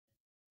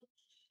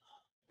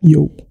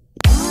Yo.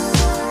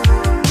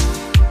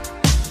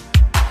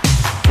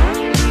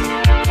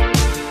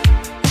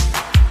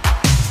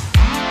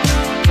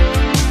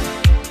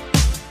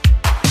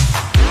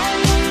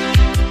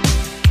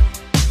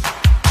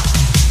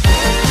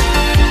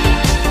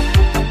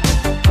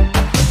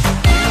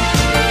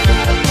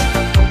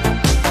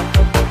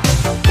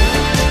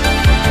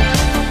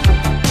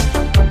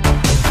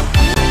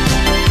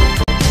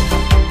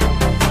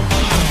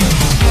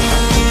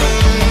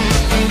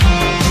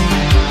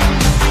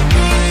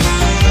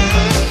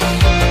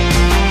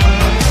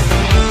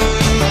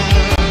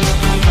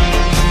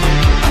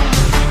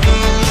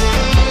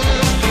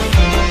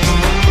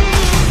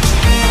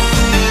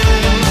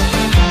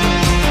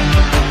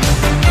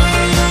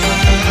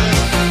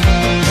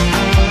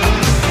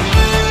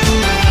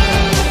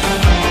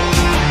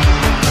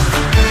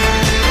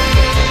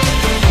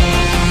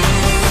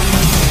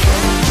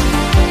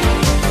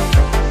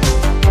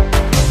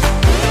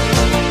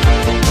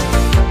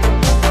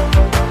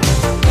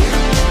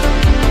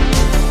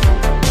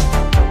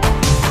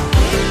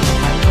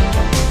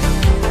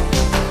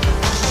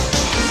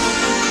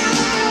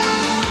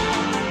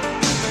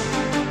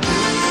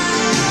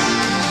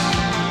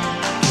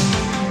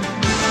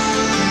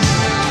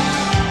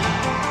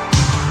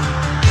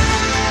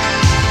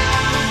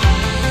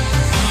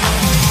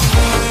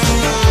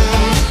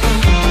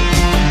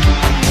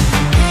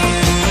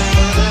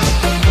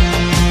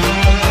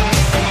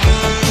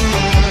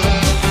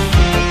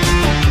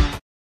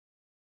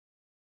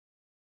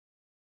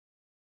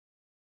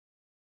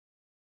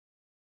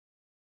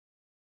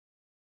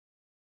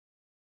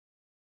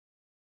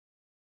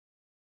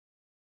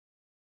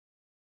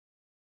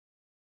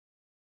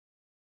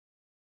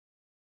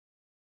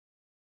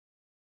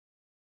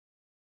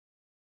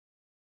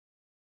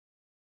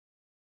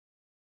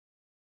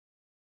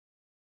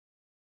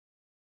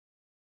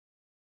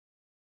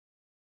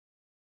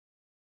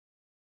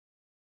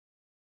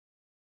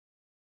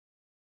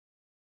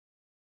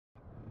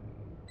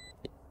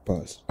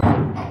 Pause.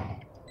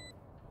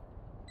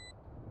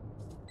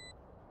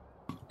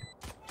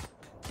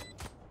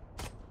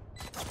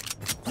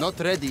 Not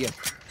ready yet.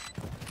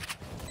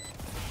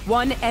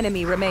 One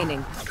enemy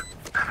remaining.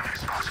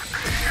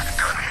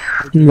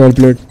 Well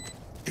played.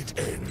 It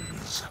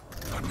ends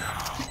for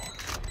now.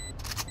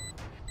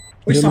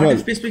 कोई short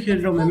space पे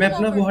खेल रहा हूँ मैं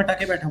अपना वो हटा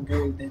के बैठा हूँ क्या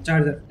बोलते हैं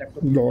चार्जर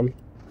लैपटॉप लॉल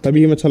तभी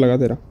गेम अच्छा लगा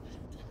तेरा।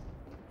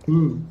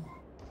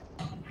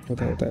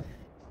 होता है।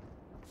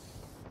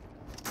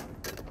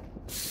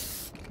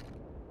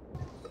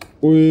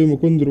 ओए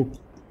मुकुंद रुक।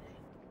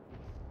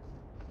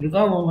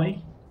 रुका हुआ भाई।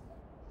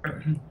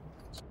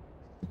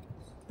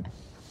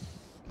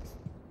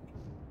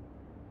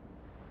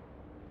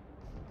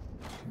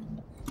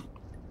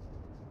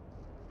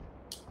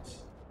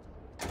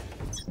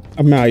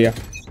 अब मैं आ गया।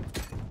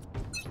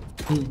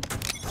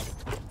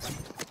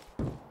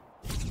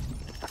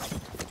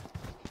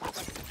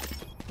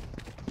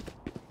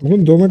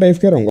 मुकुंद 2 मिनट टाइप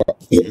क्या रहूंगा।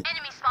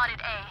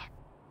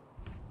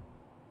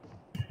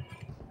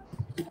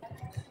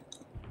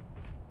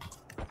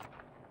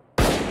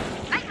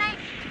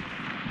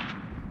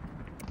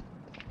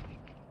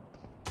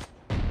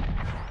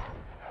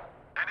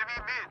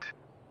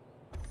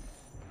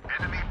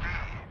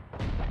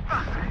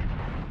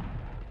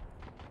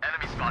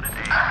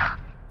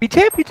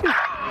 पीछे पीछे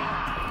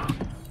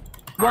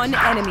One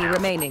enemy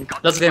remaining.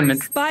 Let's get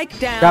mid. Spike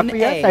down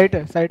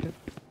A. Side.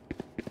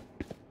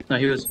 No,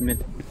 he was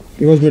mid.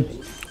 He was mid.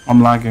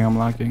 I'm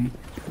lagging.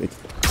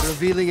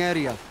 Revealing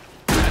area.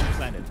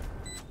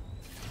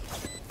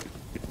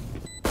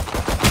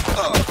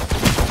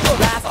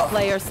 Last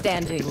player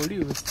standing.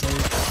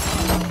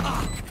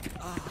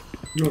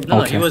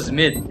 No, he was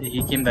mid.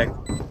 He came back.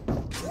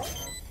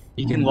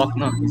 He can walk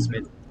now. He's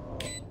mid.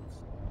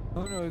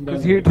 No,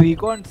 because he had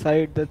recon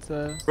side. That's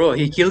Bro,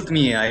 he killed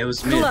me. I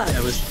was mid.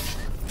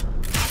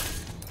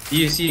 Do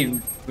you see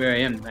where I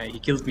am? He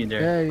killed me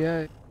there.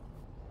 Yeah.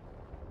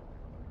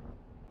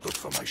 Look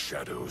for my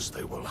shadows,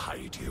 they will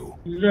hide you.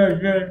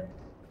 Yeah.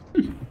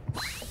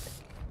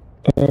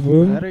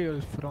 Where are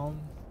you from?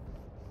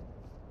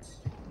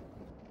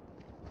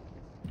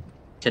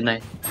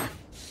 Chennai.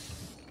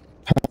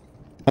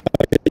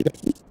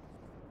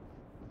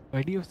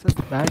 Why do you have such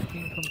bad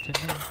team from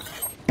Chennai?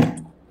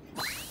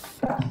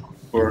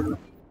 Or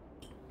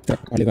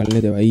निकालने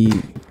दे भाई।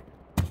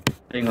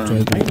 hang on.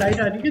 भाई light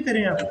आ रही है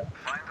तेरे यहाँ पर?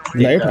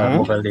 Light हाँ।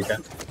 Mobile देखा।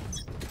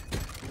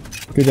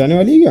 क्यों जाने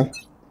वाली है क्या?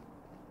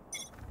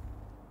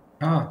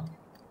 हाँ।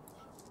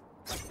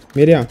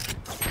 मेरे यहाँ।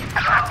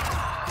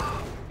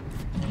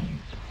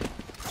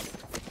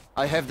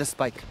 I have the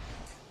spike.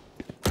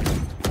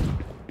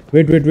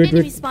 Wait.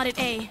 Enemy spotted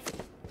A.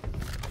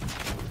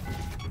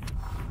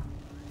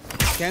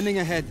 Scanning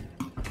ahead.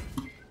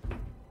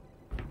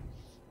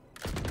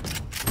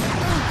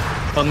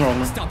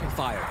 Wrong. Stopping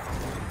fire.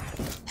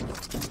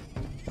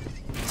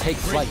 Take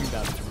flight.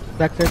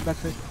 Backside.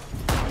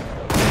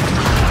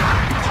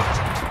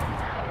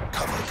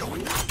 Cover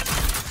going out.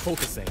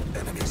 Focusing.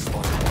 Enemy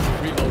spotted.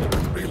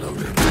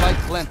 Reloading.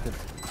 Spike planted.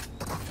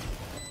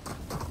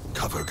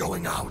 Cover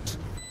going out.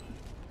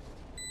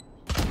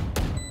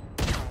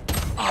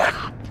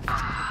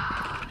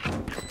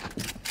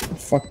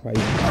 Fuck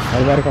भाई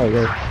हर बार का हो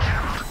गया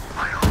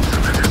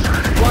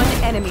One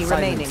enemy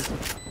remaining.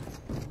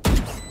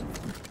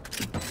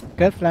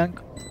 Get flank.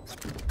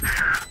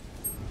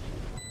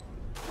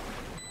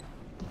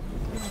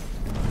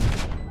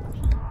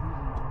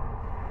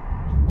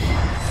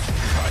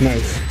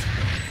 nice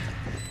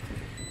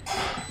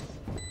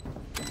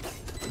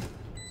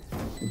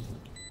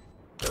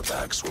Their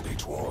backs will be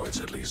towards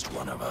at least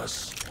one of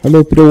us.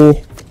 hello bro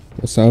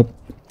what's up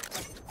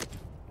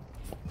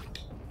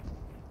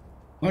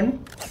कौन?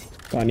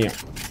 Tania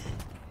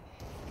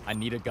I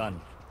need a gun.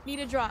 Need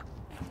a drop.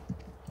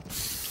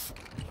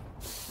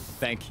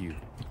 Thank you.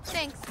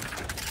 Thanks.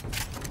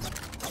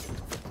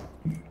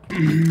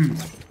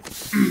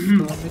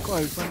 तो मेरे को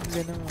iPhone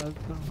लेना है आज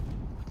तो।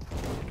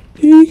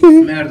 ठीक है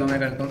मैं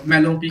करता हूँ मैं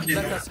लॉन्ग पीक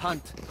लेता Let हूँ us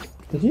hunt.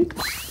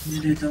 मैं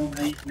लेता हूँ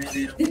भाई मैं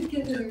ले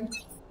रहा हूँ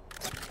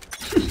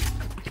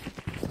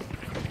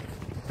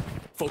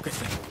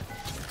Focusing.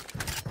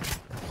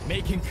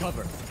 Making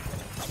cover.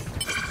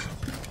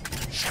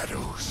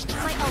 Shadows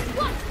Michael,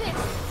 watch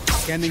this.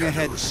 Scanning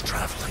ahead.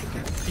 traveling.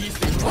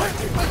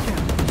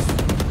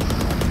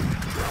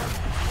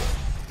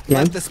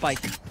 Plant the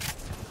spike.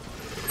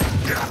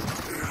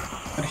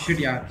 अरे शिट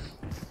यार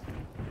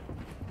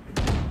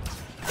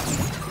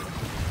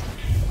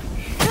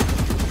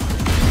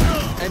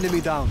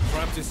Enemy down.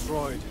 Trap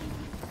destroyed.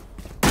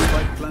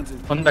 Spike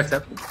planted. One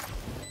backstab.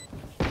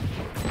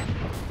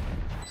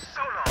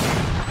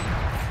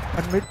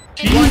 One mid.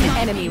 One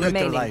enemy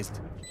remaining. Neutralized.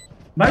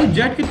 भाई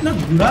जेट कितना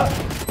बुरा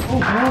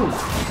ओहो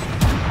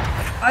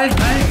आए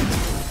आए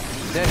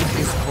There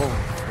is home.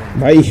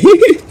 भाई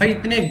भाई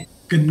इतने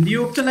गंदी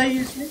ओप चलाई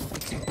है इसने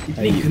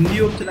इतनी गंदी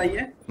ओप चलाई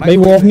है भाई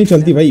वो ऑफ नहीं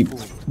चलती भाई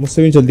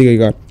मुझसे भी नहीं चलती कई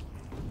बार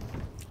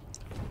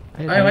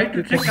भाई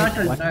ट्रिक क्या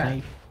चलता है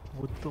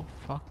What the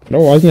fuck? लो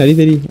आवाज नहीं आ रही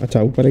तेरी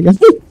अच्छा ऊपर है क्या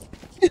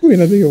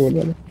बिना देखे बोल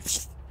रहा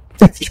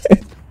था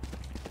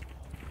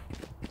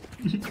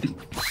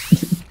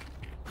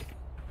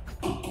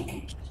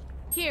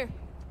Here.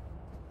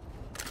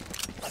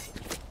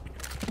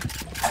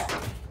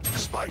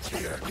 Spike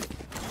here.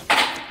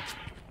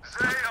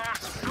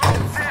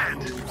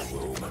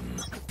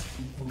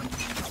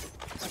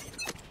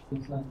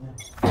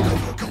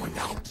 Going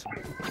out.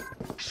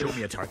 Show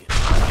me a target.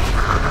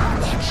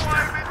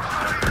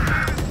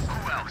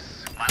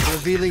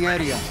 Revealing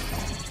area.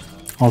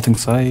 Halting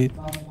side.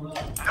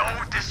 No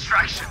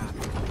distraction.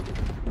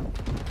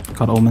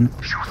 Got Omen.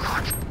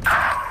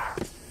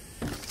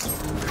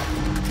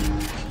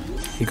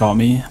 He got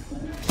me.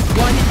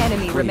 One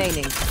enemy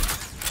remaining.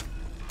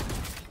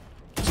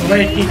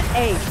 भाई Team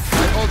Ace.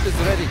 My ult is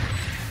ready.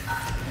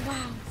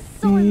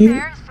 So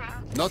embarrassing.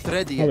 Not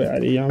ready अबे yet.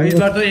 यार यहाँ भाई इस पे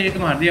बार तो एक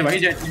मार दिया भाई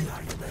जेट ने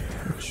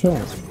अच्छा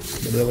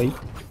बढ़िया भाई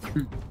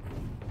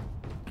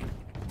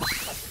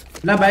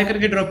ला बाय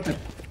करके ड्रॉप कर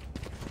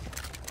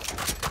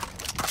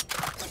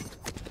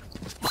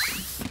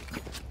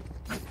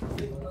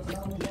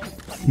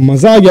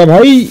मजा आ गया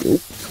भाई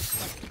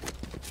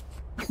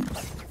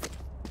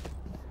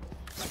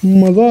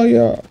मजा आ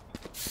गया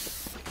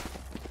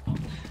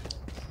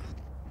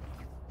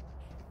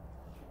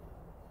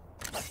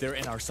They're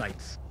in our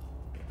sights.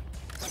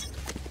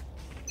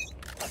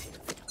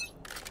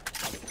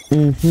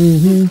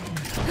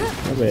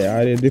 अबे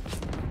यार ये देख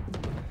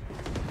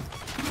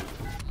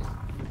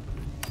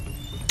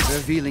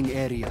Revealing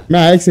area. मैं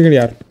आया एक सेकंड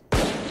यार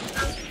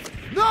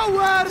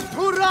Nowhere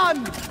to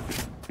run.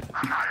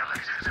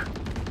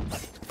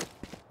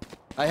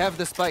 I have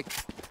the spike.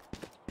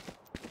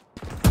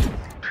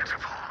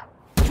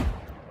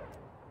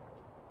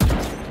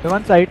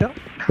 One side, huh?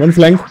 One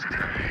flank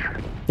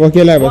वो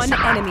अकेला है बस One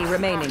enemy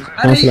remaining.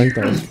 हाँ फ्लैंक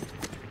था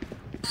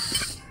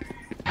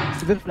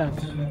इधर flank.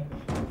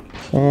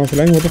 हाँ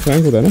फ्लैंक वो तो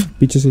फ्लैंक होता है ना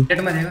पीछे से जेट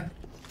मरेगा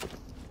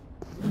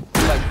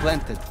Spike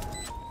planted.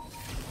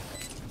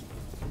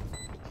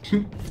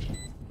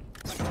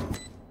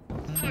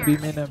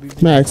 B में ना B में.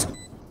 मैं x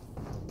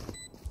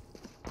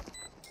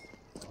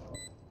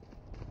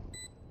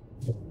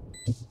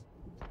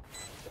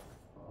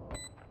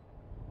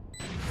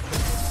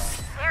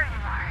There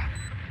you are.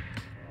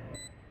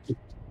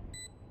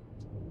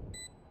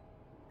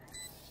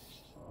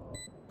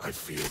 I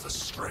feel the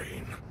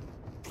strain.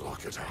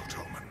 Block it out,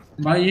 Omen.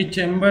 भाई ये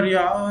चैम्बर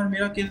यार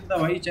मेरा किल था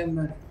भाई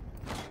चैम्बर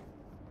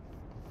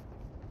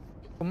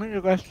Omen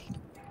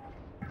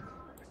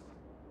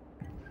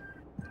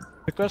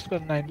request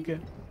करना इनके.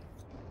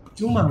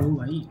 क्यों मांगू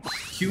भाई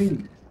क्यों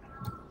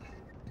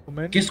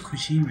Omen. किस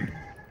खुशी में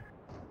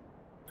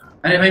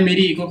अरे भाई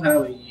मेरी इको खराब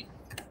हुई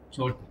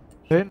छोड़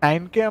अरे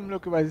 9K हम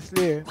लोग के पास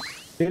इसलिए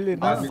ले लेना.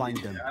 बाद में find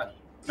देख them. यार।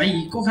 भाई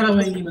इको खराब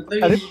होगी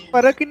मतलब अरे ये-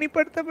 फर्क ही नहीं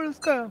पड़ता पर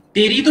उसका.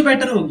 तेरी तो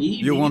बेटर होगी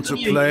You मेरी want तो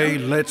to नहीं play?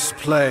 होगी। Let's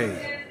play.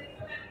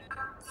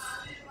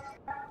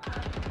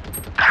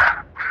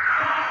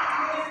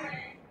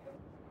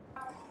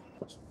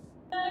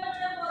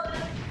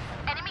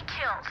 Enemy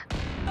killed.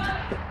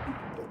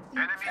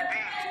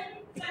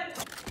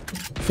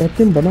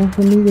 Captain बना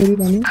फोन नहीं दे रही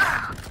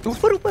तानिया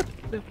ऊपर ऊपर.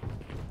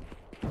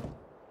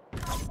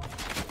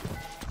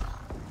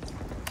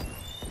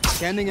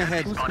 Scanning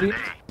ahead. Two screens.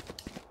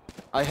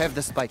 I have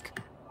the spike.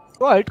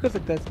 वो hide कर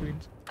सकता है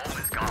screens.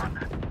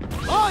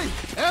 I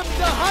am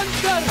the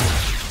hunter.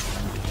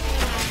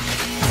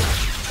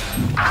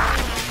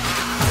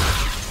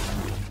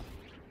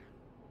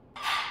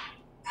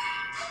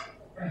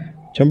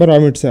 Chamber uh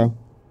mid से आ,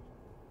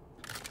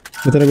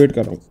 मैं तेरा वेट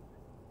कर रहा हूँ।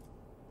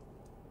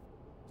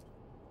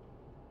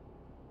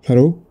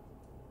 हेलो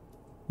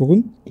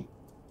मुकुंद,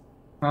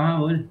 हाँ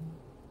बोल।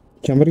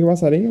 चैम्बर के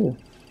पास आ रही है वो?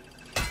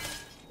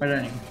 पता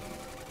नहीं,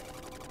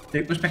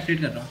 तेरे को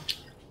स्पेक्टेट कर रहा हूँ।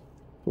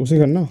 उसे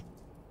करना।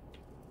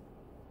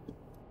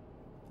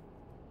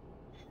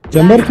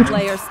 Chamber Last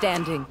player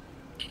standing.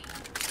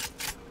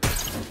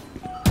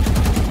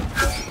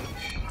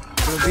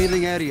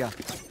 Revealing area.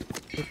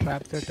 तो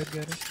trap set कर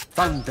गया रे.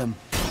 Found them.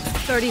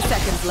 30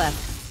 seconds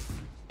left.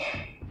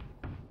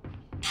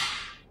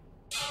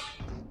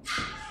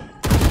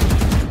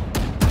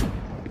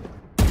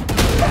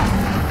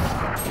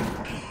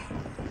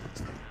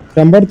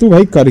 Chamber तू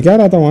भाई कर क्या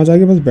रहा था वहां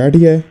जाके? बस बैठ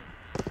गया है।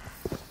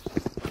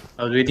 I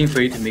was waiting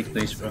for you to make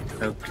noise, bro.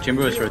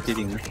 Chamber was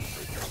rotating.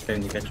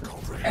 Trying to catch him.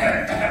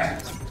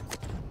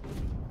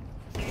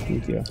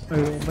 ठीक है।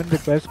 Roman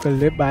request कर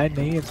ले, buy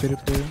नहीं है तेरे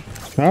पे.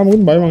 हाँ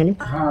मुकुंद बाय मांग ले।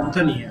 हाँ अब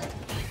तो नहीं है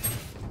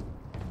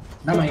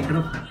ना, माइक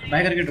ड्रॉप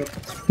बाय करके ड्रॉप।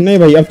 नहीं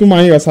भाई अब तू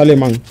मांगेगा साले,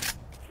 मांग।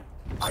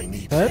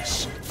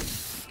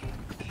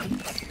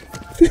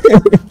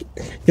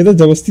 ये तो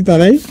जबरदस्ती था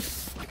नहीं।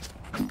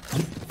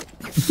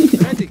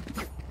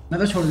 मैं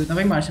तो छोड़ देता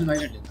भाई, मार्शल बाय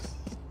कर देता।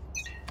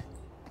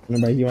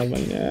 मैं भाई की बात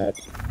माननी यार।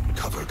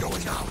 Cover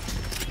going out.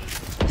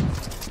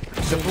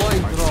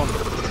 Deploying drone.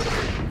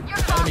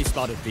 Enemy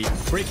spotted B.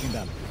 Breaking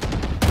them.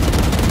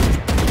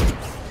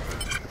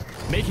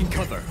 Making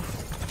cover.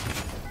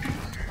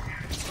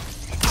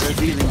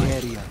 Revealing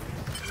area.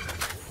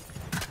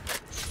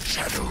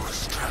 Shadows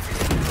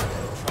traveling.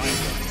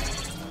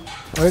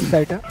 और एक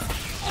side है.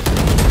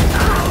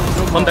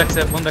 One back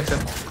step, one back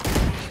step.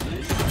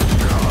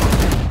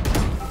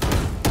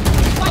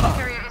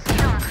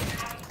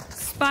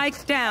 Spike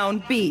down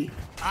B.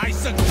 I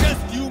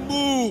suggest you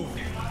move.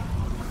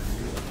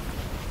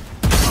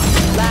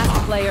 Last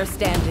player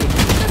standing.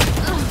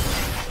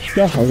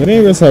 क्या हग रहे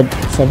हैं वे सब?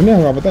 सबने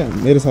हगा पता है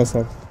मेरे साथ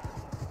साथ।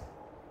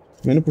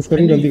 मैंने पुश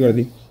करने की गलती कर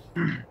दी।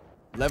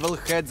 Level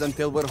heads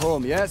until we're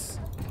home. Yes.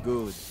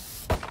 Good.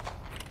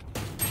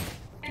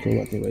 कोई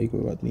बात नहीं भाई,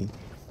 कोई बात नहीं।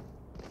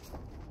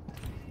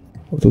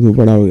 अब तो तू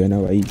बड़ा हो गया ना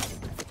भाई।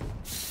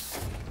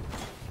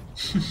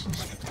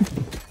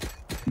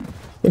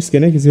 बस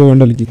कहना किसी को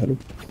वंडल की। Hello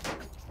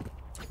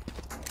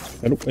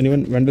hello,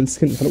 anyone bundle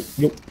skin? Hello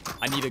yo.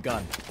 I need a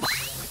gun.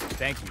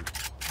 Thank you.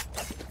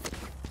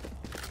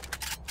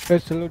 फिर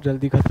चलो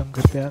जल्दी खत्म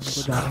करते हैं, मेरे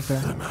को जाने का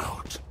है.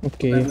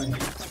 ओके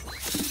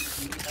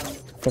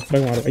पकड़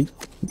मार भाई।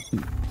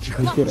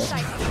 क्यों रहा?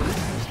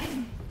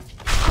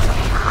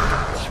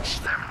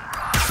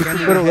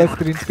 ऊपर होगा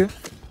स्क्रीन के.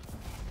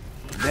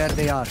 There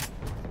they are.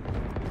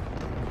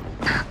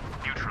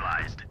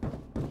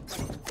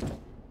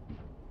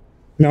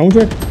 मैं आऊँ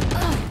चेक?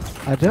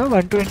 आजा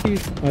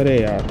 120. अरे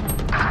यार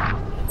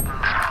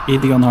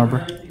 80 on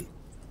harbor.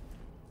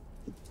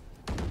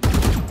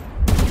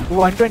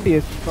 120 है.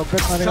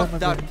 पॉकेट मारेगा Shot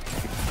down.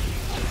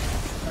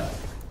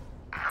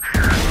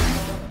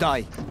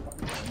 Die.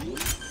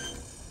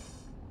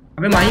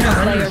 अबे माही का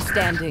Player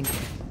standing.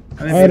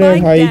 अरे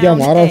भाई क्या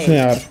मारा उसने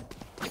यार।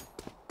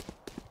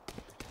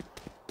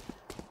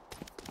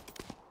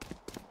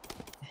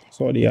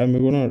 सॉरी यार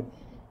मेरे को ना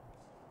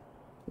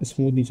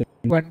स्मूथ नहीं चल।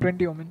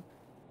 120 ओमेन.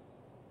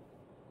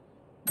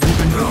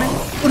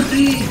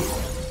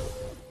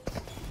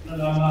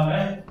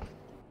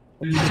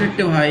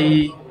 शिट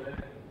भाई।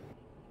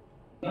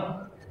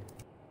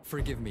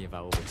 Forgive me if I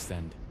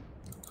overextend.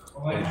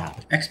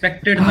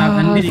 Expected था,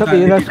 गन भी सब निकाल ए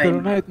दी रश टाइम।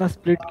 करो ना, इतना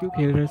स्प्लिट क्यों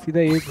खेल रहे हो? सीधा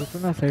एक घुसो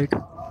ना साइड.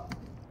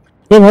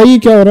 तो भाई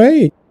क्या हो रहा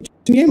है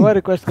गेम? वो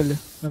रिक्वेस्ट कर ले,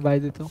 मैं बाय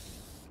देता हूँ.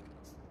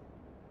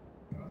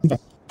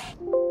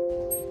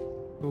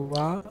 तो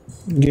वाह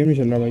गेम नहीं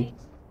चल रहा भाई।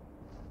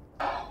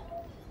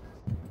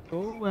 तो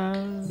वाह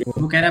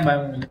वो कह रहा है बाय।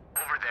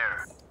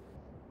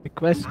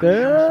 रिक्वेस्ट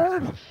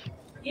कर.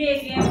 ये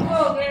गेम को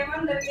गेम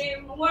अंदर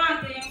गेम वहां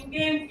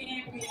गेम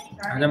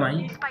आजा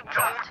माही।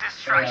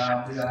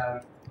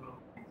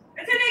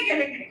 अच्छा नहीं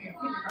खेले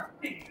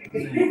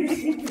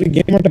ये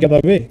गेम अटक गया था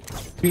बे।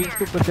 स्क्रीन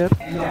के ऊपर चल.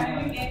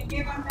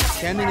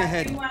 Scanning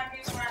ahead.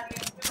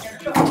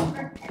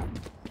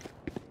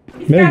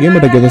 मेरा गेम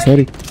अटक गया था,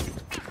 sorry.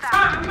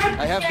 I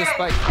have the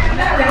spike.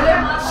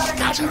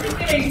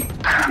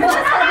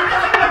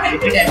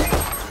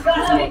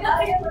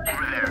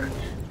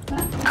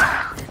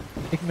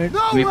 एक मिनट.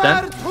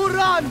 Nowhere to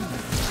run.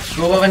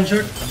 वो वन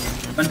शॉट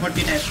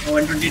 140 टैग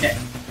 120 टैग।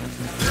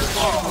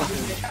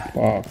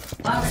 वाह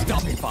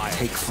Stopping fire.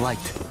 Take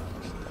flight.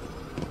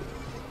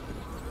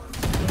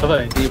 Cover,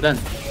 do you plan?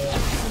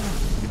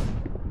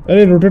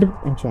 अरे रोटेट।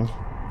 अच्छा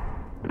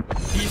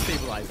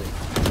Destabilizing.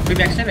 कोई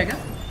बैक स्टेप है क्या?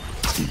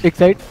 एक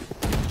साइड.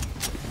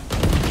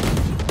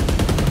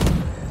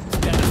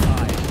 Stand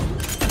aside.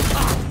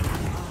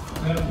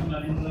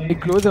 एक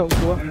क्लोज है वो.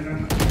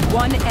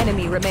 One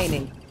enemy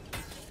remaining.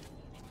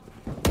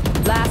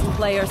 Last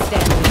player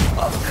standing.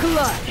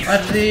 Clutch.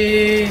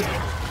 अरे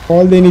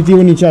कॉल देनी थी,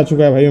 वो नीचे आ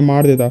चुका है भाई, मैं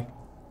मार देता।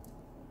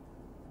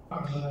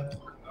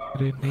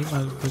 अरे नहीं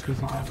मालूम था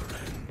किसी को।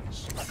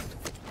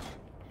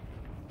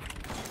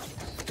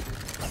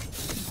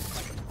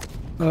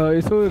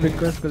 इसको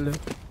रिक्वेस्ट कर ले। I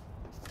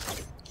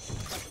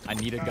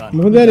need a gun.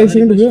 मुझे यार 1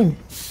 सेकंड रुकिए।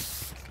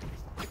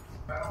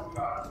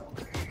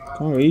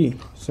 हाँ भाई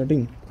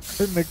सेटिंग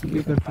फिर मिड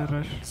भी करता है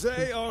rush.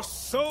 They are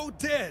so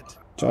dead.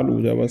 चालू हो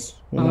जा बस।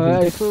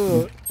 इसको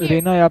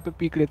रेना यहाँ पे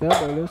पीक लेता है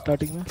पहले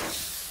स्टार्टिंग में।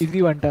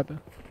 इजी वन टैप है।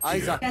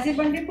 कैसे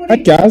बन रही पूरी?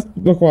 क्या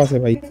बकवास है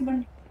भाई।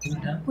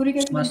 पूरी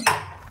कैसे बन रही?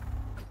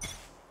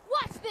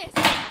 Watch this.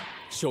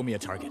 Show me a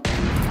target.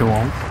 Go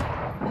on.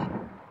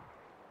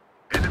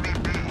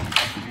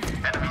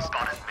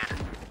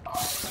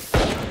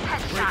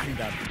 Breaking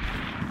them.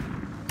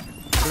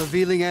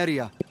 Revealing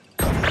area.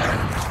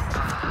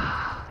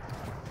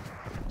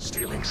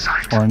 Stealing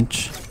sight. Orange.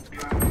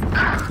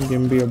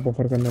 Game भी अब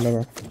बफर करने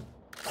लगा।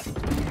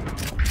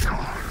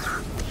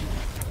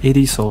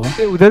 80 solo.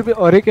 उधर भी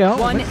और एक है।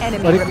 One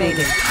enemy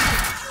remaining.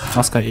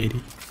 Last guy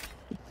 80.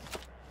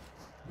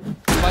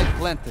 Spike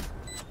planted.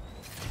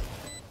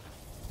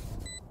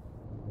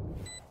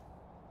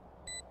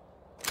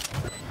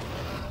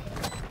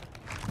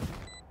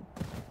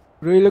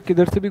 Bro ये लोग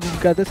किधर से भी घूम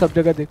के आते हैं, सब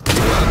जगह देखो।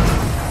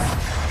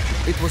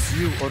 It was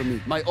you or me.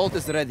 My ult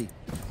is ready.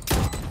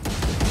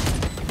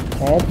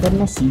 Of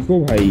करना सीखो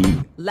भाई।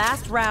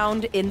 Last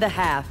round in the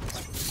half.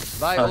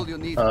 Buy all you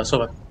need. So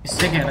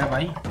इससे कह रहा है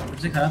भाई,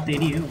 सबसे खराब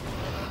तेरी है वो।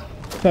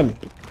 चल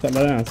चल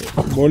यहाँ से,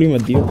 बोली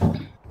मत दियो।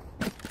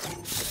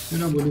 क्यों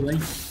ना बोलूं भाई,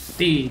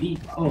 तेरी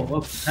ओ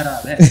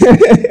खराब है।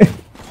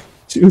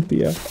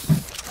 चूतिया।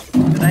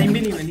 राइम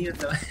भी नहीं बनी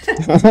मतलब।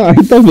 हाँ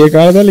तो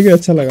बेकार था लेकिन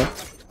अच्छा लगा।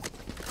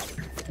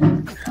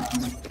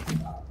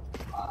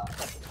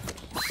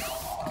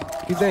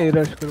 इधर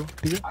रश करो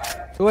ठीक है।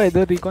 तो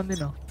इधर रिकॉन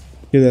देना।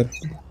 किधर?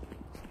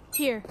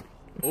 Here.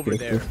 Over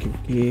there.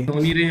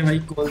 धोनी रे भाई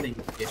कॉल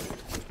देंगे।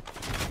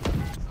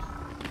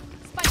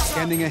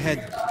 Scanning ahead.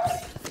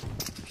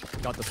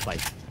 Got the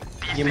spike.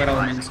 ये मेरा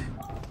ओमेन से।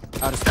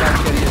 Our spike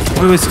carrier.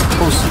 Wait,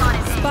 close.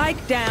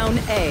 Spike down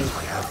A. I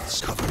have this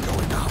cover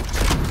going out.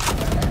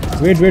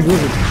 Wait.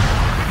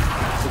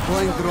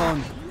 Deploying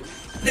drone.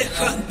 The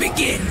hunt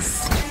begins.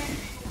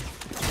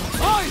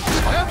 Oi!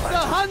 I am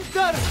the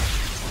hunter.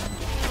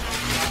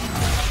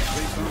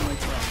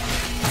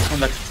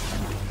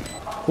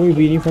 कोई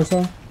भी नहीं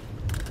फंसा।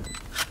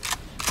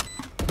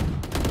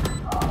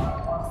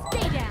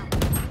 Stay down.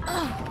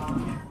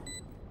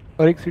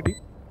 और एक city.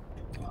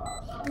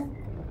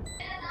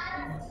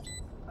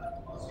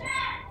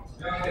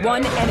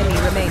 One enemy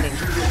remaining.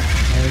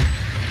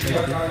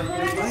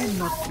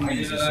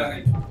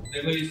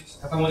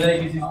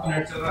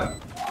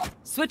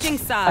 Switching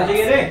sides.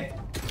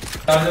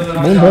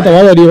 बहुत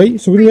आवाज आ रही है भाई।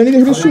 सुबह नहीं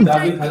देख रही स्ट्रीम?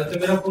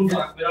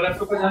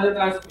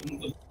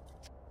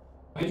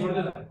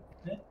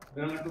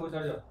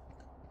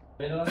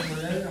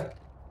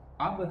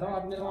 आप बताओ,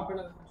 आपने वहां पे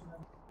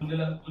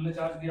तुमने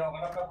चार्ज दिया होगा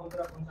ना अपना फोन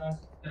का, फोन चार्ज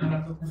तेरा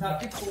लैपटॉप का,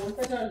 आपके फोन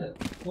का चार्जर,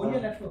 फोन या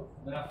लैपटॉप?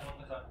 मेरा फोन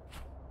का चार्ज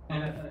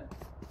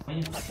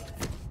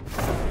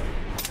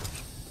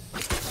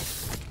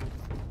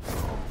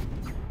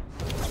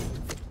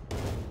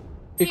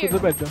एक उधर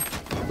बैठ जाओ।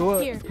 तो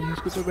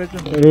इसको तो बैठ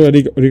जाओ।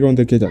 रिकॉन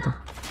देख के जाता।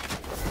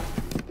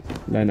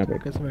 लाइन अप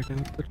कैसे बैठे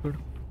इधर छोड़।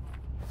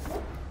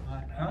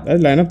 अरे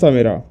लाइन अप था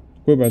मेरा,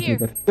 कोई बात नहीं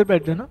कर। इधर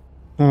बैठ जाओ ना।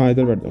 हाँ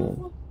इधर बैठ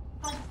जाऊंगा।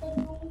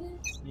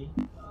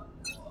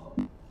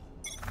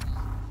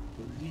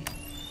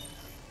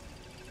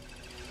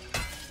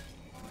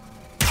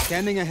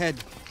 Scanning ahead.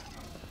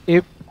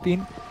 1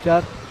 3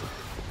 4।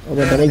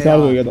 Okay double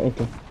charge हो गया था।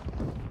 ओके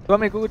तो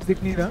मेरे को कुछ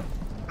दिख नहीं रहा।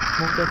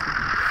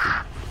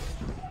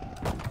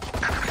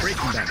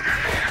 Breaking them.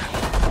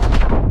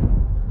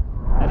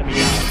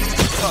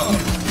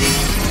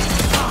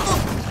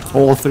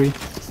 All 3.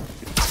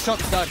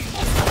 Shot done.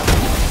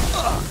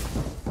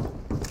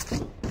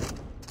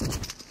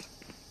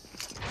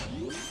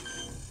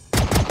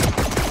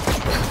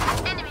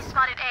 Enemy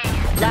spotted A.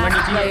 Last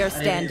player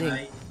standing.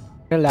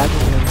 Lag हो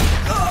गया।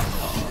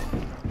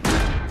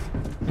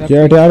 क्या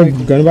यार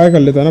गन बाय कर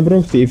लेता ना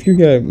ब्रो, सेफ क्यों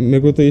क्या है? मेरे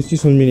को तो इस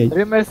चीज समझ में नहीं।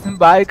 अरे मैं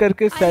बाय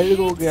करके सेल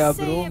हो गया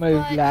ब्रो, मैं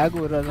लैग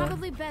हो रहा था।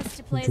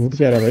 झूठ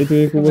कह रहा भाई,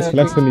 तुझे को बस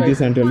फ्लैक्स करनी थी,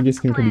 सेंट्रल की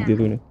स्किन खरीदी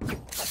तूने।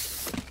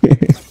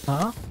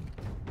 हां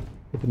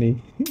नहीं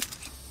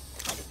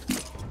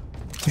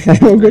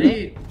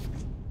अरे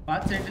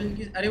बात सेंट्रल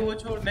की, अरे वो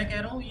छोड़, मैं कह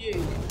रहा हूँ ये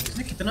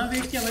इसने कितना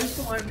वेट किया भाई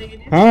उसको मारने के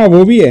लिए। हाँ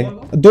वो भी है,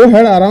 2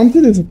 हेड आराम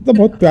से दे सकता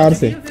बहुत प्यार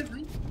से।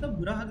 तो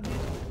बुरा हक दिया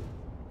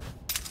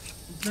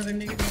इतना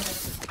करने के लिए।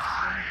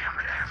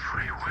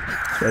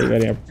 सही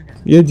करें अब,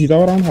 ये जीता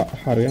हुआ राउंड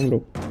हार गए हम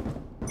लोग।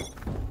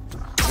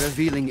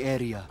 Revealing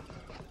area.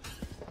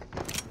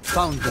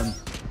 Found them.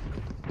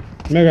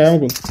 मैं गया हूँ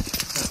कुछ।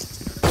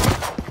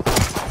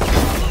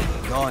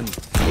 Gone.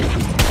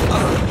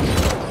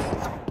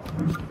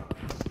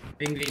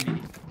 पिंग ले ली।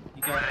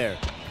 There.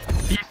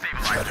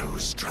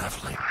 Shadows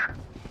traveling.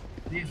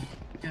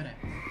 क्या रहा है?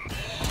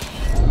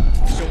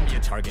 Show me a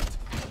target.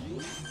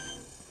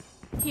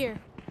 Here.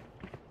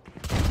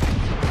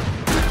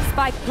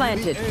 Spike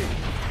planted.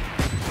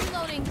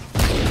 Reloading.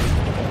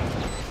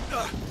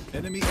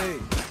 Enemy A.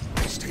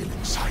 Still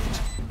in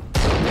sight.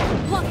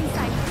 Blocking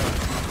sight.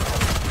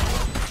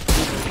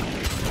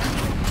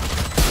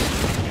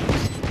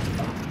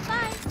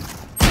 Bye.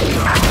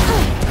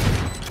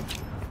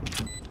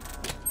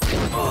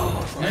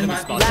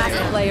 Last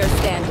player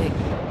standing.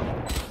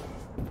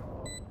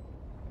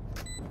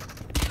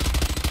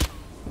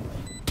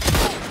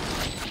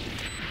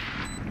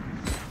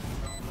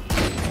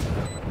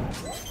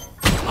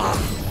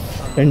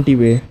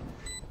 Way.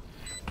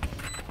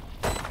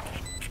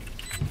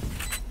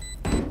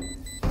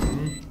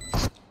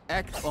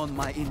 Act on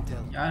my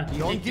intel. यार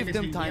Don't give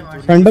them time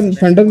to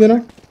Phantom देना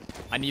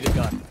I need a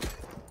gun.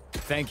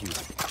 Thank you.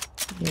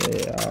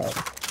 यार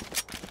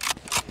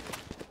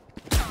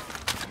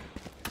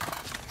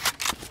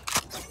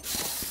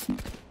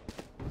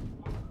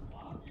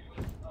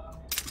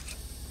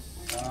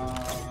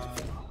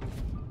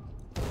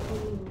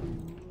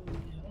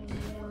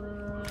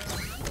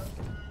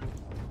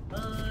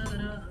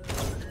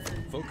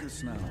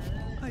Focus now.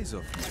 Eyes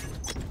off me.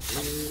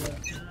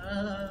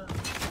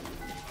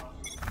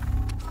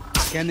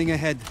 Scanning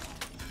ahead.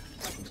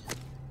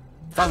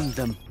 Found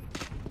them.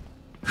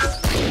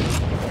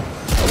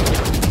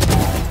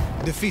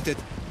 Defeated.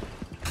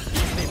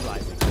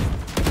 Stabilizing.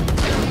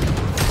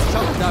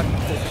 Shut down.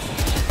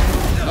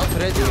 Not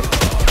ready yet.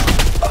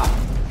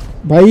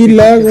 भाई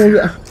lag हो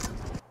गया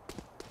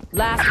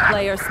Last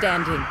player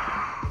standing.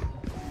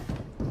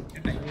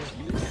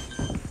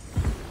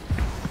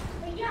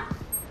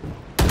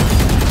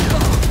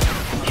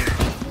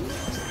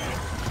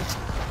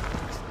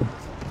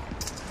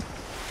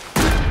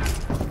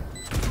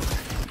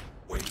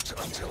 Wait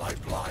until I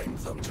blind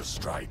them to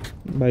strike.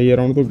 भाई ये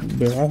round तो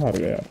बेकार हार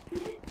गया यार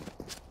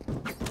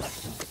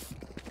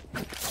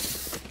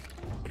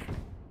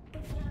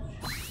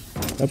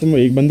क्या तुम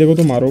एक बंदे को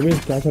तो मारोगे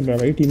क्या चल रहा है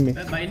भाई टीम में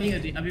मैं बाई नहीं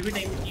करती अभी भी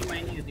टाइम की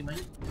बाई नहीं करती भाई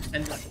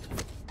सेल कर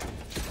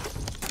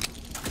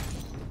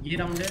ये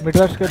राउंड है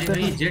मिडवर्स करते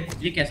हैं भाई जेट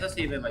ये कैसा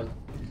सेव है भाई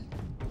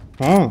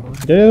हाँ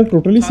जेट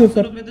टोटली सेव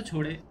कर 700 रुपए तो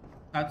छोड़े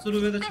 700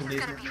 रुपए तो छोड़े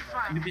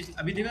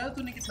अभी देखा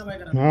तूने कितना बाई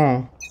करा हाँ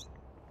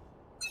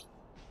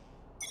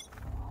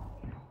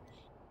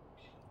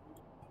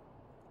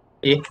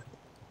एक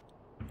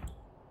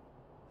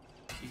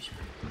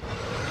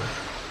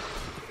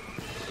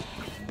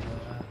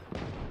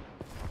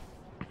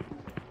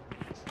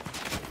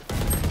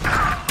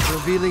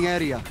Revealing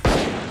area.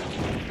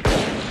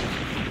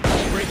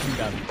 Breaking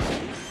them.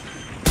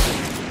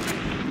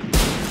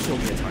 Show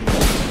me a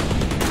target.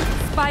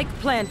 Spike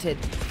planted.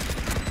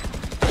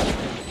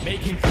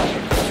 Making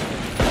cover.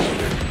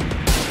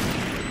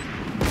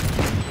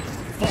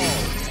 Fall.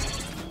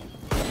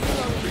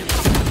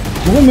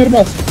 वो मेरे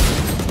पास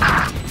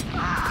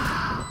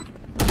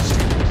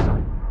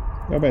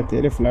क्या भाई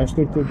तेरे फ्लैश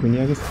तो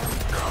दुनिया के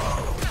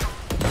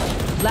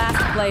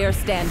Last player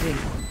standing.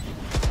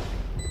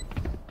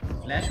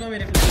 फ्लैश हुआ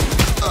मेरे पे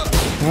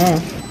हाँ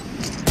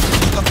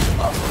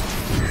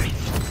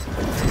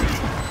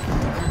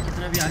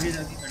कितना भी आगे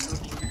जाके कर लो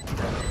ठीक है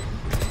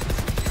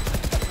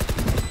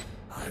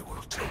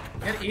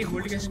यार एक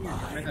होल्ड कैसे नहीं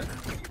होता मैं करता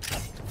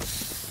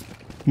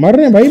मर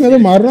रहे हैं भाई मैं तो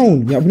मार रहा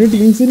हूँ अपनी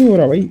टीम से नहीं हो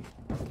रहा भाई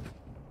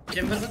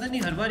चैम्बर पता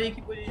नहीं हर बार एक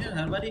ही पोजीशन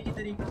हर बार एक ही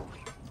तरीका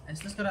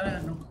एसएस करा रहा है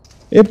हर लोग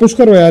ये पुश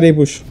करो यार ये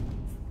पुश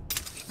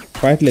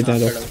फाइट लेते हैं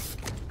तो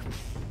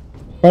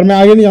पर मैं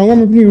आगे नहीं जाऊंगा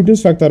मैं अपनी यूट्यूब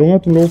फेंकता रहूंगा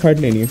तुम लोगों को फाइट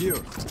लेनी है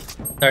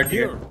third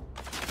year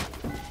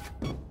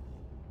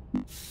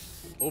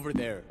Over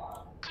there.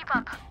 Keep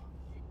up.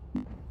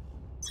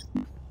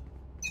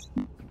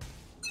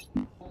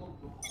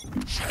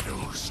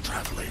 Shadows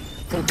traveling.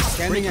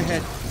 Scanning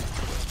ahead.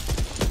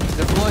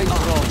 Deploying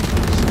drone.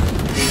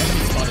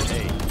 Enemy spotted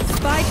A.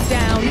 Spike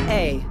down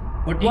A.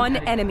 One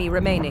enemy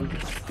remaining.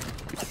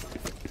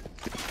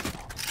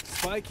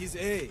 Spike is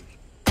A.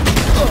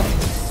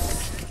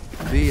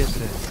 B is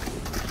there.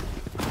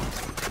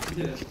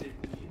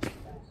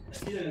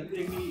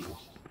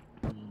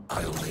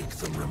 I'll make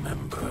them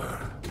remember.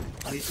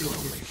 Only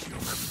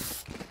human.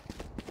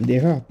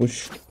 देखा push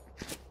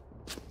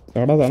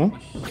तगड़ा था ना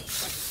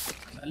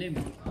साले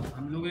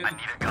हम लोग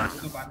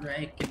तो बाद में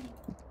आए एक के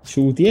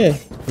छूतिए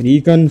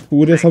रीकन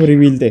पूरे सब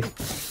रिवील थे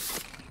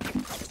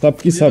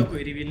सबकी सब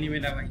कोई रिवील नहीं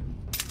मिला भाई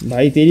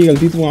भाई तेरी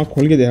गलती तू आँख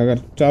खोल के देखा कर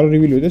चारों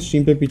रिवील हुए थे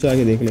स्ट्रीम पे पीछे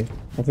आके देख ले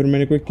और फिर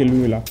मैंने कोई किल भी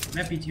मिला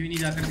मैं पीछे भी नहीं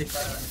जाकर देख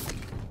पा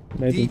रहा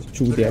भाई तू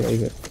छूतिया भाई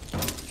फिर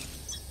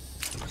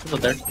So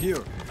that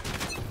Here.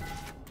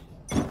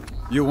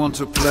 You want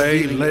to play?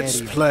 Let's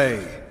play.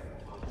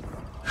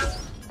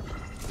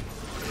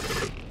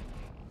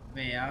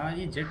 बे यार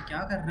ये जेट क्या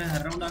कर रहा है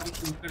हर राउंड आके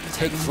शूट कर रहा है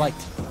Take flight.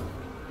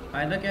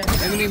 फायदा क्या है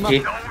Enemy A.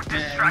 mark.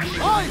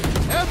 I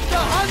am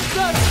the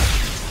hunter.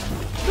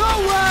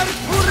 Nowhere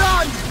to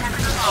run.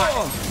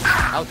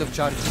 Out of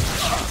charge.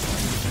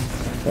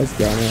 बस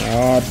क्या है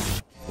यार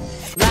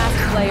Last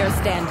player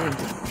standing.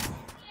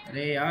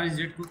 अरे यार इस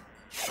जेट को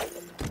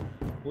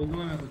बोल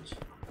दूंगा मैं कुछ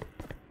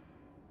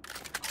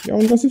क्या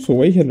उनका सिर्फ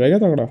सोवा ही खेल रहा है क्या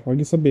तगड़ा?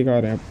 बाकी सब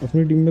बेकार हैं।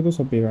 अपनी टीम में तो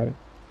सब बेकार है।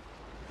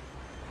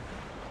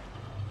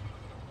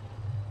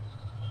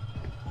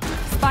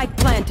 Spike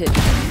planted.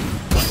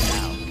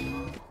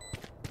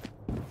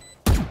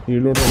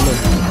 Reload.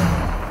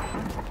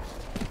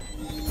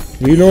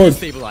 Reload.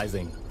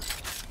 Stabilizing.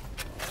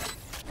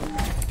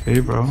 Hey,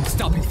 bro.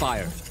 Stopping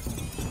fire.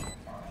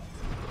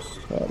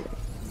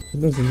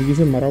 साला जिंदगी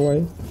से मरा हुआ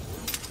है।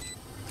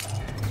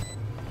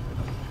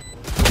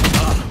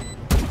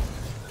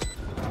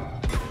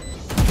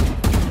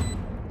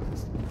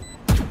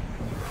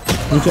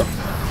 नीचे।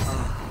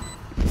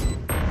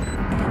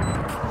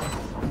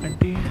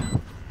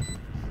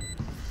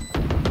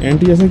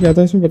 एंटी ऐसा क्या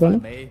था इसमें बताना?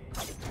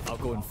 I'll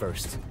go in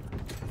first.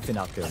 Thin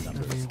out their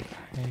numbers.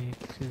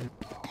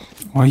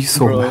 Why are you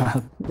so Bro.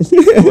 mad?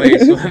 Why are you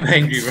so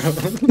angry, bro?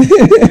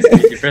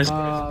 Depressed.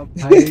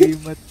 भाई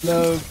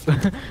मतलब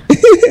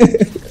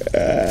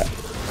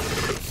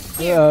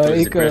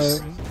एक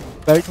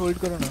बेल्ट होल्ड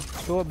करो ना,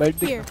 तो बेल्ट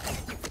देख।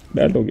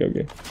 बैट हो गया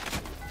ओके।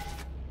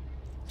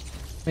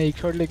 मैं एक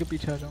शॉट लेके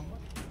पीछे आ जाऊंगा।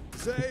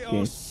 They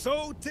are so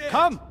dead.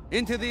 Come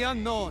into the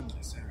unknown.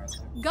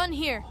 Gun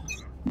here.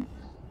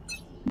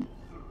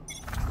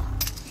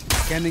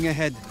 Scanning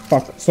ahead.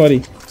 Fuck, sorry.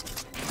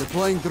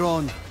 Deploying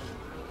drone.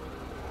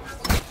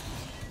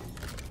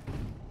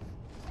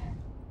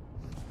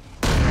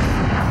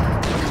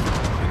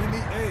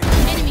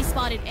 Enemy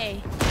spotted A.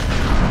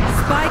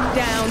 Spike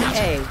down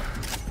A.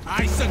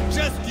 I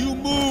suggest you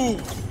move.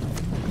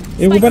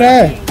 एक ऊपर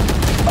है।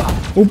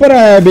 ऊपर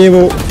आया बे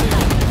वो।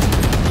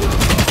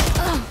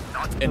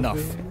 Not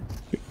enough.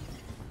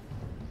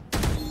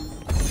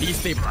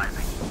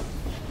 Destabilizing.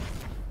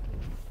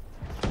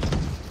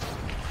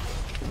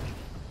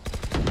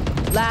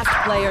 Last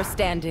player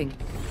standing.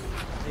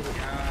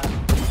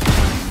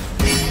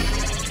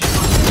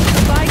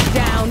 Spike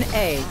down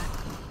A.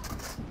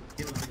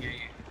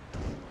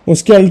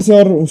 उसके alt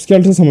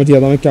से समझ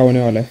गया था मैं क्या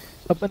होने वाला है।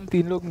 अपन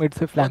तीन लोग मिड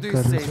से What फ्लैंक do you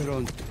कर say, रहे हैं।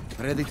 drone?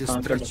 Ready to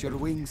stretch your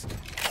wings?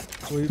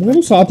 वो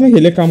तो साथ में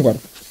खेले काम कर।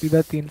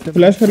 सीधा तीन से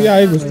फ्लैश करके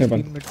आए घुसने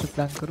पर। तीन मिड से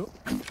फ्लैंक करो।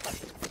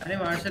 अरे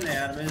मार्शल है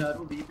यार, मैं जा रहा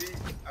हूँ बी पे,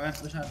 अगर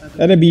कुछ आता है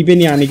तो। अरे बी पे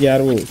नहीं आने की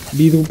यार, वो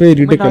बी पे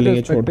रीटेक कर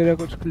लेंगे। छोड़ तेरा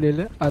कुछ ले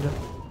ले आधा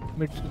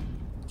मिड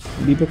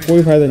से। बी पे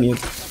कोई फायदा नहीं है।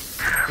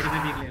 फिर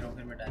मैं भी ले रहा हूँ,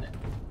 फिर मैं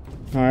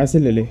डायरेक्ट। हाँ ऐसे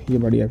ले ले, ये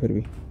बढ़िया। फिर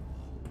भी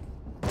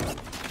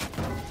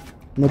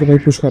मैं तो भाई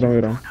पुश कर रहा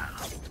हूँ।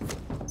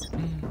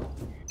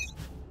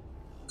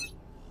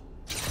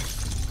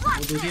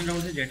 वो 2-3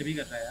 राउंड से जेट भी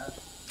कर रहा है यार।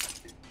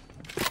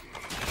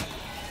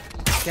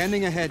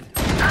 Scanning ahead.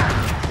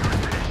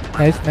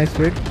 Nice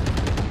wait.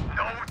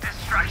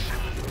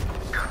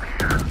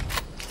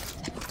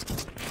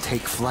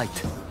 Take flight.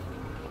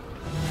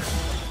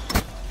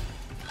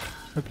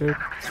 Okay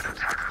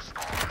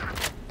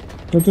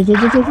चल।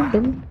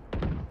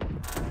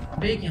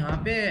 अबे यहाँ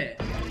पे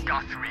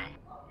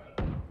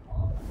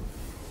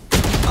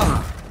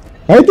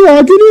भाई तू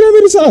आ क्यों नहीं रहा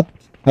मेरे साथ?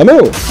 Hello.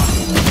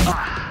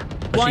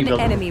 One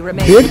enemy wait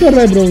remaining. कर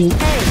रहा है bro.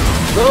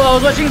 Bro, I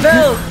was watching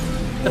Bell.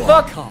 The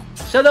fuck?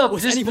 Shut up.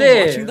 Was Just anyone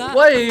play. watching that?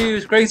 Why are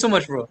you crying so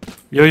much, bro?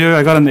 Yo,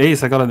 I got an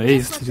ace.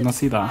 Did you not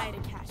see that?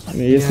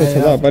 नहीं ये सब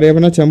सदा पर ये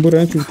अपना चंबूर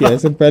है चूतिया है।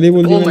 सब पहले ही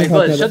बोल दिया Oh my मैंने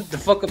god, साथ shut the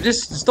fuck up.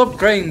 Just stop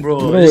crying, bro.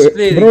 Bro. Just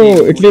play the bro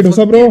game. Italy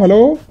dosa bro. Hello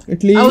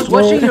Italy. I was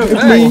watching your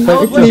back. Italy. I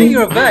was watching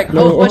your back. I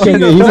was watching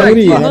your he's back.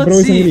 angry. Do you not Bro,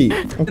 he's see? angry.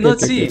 Do Okay, not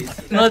okay, see.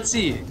 okay. Do not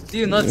see. Do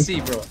you not see,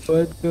 bro?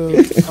 what the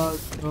fuck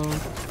bro?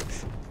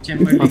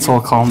 Let's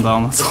all calm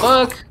down. Let's all...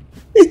 Fuck.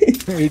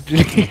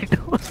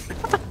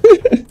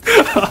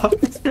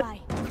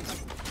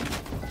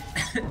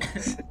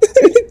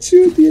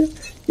 चूतिया।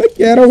 मैं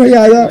कह रहा हूँ भाई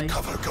आजा।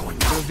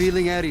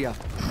 Revealing area.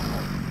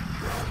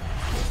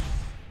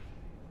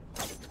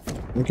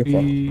 Okay,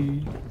 fuck.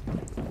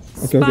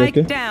 Spike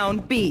Okay. down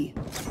B.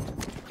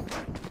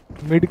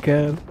 Mid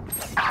cal.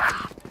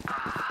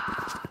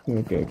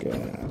 Okay.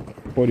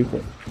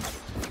 44.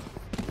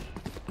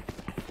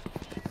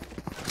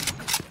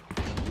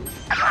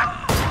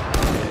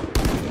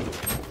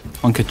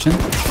 One kitchen.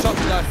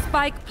 Shotgun.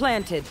 Spike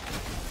planted.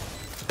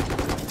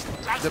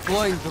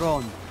 Deploying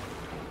drone.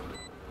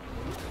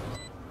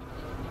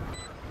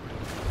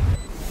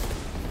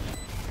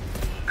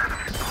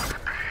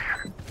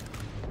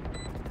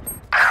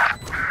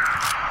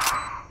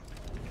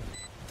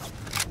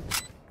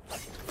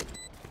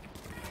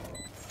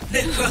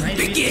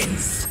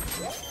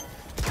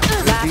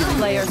 Last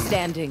player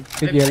standing.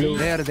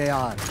 There they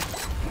are.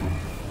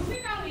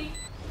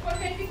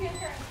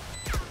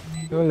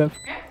 Go left.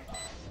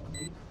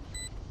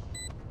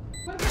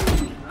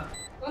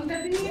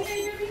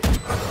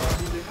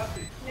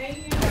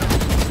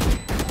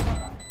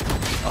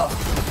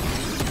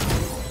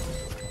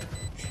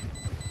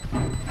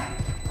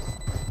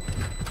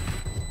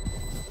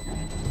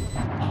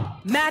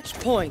 Match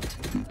point.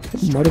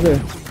 मर गए।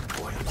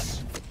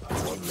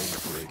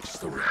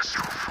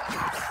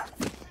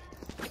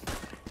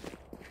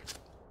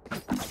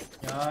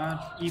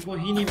 यार इको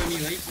ही नहीं बनी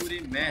भाई पूरे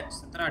मैच।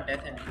 17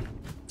 डेथ है।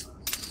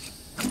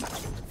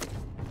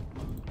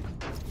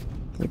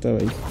 होता है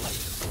भाई।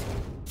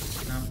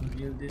 नाम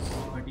भूल this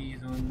buddy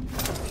is on.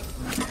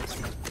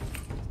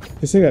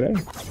 किससे कर रहा है?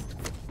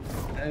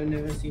 I've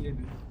never seen it.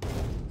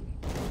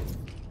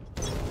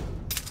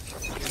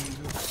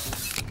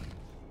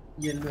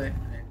 Yellow है.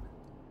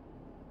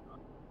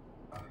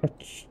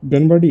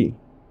 गन बड़ी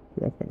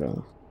बात कर रहा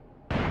हूँ।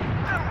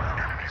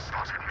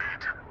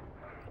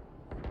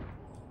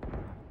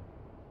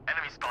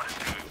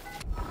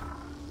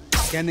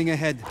 Scanning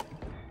ahead.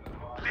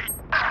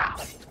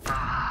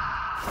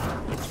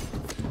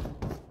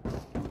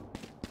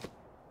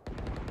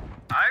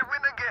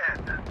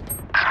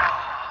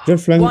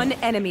 Just flank. One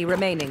enemy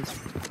remaining.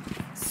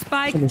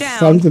 Spike down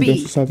साथ B. ही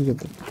चलते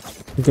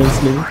गन्स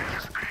लेंगे।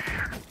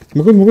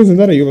 मुकुंद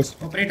जिंदा रहियो बस।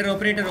 Operator.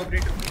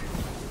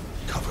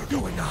 Cover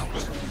going out.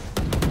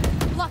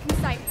 Blocking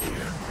sight.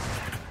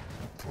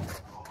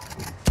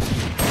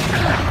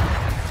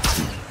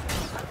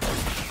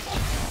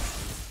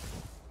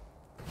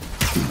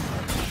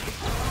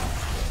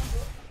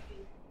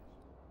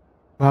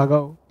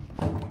 भागाओ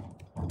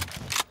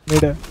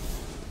mid है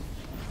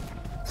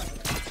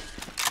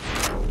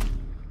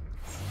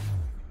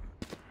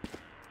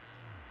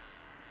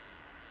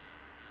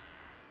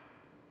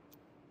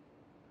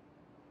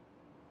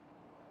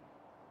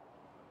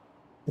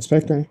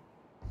स्पेक्ट है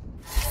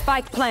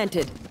Spike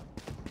planted.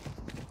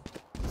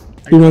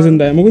 तू ना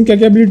जिंदा है मुकुंद क्या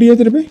एबिलिटी है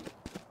तेरे पे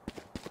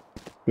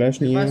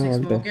फ्लैश नहीं है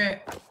ऑल्ट है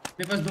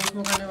मेरे पास 2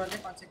 स्मोक आने वाले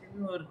 5 सेकंड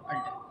में और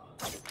अल्ट है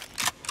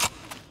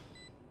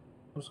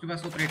उसके पास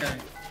ऑपरेटर है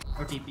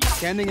और TP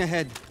Scanning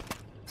ahead.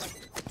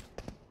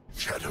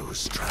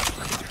 Shadows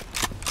traveling.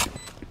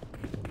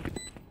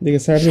 देखिए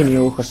साइड में नहीं है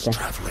वो पक्का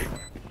Traveling.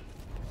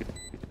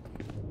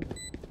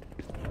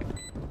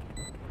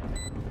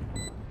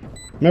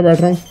 मैं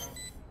बैठ रहा हूँ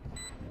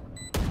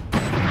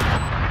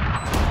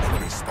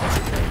Enemy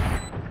spotted.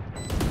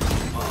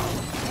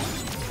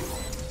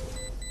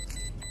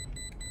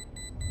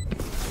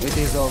 It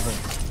is over.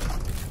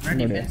 मेरा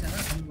डिफेंस है ना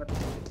हम बता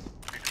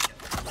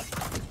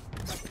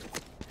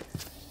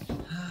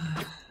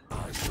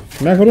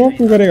मैं करूँ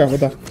तू करेगा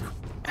पता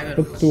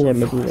तू कर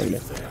ले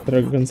तेरा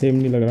गन सेम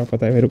नहीं लग रहा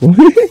पता है मेरे को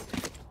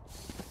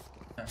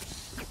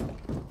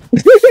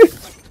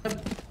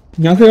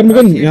यहाँ से कर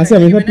मुकुंद यहाँ से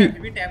हमेशा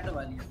भी टैप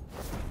दबा लिया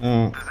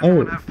हाँ ओ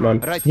लॉल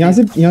यहाँ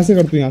से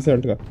कर तू यहाँ से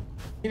अल्ट कर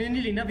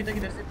नहीं लेना अभी तक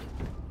इधर से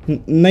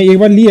नहीं एक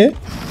बार ली है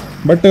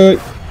बट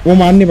वो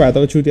मार नहीं पाया था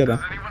वो छूतिया था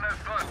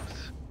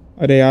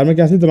अरे यार मैं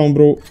कैसे दिलाऊं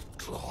ब्रो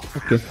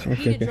ओके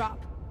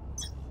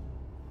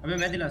अबे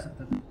मैं दिला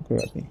सकता था कोई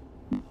बात नहीं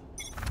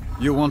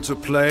You want to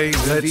play?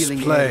 Let's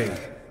play.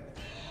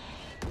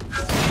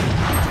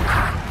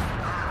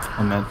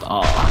 Oh man,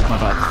 my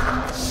bad.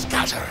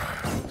 Scatter.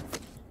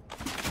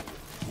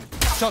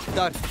 Shock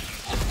dart.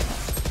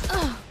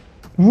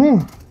 हाँ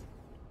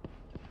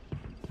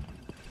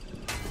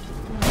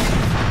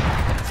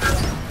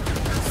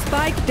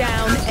Spike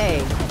down A.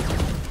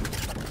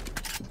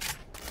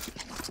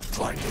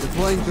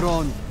 Deploying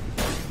drone.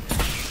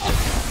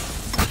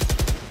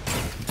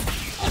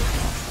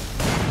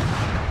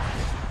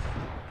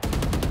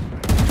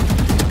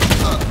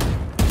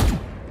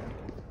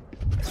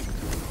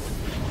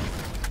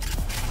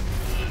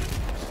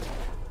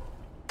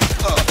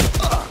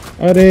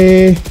 अरे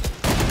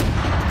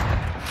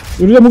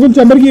मुकुंद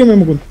चैम्बर की है मैं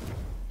Mukund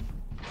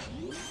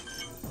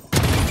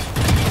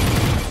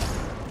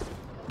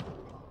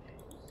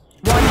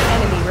One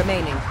enemy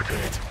remaining.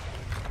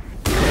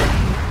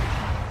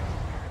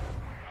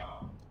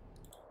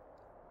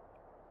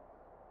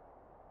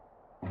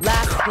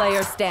 Last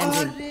player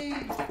standing.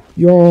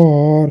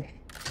 यार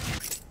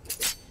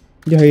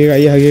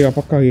ये हगेगा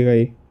पक्का हगेगा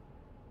ये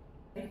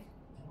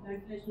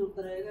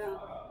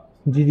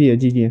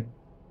जी है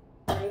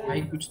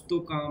भाई कुछ तो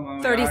काम आ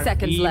 30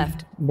 seconds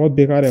left. बहुत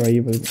बेकार है भाई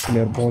ये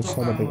प्लेयर बहुत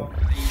ज्यादा बेकार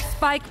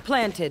Spike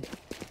planted.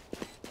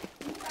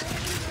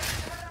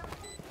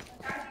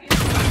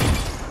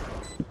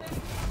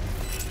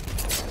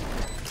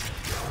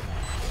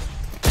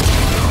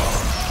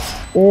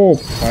 ओ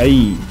भाई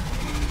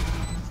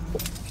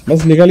बस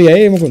निकल ही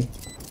आए मुकुंद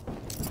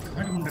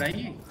कहां ढूंढ रहा है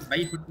ये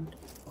भाई फुट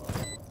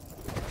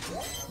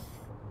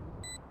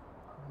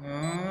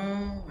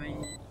हां भाई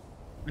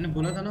मैंने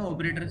बोला था ना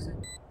ऑपरेटर से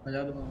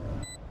बजा दूंगा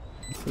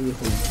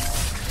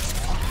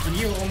और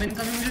ये ओमेन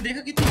का भी मुझे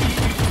देखा कितनी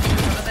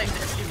पता था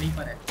एग्जैक्टली वहीं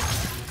पर है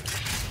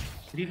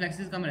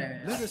रिफ्लेक्सेस कम रह गए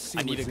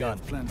I need a gun.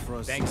 Plan for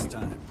us next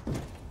time.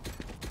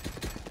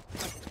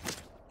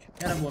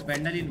 यार वो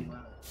पेंडल ही लूंगा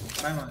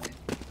बाय मार दे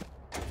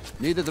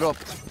Need a drop.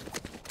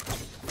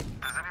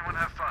 Does anyone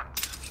have funds?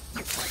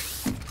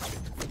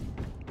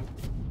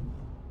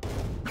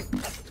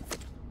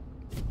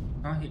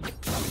 हां हिल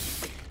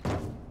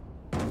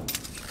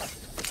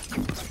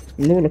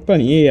मेरे को लगता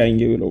नहीं ये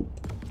आएंगे वो लोग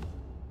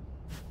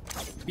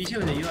पीछे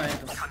हो जाइए आए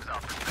तो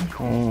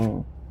हाँ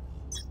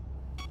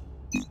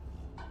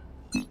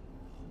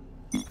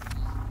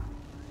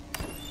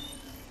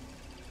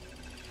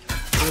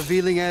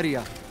Revealing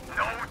area.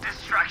 No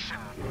distraction.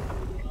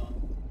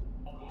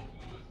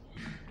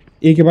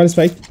 एक के बाहर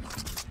स्पाइक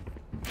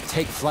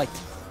Take flight.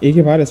 एक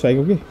के बाहर स्पाइक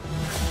ओके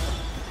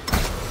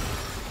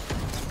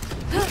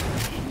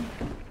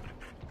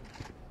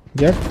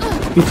जेट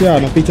पीछे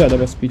आना, पीछे आजा,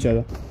 बस पीछे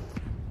आजा।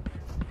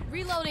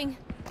 Reloading.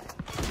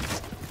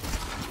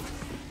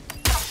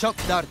 Shock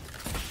dart.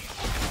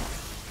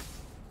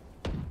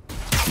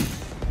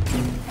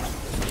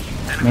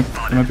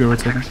 Might be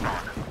rotating.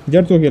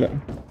 Jet तो अकेला।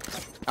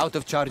 Out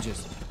of charges.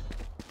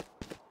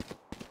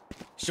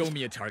 Show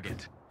me a target.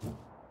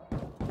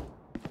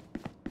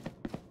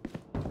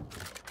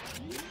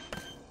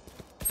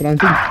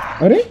 Planting,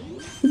 अरे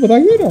तू बता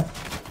क्यों रहा?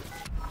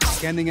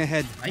 Scanning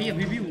ahead. भाई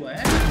अभी भी हुआ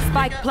है।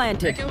 Spike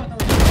planted. क्या बताऊँ?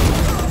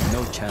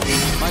 No chance.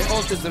 My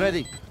ult is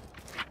ready.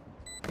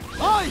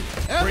 I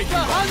am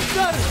the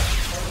hunter.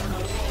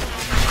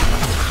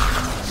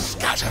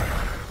 Scatter.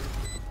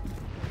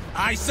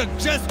 I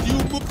suggest you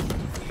move.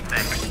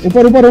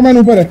 ऊपर ऊपर रोमैन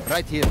ऊपर है।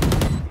 Right here.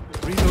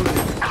 Reloading.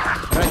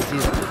 Right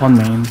here. One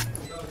main.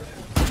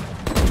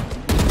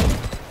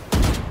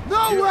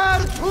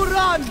 Nowhere to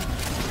run.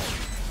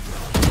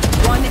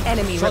 One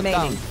enemy Shut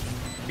remaining.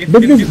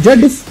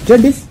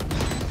 Jet diff.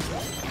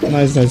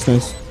 Nice.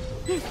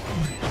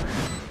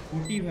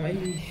 टूटी भाई।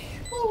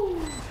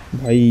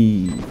 भाई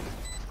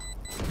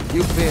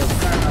You failed.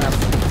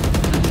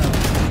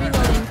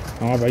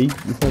 हाँ भाई,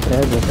 इसका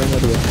crowd बहुत है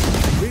मेरे।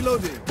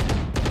 Reloading.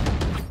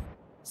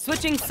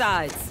 Switching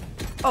sides.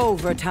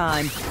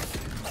 Overtime.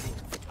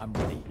 अब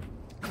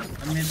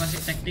मेरे पास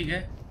एक टैक्टिक है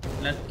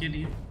लर्क के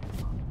लिए।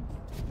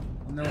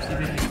 मैं उसी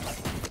पे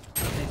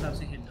हिसाब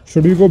से खेलना।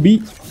 Should we go B?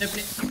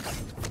 अपने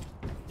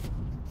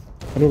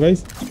Hello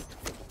guys,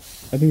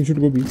 I think we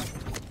should go B.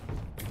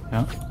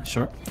 Yeah,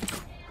 sure.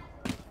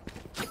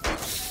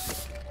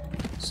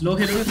 Slow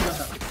खेलोगे थोड़ा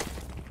सा।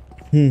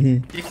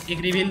 एक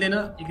रिवील देना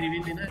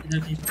इधर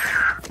की।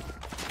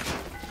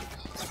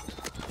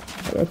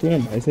 अरे तूने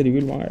भाई से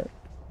रिवील मांगा है।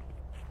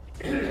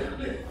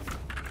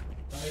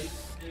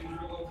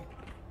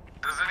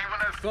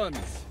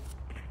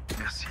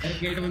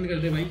 गेट बंद कर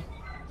दे भाई।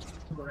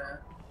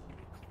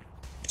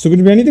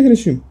 सुगुन भाई नहीं देख रहे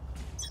stream?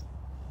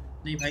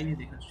 नहीं भाई नहीं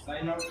देखा।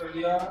 साइन आउट कर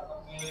दिया।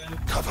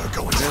 Cover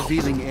going out.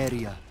 Revealing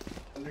area.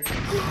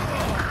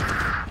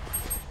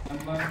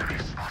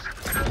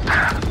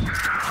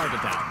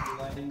 Target down.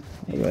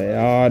 अबे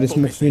यार इस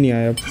मुक्स में नहीं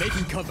आया अब।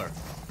 Making cover.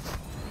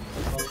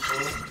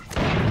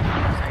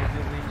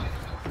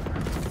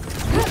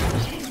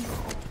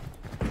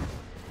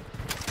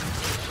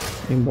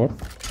 Import.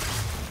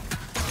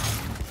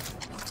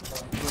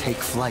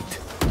 Take flight.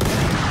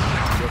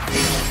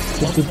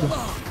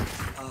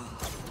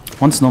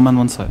 One snowman,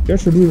 one side. Yeah,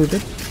 should we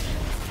rotate?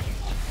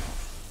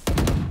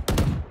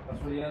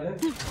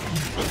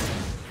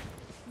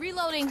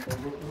 Reloading.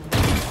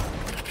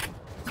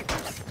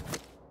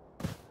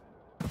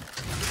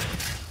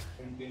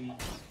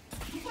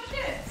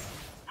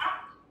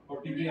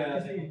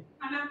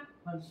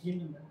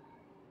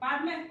 बाद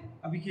में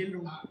अभी खेल रहा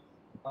हूँ।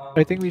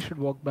 I think we should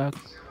walk back.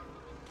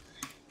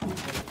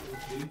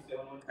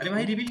 अरे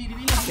भाई रिवील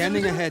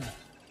Scanning ahead.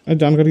 अरे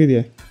जान करके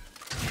दिया है।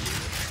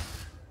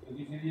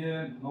 इसीलिए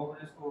 9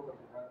 बजे स्कोर कर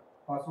देगा।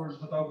 पासवर्ड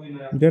बताओ कोई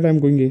नया। That I'm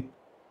going A.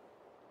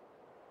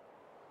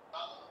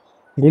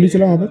 गोली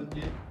चला वहाँ पर।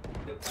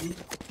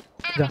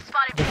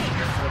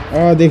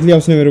 देख लिया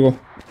उसने मेरे को।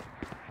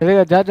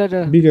 चलेगा, जा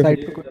Be careful. साइड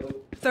पे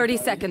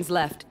 30 seconds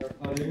left.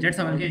 जेट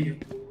संभल के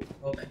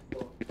ओके।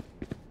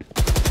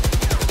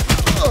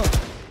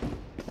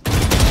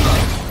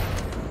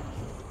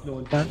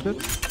 planted.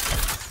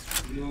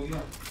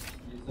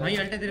 भाई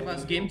अल्टे तेरे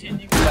पास game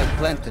changing. Flag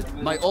planted.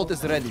 My ult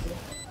is ready.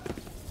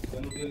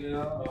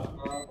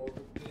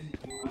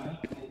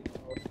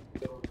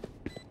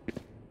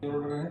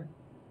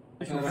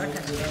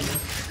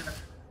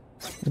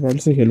 World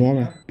से खेलूँगा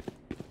मैं।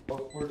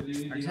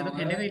 अच्छा तो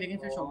खेलेगा ही, लेकिन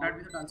फिर शॉट डार्ट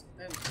भी तो डाल सकता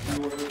है।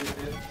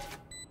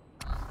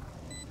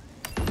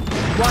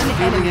 One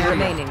enemy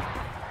remaining.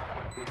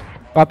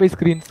 वापस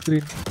screen.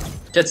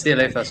 Jet stay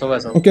alive first. So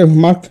Okay,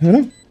 mark है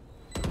ना?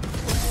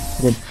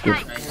 Good.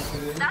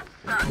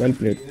 Well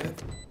played.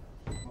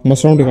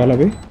 मस्त राउंड निकाला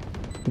भाई।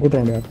 Good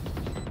round यार।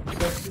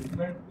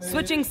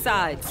 Switching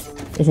sides.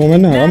 उस ओमेन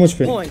ने आगा मुझ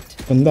पे। Point.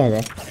 बंदा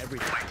आगा।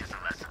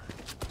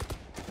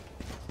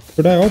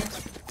 छुड़ा है और?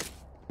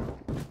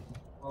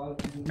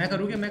 मैं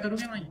करूँगा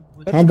भाई।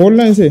 हाँ बोल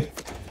रहा है इसे।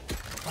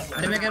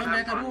 अरे मैं कह रहा हूँ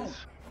मैं करूँ।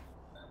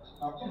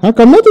 हाँ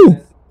करना तू।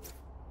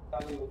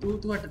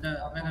 तू हट जा,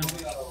 मैं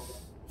करूँगा।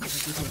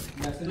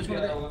 तू छोड़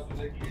दे।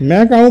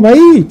 मैं कहाँ हूँ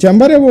भाई?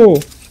 चैम्बर है वो।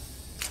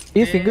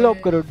 ये सिंगल ऑप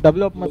करो,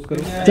 डबल ऑप मत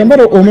करो।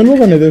 चैम्बर ओमेन को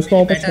करने दे, उसका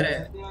ऑप अच्छा बेटर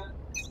है।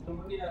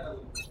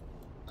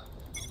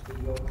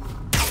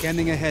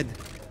 Scanning ahead.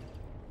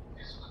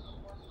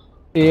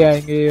 ए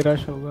आएंगे,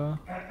 रश होगा।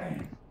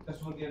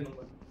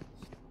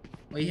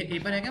 वही है, ए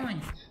पर है क्या भाई?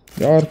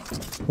 यार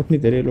उठ नहीं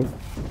दे रहे लोग।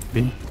 B.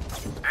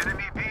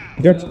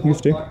 Jet you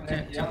stay.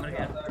 Chamber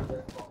गया।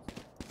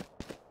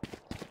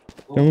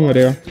 क्या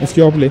मरेगा?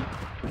 इसकी ऑफ ले।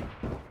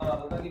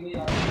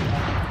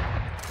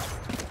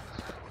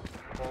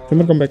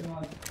 Chamber come back.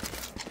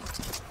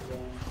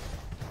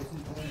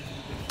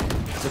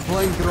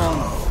 Deploying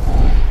drone.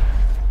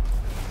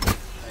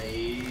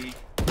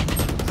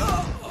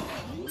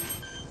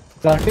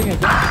 Planting है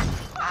क्या?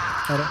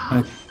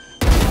 अरे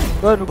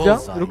रुक जा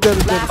रुक जा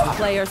रुक जा Last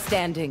player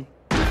standing.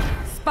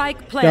 Spike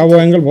क्या वो planted.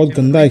 एंगल बहुत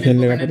गंदा है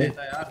खेलने का मैंने पता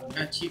देता यार,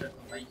 मैं अच्छी करता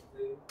हूँ भाई।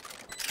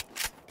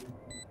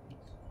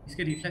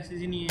 इसके रिफ्लेक्सेस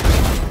ही नहीं है।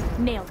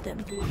 Nailed them.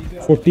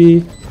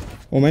 40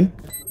 women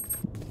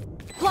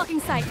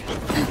Blocking sight.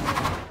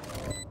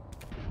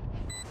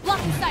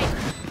 Blocking sight.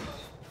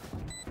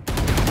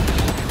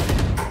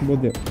 बहुत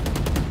दे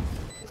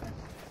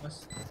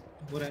बस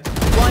हो रहा है।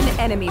 One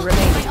enemy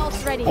remaining. My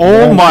ult's ready.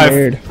 Oh my!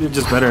 played. You're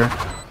just better.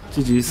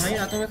 GG's. भाई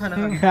रातों में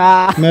खाना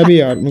खा मैं भी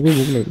यार मेरे को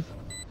भूख लगी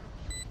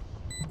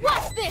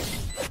Watch this.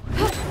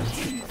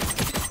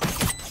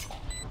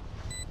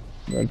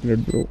 well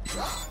played bro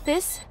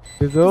This.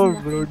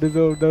 deserved bro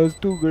deserved that was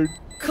too good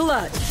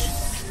Clutch.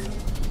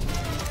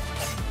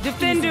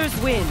 Defenders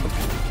win.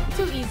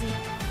 Too easy.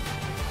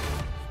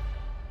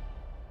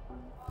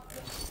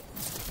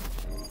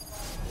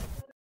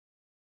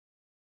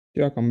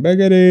 क्या कमबैक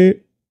है रे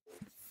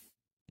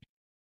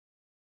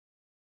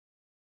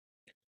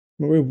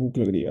मेरे को भूख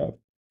लग रही है यार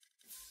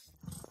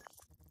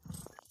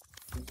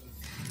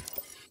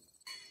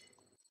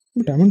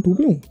मैं डायमंड 2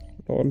 पे हूँ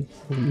लॉल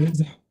हो गया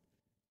जा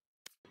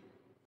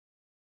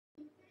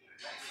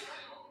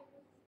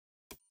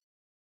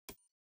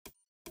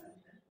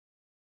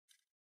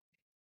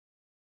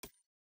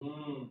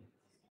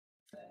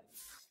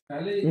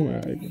पहले क्यों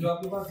आया जो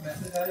आपके पास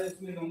मैसेज आया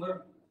इसमें नंबर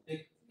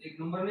एक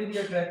नंबर नहीं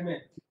दिया ट्रैक में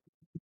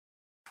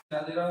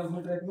क्या दे रहा है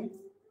उसमें ट्रैक में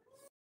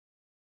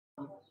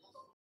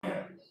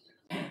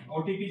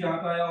ओटीपी जहाँ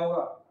पे आया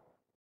होगा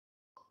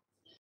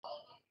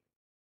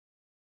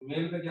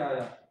मेल पे क्या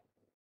आया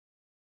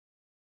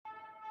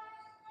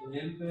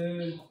मेल पे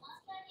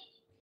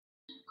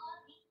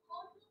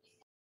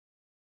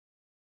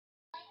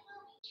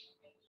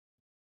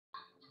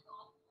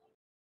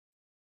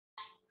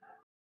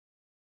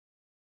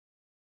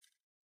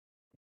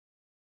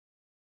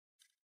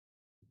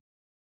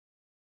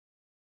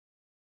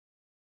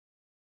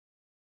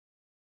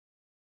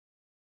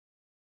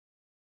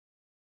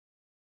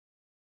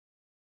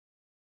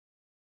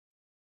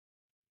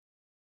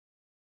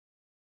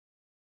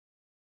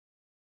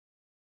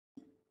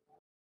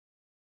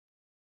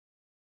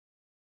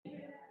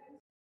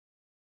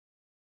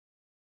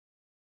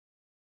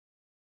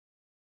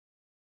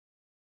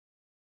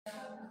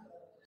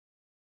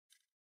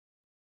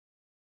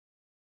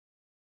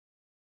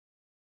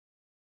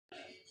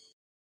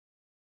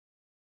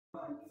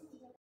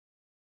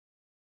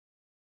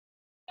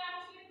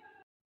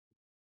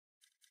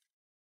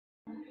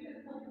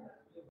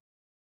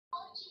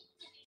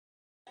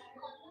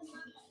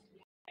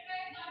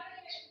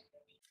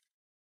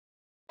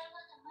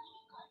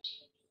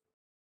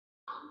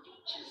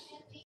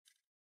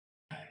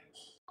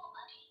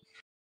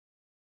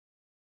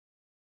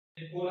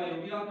एक कॉल आई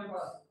होगी आपके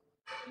पास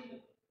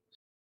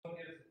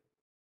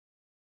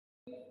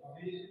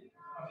अभी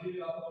अभी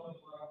मिलाता हूँ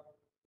थोड़ा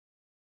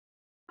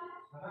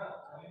है ना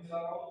अभी मिला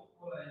रहा हूँ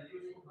कॉल आएगी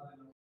उसको उठा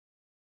लेना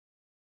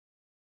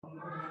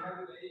उनको बोलना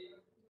कि भाई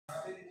यहाँ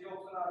पे नीचे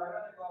ऑप्शन आ रहा है ना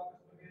देखो आप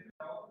कस्टमर केयर पे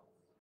जाओ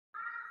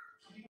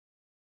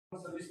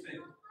सर्विस पे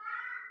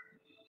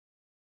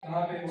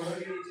यहाँ पे ऑर्डर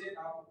के नीचे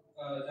आप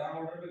जहाँ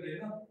ऑर्डर पे गए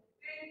ना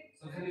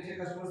सबसे नीचे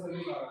कस्टमर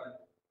सर्विस आ रहा है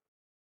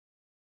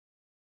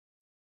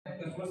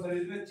कस्टमर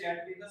सर्विस में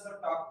चैट लिखा सर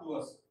टॉक टू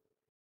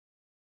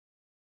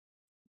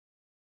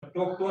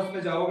अस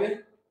पे जाओगे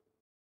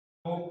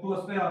टॉक टू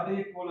अस पे आते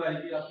ही कॉल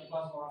आएगी आपके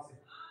पास वहां से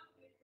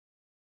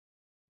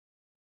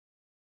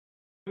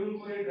फिर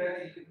उनको ये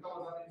ट्रैक इसका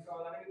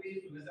बताने के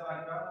लिए सुबह से आ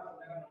रहा है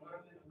अपने का नंबर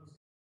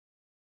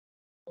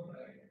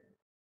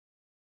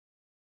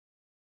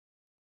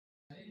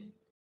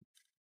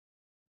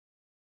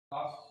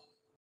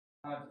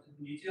आप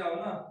नीचे आओ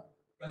ना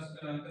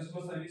कस्टमर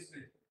सर्विस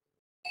पे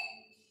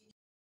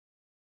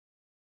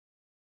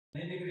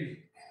नहीं दिख रही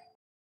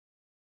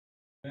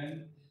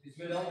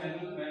इसमें जाओ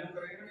मेनू मेनू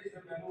करेंगे ना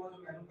इसमें मेनू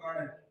जो मेनू कार्ड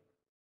है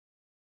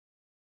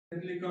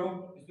क्लिक करो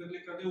इस पे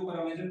क्लिक करते ऊपर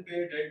अमेज़न पे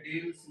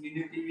डील्स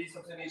मिनी टीवी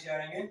सबसे नीचे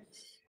आएंगे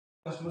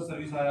कस्टमर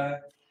सर्विस आया है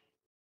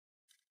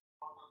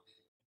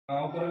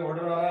ऊपर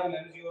ऑर्डर आ रहा है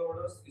मैनेज योर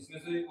ऑर्डर्स इसमें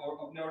से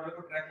अपने ऑर्डर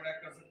को ट्रैक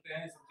कर सकते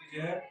हैं सब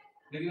चीजें हैं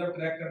लेकिन अब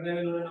ट्रैक करने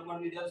में इन्होंने नंबर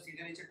नहीं दिया तो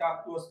सीधे नीचे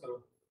टॉप टू अस करो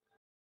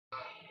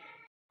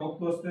टॉप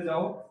टू अस पे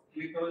जाओ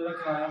क्लिक करो जरा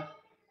क्या आया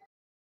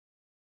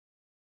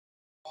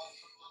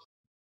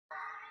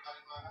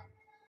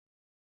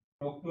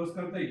टॉप टू अस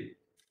करते ही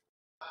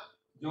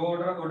जो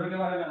ऑर्डर ऑर्डर के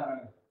बारे में आ रहा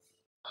है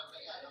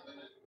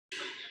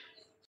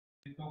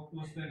टॉप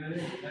टू अस पे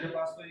गए मेरे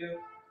पास तो ये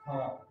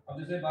हाँ अब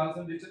जैसे बाल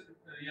संदेश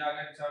ये आ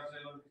गया रिचार्ज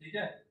लेवल ठीक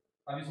है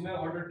अब इसमें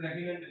ऑर्डर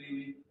ट्रैकिंग एंड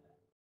डिलीवरी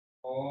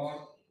और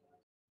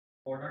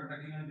order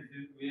tracking and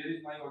delivery where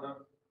is my order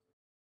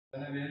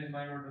मैंने वेयर इज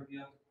माय ऑर्डर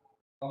किया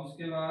अब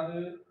उसके बाद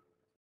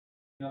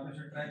यहाँ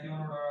पे ट्रैक योर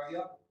ऑर्डर आ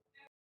गया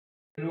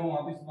फिर वो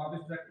वापस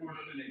वापस ट्रैक टू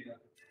ऑर्डर पे ले गया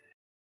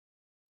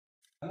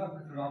है ना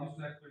फिर वापस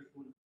ट्रैक पे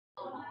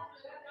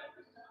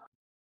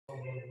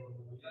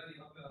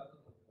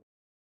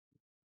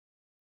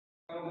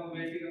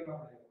वेट ही करना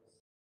पड़ेगा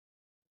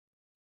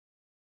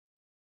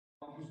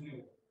कुछ नहीं हो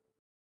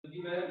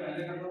क्योंकि मैं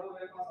पहले करता था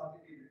मेरे पास आती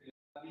थी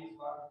अभी इस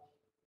बार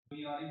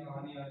कोई आ रही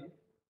कहानी आ रही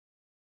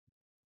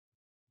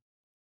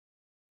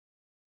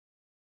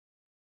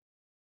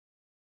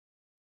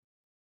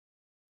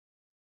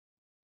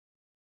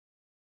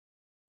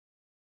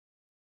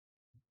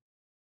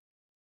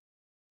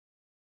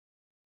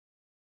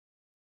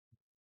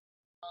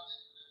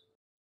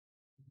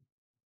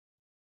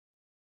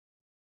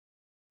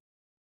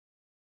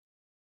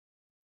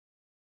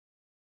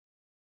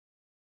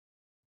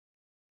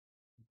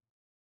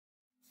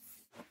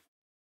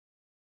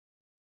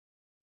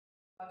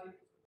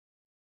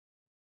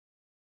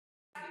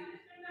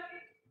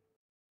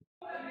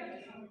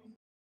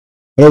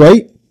हेलो भाई,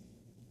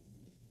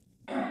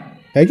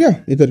 है क्या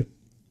इधर?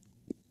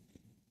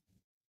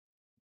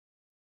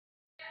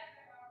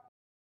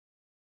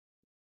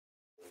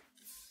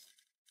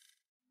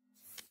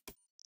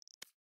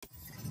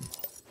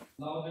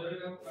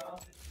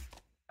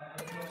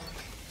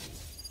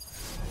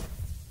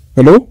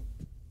 Hello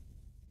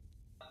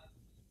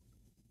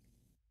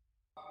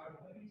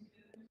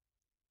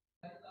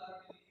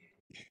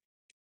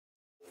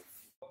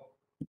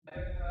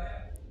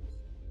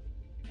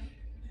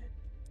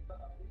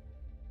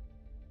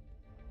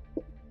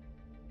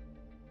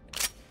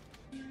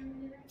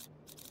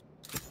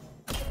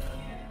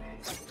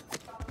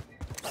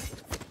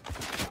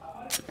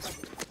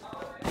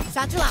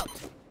Satchel out.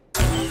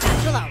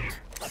 Satchel out.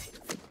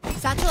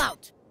 Satchel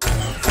out.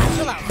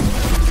 Satchel out.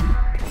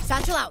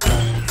 Satchel out.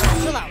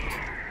 Satchel out.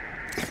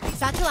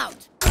 Satchel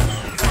out.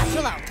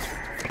 Satchel out.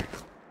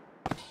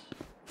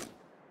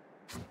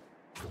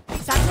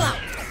 Satchel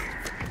out.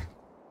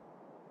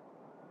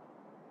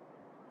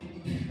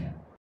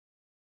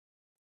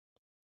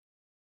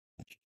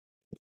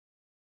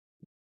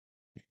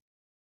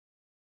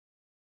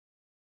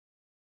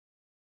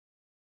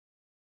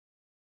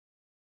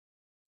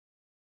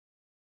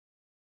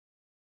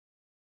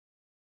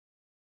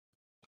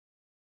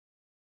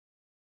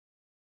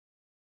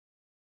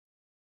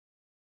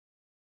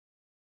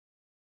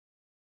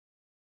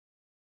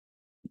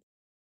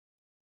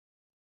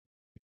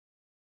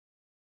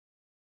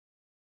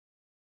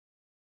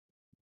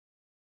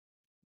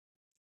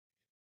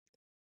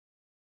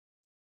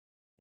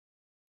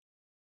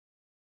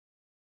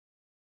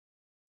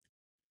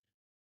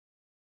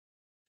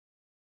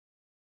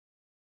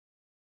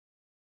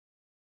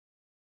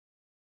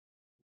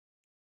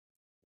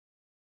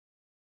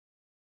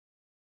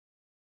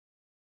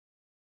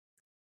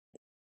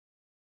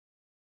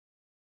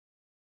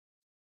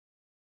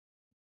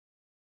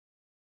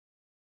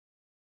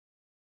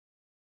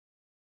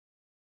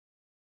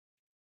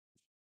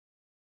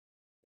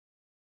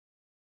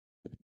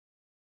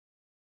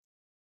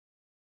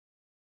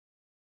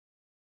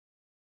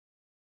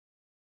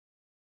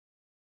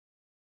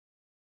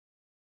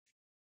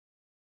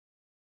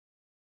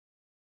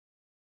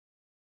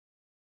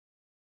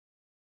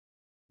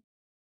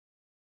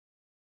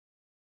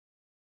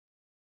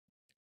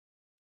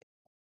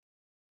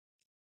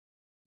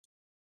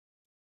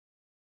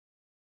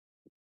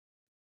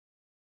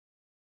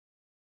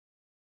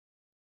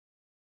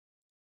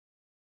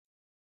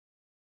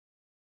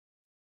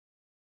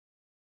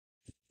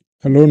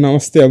 Hello,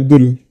 नमस्ते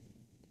अब्दुल।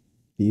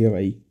 ठीक है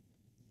भाई।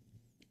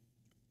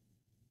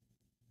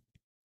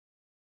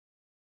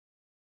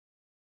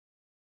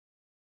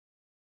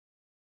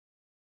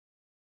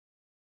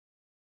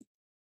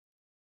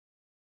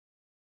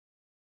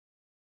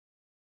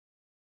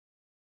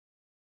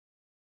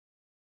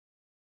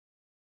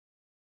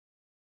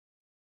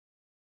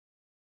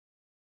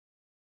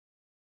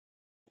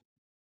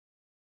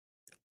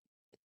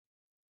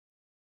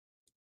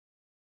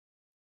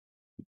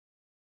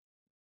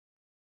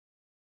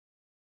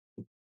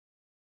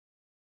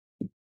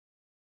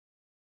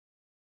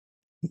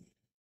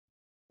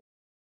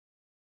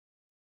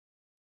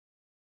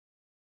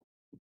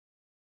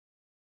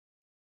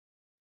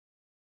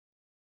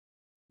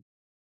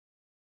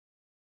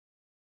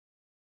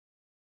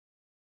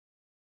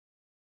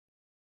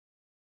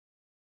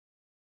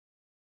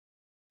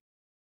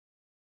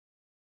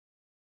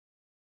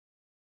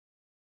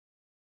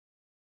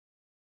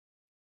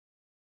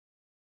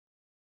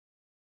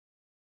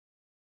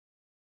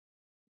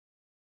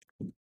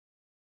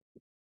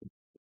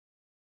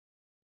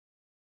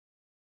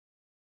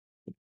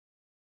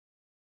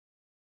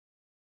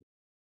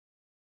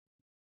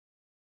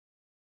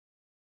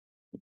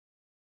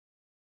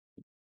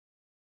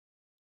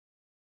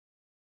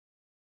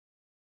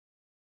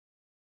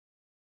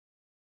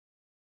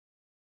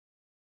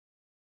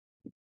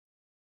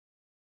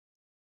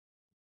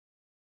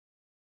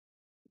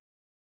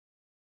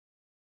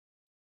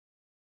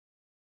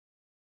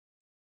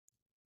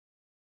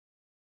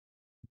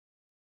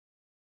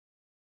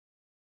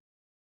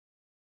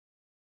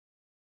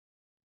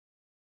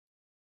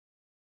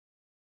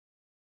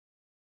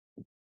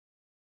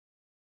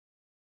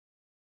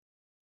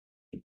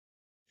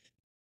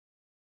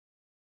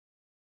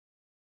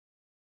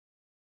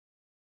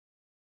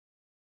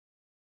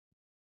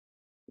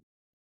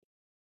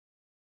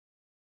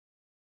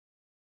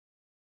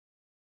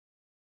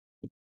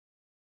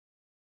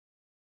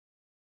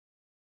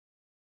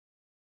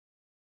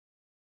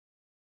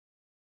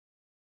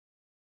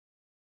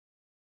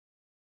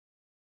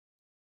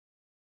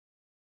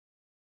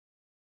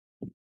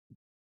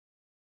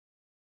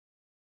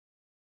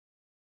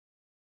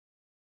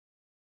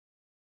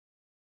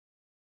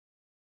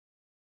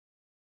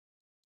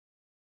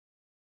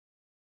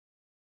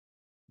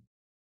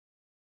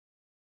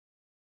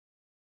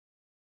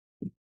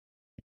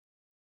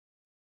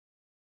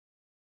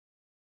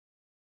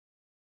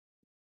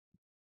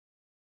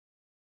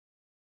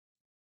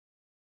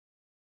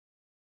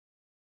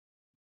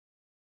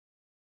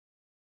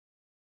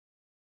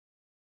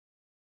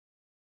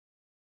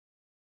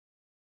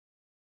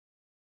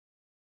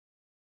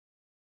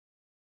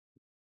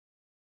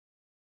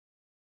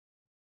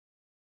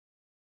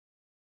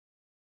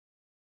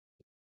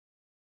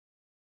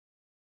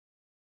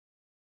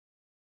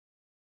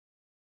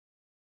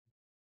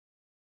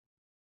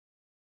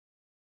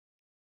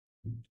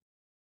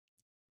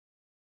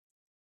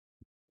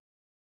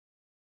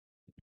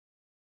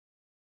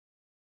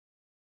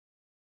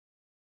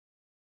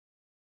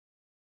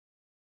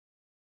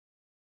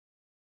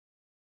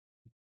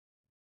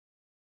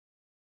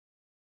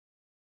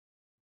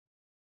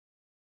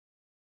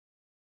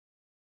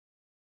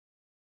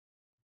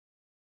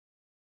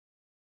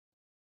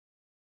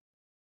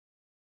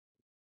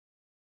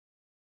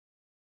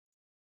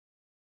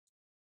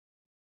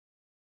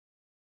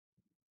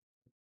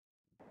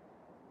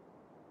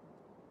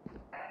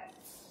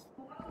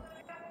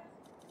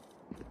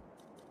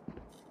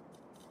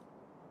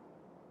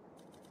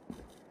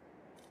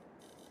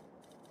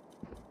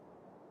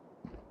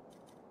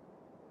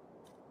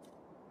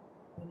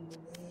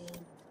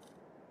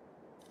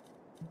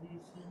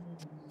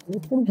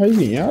 वो भाई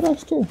नहीं यार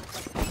आज तो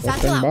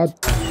बहुत टाइम बाद।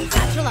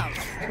 Satchel out.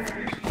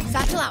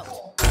 Satchel out.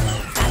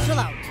 Satchel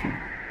out.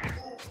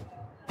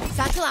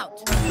 Satchel out.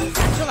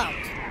 Satchel out.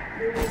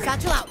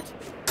 Satchel out.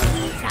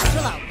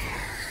 Satchel out.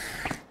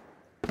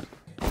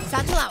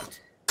 Satchel out.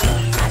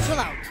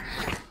 Satchel out.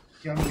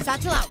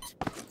 Satchel out.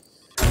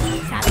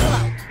 Satchel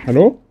out.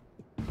 Hello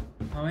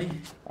हाँ भाई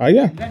आ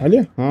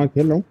गया हाँ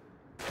खेल रहा हूँ।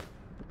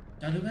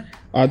 चालू कर।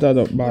 आता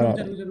बाहर आ।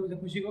 जरूर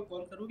खुशी को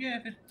कॉल करोगे या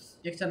फिर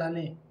एक चला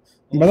ले?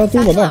 बता तू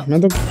बता, मैं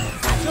तो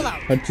Satchel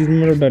out. हर चीज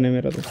में डन है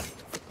मेरा तो।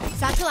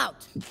 Satchel out.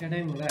 क्या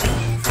टाइम हो रहा है?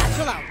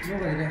 Satchel out. 9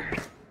 बज रहे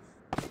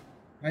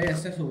भाई।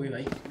 एसएफ हो गई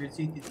भाई,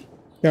 मिर्ची थी।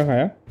 क्या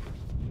खाया?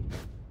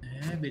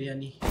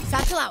 Biryani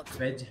Satchel out.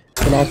 Veg.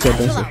 Pulao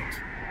कहते हैं Satchel इसे। out.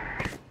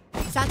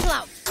 Satchel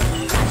out.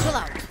 Satchel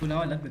out. Pulao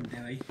अलग बनते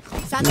हैं भाई।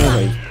 Satchel नहीं out.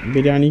 भाई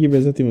बिरयानी की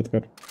बेइज्जती मत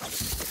कर।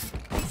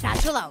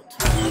 Satchel out.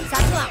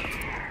 Satchel out.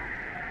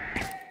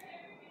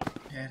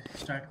 यार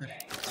स्टार्ट कर।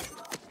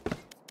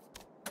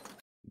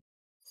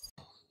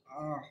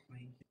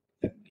 भाई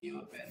ये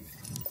और पैर में।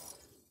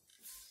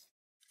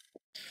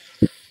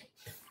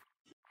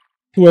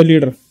 तू है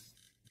लीडर।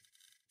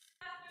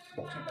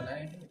 अच्छा बनाया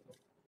है।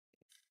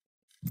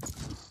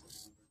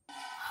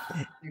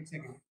 एक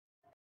सेकंड।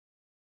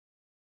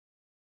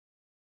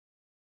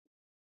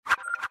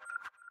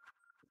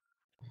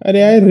 अरे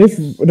यार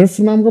रिफ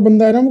नाम का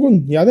बंदा है ना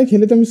मुकुंद, याद है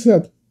खेले थे हम इसके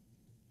साथ।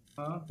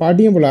 हाँ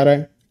पार्टियां बुला रहा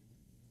है।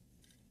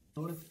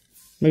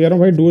 मैं कह रहा हूँ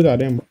भाई डू जा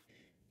रहे हैं हम।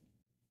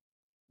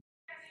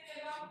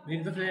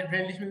 मेरी तो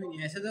फ्रेंड लिस्ट में भी नहीं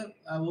है ऐसे तो।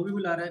 वो भी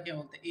बुला रहा है, क्या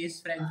बोलते हैं,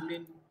 एस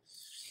फ्रैंकलिन।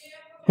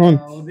 कौन?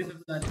 वो भी तो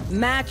बुला रहा है।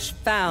 Match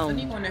पता found.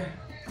 नहीं कौन है।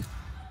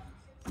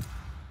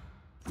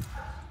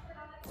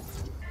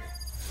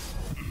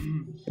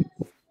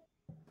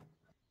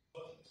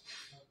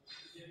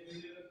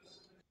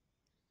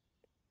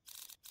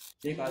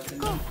 देख आज Let's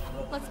go.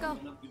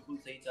 बिल्कुल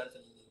सही चाल चल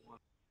रही है।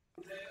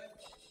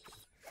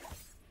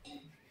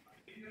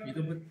 ये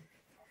तो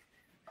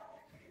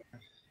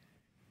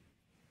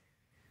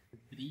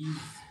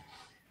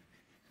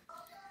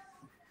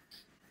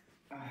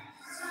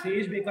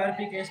सेज बेकार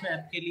पिक है इसमें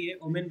ऐप के लिए,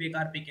 ओमेन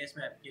बेकार पिक है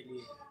इसमें ऐप के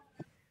लिए,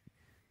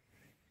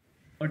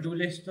 और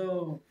डुलिस्ट तो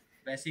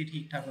वैसे ही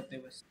ठीक ठाक होते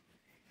हैं बस।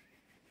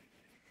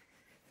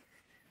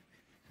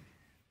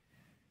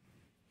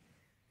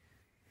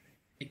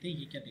 देखते हैं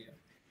ये क्या देगा।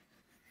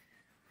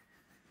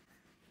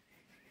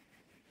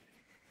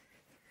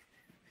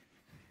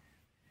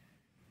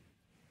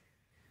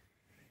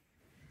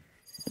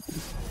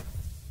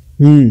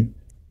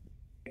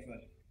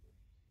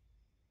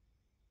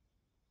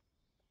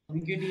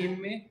 उनके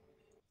टीम में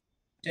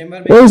चैम्बर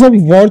में वो सब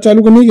वॉर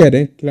चालू करने कह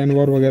रहे हैं, क्लैन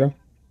वॉर वगैरह।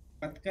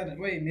 मत कर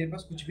ओए, मेरे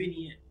पास कुछ भी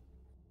नहीं है,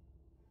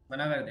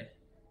 मना कर दे।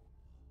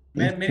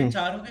 मैं मेरे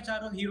चारों के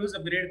चारों हीरोज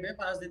अपग्रेड पे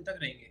 5 दिन तक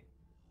रहेंगे,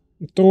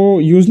 तो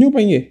यूज नहीं हो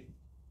पाएंगे।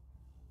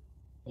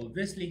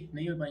 ऑब्वियसली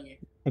नहीं हो पाएंगे।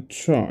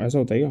 अच्छा ऐसा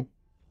होता है क्या?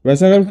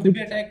 वैसे अगर खुद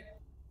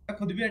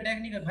भी अटैक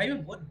नहीं कर भाई,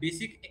 मैं बहुत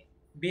बेसिक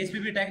बेस पे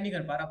भी अटैक नहीं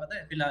कर पा रहा, पता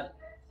है फिलहाल,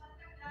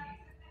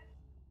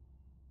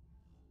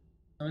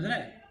 समझ रहा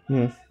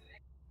है।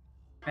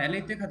 पहले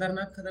इतने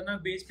खतरनाक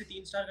बेस पे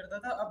 3 स्टार करता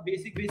था, अब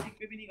बेसिक पे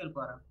भी नहीं कर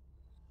पा रहा।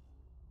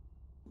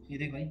 ये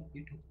देख भाई,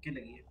 ये ठुक के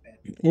लगी है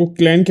पैर। वो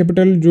क्लैन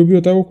कैपिटल जो भी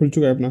होता है वो खुल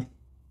चुका है अपना।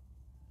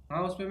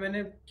 हाँ उसपे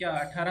मैंने क्या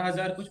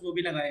 18,000 कुछ वो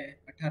भी लगाए हैं,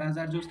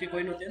 18,000 जो उसके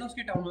कॉइन होते हैं ना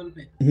उसके टाउन हॉल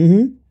पे,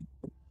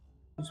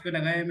 उस पे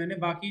लगाए हैं मैंने।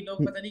 बाकी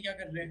लोग पता नहीं क्या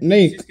कर रहे हैं।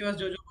 नहीं इसके पास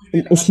जो कुछ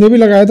भी उसने भी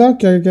लगाया था,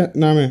 क्या क्या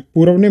नाम है,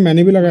 पूरब ने,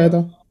 मैंने भी लगाया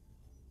था।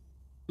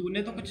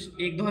 तूने तो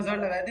कुछ 1-2 हजार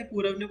लगाए थे,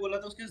 पूरब ने बोला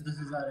था उसके पास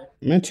 10,000 है।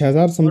 मैं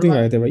 6,000 समथिंग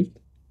आए थे भाई।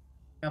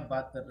 क्या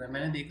बात कर रहा है,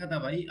 मैंने देखा था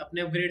भाई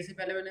अपने अपग्रेड से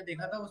पहले, मैंने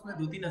देखा था उसमें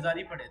 2-3 हजार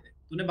ही पड़े थे।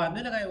 तूने बाद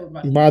में लगाए? और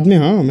बाद में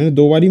हाँ, मैंने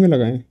 2 बारी में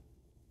लगाए।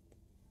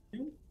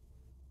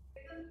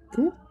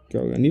 क्यों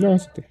क्या हो गया, नहीं लगा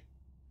सकते?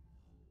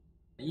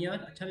 नहीं यार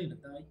अच्छा नहीं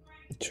लगता भाई।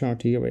 अच्छा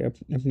ठीक है भाई, अब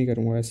नहीं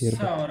करूंगा ऐसी हरकत।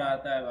 गुस्सा हो रहा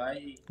था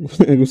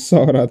भाई। गुस्सा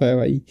हो रहा था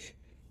भाई।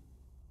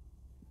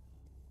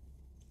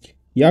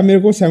 यार मेरे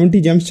को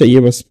 70 जेम्स चाहिए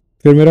बस,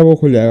 फिर मेरा वो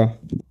खुल जाएगा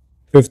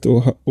 5th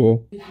वो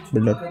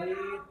बिल्डर।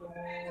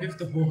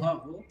 5th हो हाँ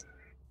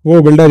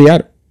वो बिल्डर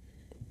यार।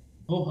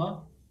 हो हाँ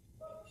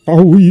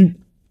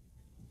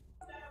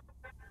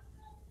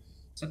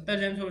 70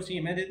 जेम्स और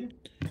चाहिए, मैं दे दूं?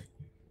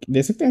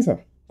 दे सकते हैं, ऐसा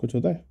कुछ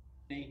होता है?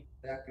 नहीं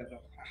मजाक कर रहा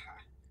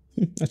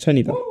हूं। अच्छा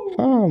नहीं था।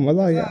 हाँ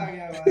मजा आ गया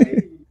भाई।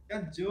 क्या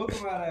जोक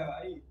मारा है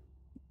भाई,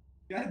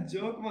 क्या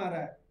जोक मारा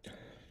है।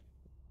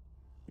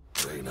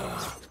 Reyna,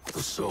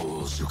 the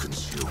souls you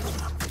consume.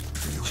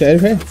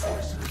 Sheriff है।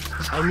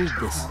 I need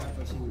this.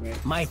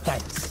 My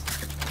thanks.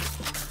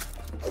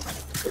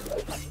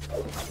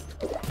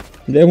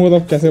 देखो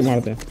तब कैसे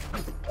मारते हैं।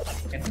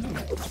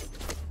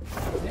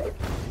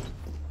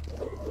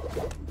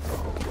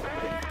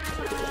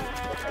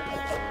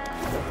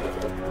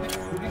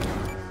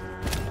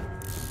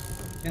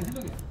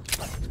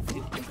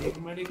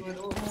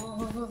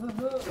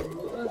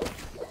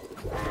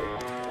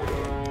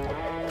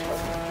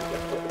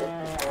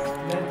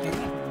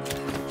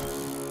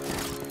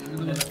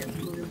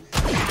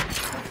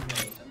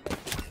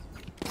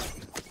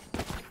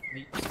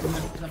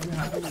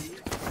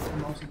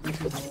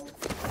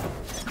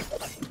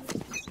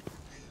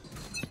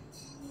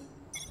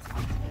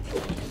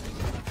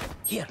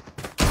 Here.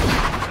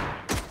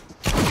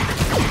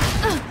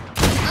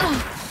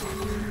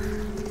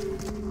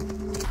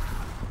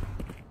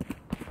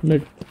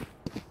 Mid.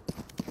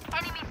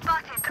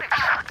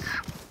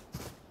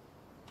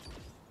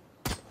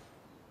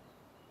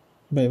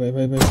 Bye.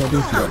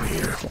 Gun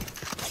here.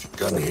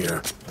 Gun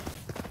here.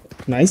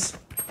 Nice.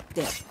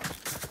 There.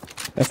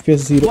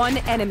 FPS 0. One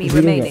enemy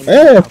Zero remaining. का।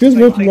 FPS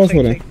बहुत लॉस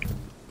हो रहे हैं।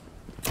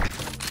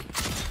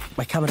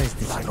 My camera is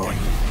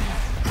destroyed.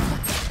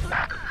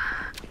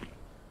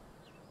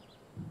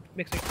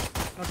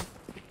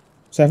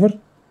 Cypher.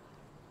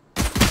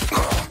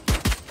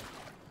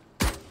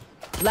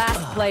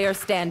 Last player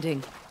standing.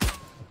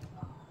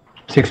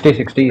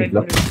 60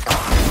 look.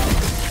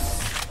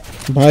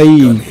 भाई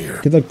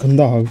कितना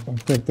गंदा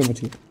भागते बच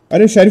गया।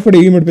 अरे शरीफ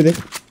पड़ेगी मिड पे देख।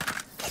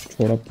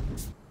 छोड़ अब।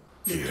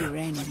 Look your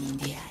enemy in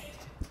the eye.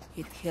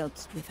 It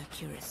helps with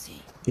accuracy.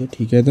 ये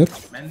ठीक है इधर।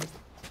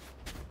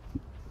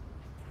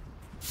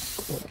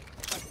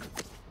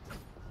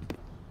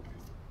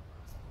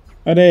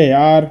 अरे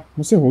यार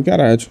मुझसे हो क्या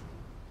रहा है आज?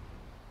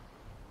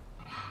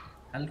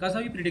 हल्का सा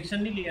भी प्रेडिक्शन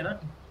नहीं लिया ना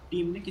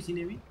टीम ने किसी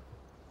ने भी।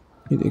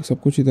 ये देख सब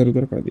कुछ इधर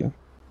उधर कर दिया।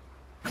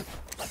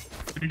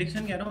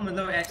 प्रेडिक्शन कह रहा हूं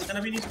मतलब इतना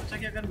भी नहीं सोचा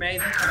कि अगर मैं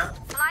इधर खड़ा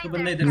तो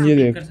बंदा इधर ये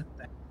से देख। कर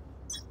सकता है।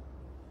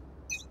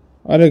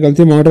 अरे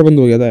गलती मॉनिटर बंद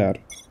हो गया था यार।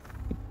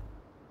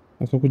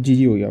 ऐसा कुछ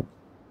जीजी हो गया अब।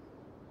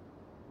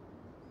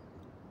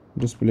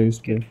 Display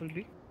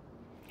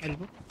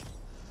elbow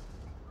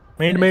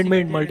made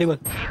multiple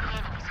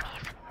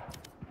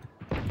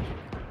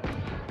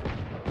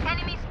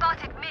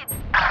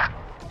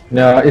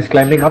Is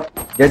climbing up.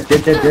 Jet.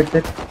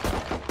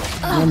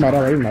 मैं मारा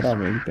भाई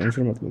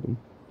टेंशन मत लो तुम।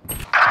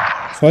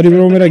 सॉरी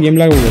ब्रो मेरा गेम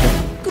लैग हो गया था।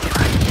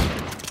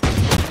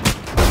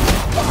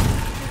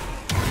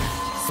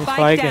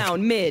 Spike down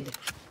mid.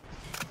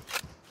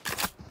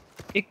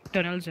 एक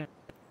टनल्स है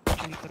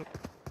चलिए करो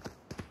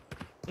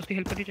उसकी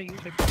हेल्प करनी चाहिए।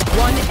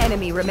 One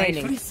enemy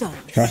remaining.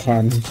 क्या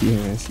खाने चाहिए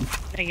ऐसी।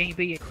 नहीं यहीं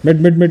पे ही है।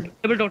 मिड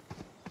डबल डॉट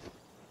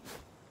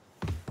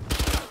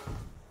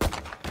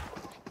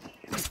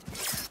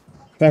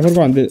साइफर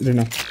को आंदे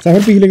रहना।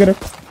 साइफर पीक लेकर रख।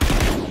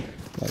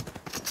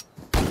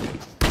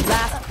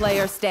 Last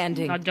player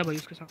standing. आज जा भाई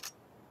उसके साथ।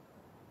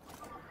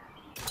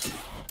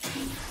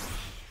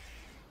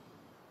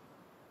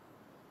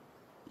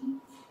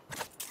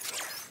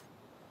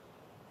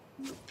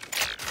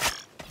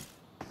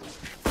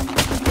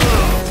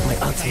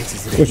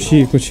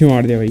 कुछ ही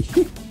मार दिया भाई।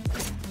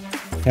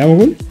 है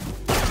मुकुंद?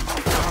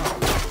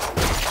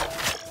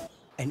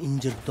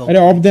 अरे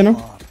ऑफ देना।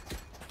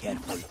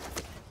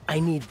 I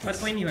need पर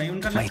कोई नहीं भाई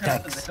उनका लक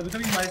खराब होता है।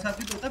 कभी-कभी हमारे साथ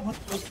भी तो होता है बहुत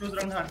क्लोज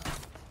राउंड हार।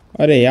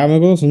 अरे यार मेरे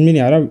को तो समझ में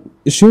नहीं आ रहा।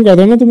 इश्यू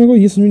करता हूँ ना तो मेरे को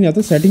ये समझ नहीं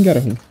आता सेटिंग क्या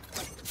रखूँ।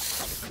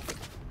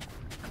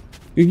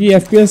 क्योंकि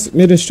FPS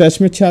मेरे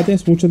स्ट्रेच में अच्छे आते हैं,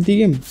 स्मूथ चलती है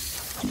गेम।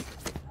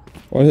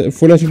 और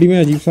फुल HD में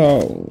अजीब सा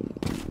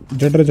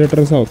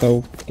जटर सा होता है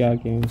वो क्या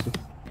गेम से।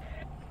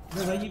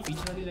 भाई ये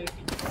पीछे वाली light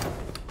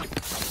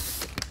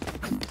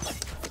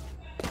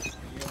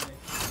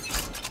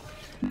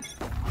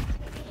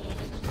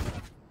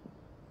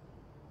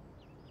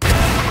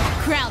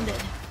Grounded.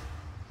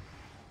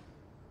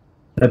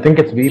 I think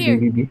it's B.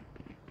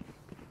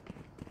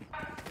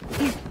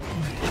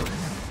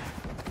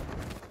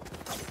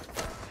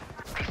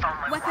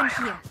 Weapon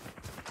here.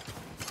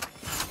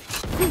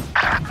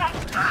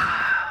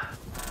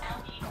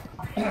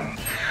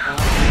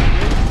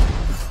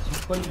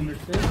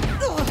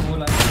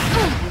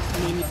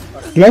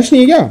 Flash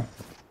नहीं है क्या?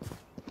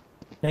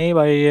 नहीं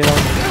भाई ये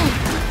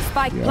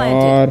Spike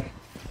planted. यार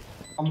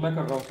अब मैं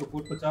कर रहा हूँ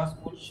सपोर्ट 50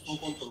 और स्को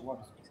कॉल करूँगा।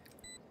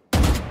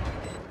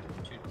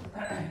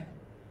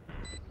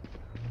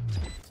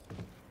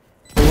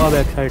 हुआ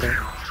बैक साइड है।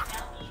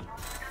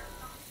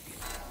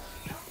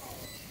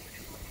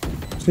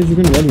 Say you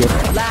can well here.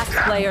 Last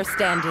player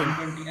standing.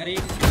 अरे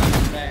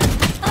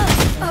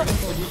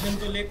पोजीशन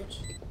तो ले कुछ।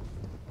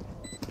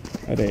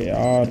 अरे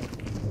यार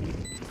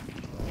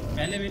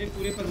पहले मेरे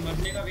पूरे पर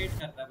मरने का वेट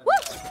करता है।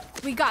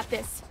 We got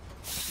this.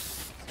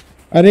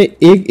 अरे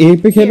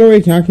एक पे खेलो,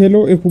 एक यहाँ खेलो,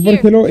 एक ऊपर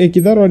खेलो, एक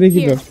इधर और एक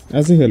इधर,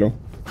 ऐसे खेलो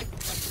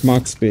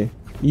मार्क्स पे।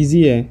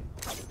 इजी है।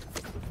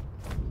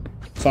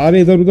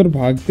 सारे इधर उधर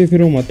भागते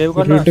फिरो मत।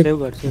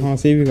 हाँ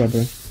सेव ही कर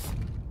रहे हैं।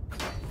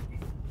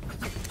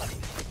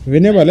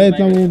 विनेबल है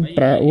इतना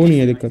वो नहीं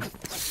है दिक्कत।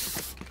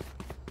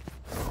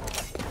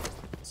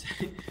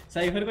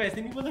 साइफर को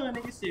ऐसे नहीं बोला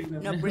मैंने कि सेव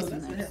करना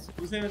है।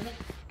 उसे मतलब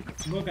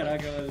वो करा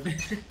क्या बोलते हैं।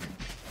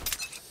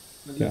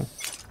 क्या?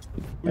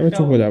 अबे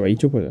चुप हो जा भाई,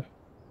 चुप हो जा।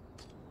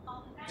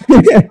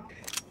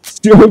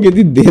 जो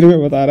कितनी देर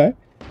में बता रहा है,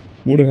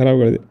 मूड खराब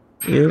कर दे।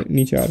 ये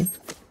नीचे आ रहे।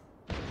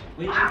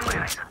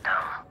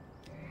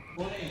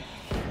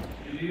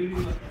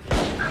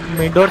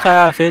 मिड और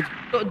आया सेज।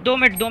 दो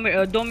मिड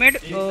और दो मिड।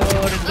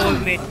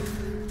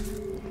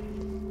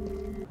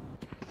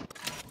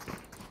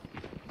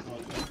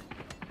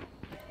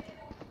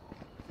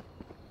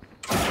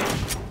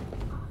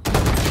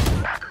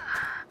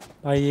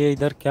 भाई ये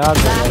इधर क्या कर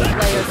रहा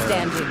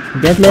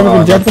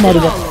है? जेट को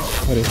मारूंगा।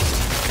 अरे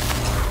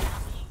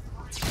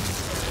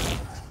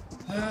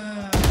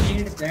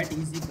that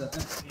easy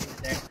brother,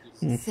 that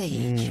easy.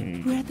 Sage,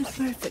 we're the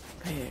perfect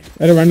pair.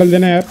 अरे वैंडल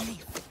देना यार।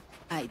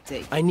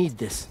 I need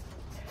this.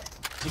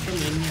 ये तो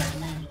मेन में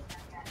आना है।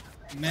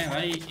 मैं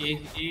भाई एक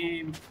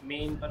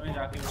मेन पर मैं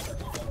जाके वो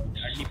करता हूँ,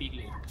 अर्ली पीक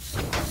ले।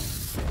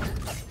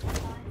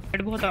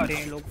 हेड बहुत आ रहे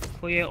हैं लोग,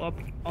 कोई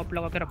ऑप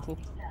लगा के रखो।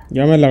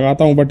 या मैं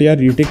लगाता हूँ बट यार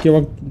रीटेक के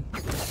वक्त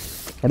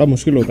बड़ा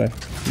मुश्किल होता है।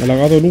 मैं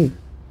लगा तो लूँ,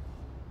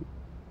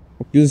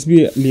 किल्स भी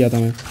लिया था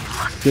मैं,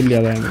 किल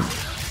लिया था मैंने,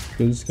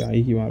 किल्स का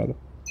ही मारा था।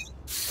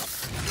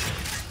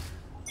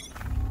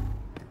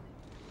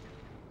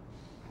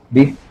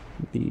 B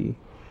B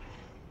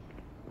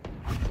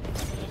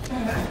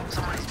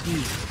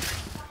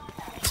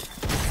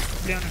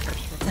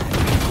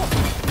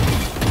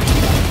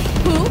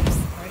Oops.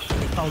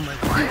 Oh my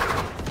god.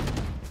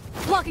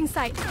 Blocking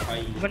sight.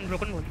 One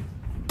broken one.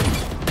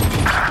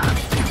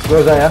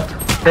 Close आया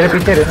तेरे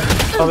पीछे रहना।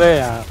 अबे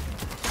यार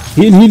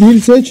heal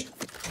says.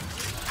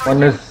 One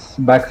is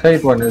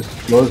backside, one is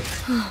close.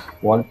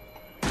 One.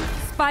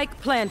 Spike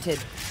planted.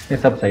 ये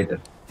सब साइड है।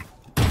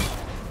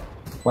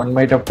 One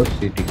might have pushed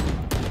CT.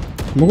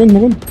 Mukund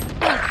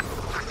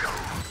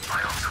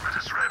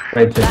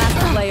Right side. Last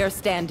player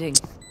standing.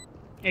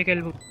 एक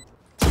एल्बो,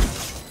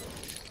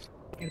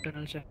 एक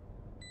टनल से।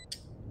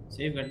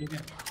 सेव कर लूं क्या?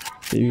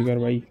 सेव कर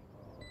भाई।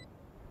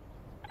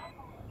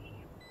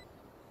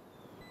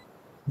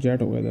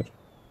 जेट हो गया इधर।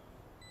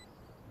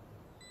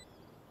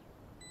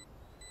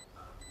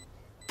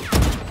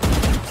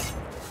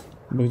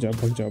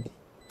 भाग जा।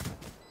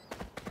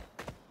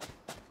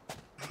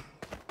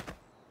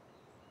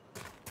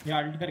 ये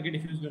अल्ट करके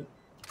डिफ्यूज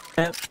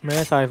कर।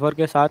 मैं साइफर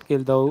के साथ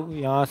खेलता हूँ,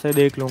 यहाँ से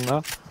देख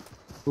लूंगा।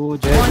 तू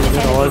जय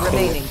और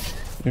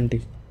एंटी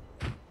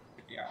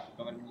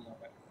कवर नहीं हो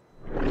पाया।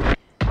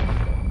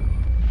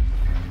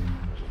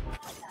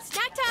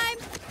 Snack time.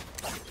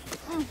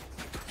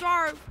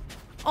 Starve.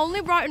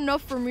 Only brought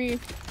enough for me.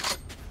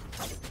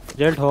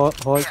 Jet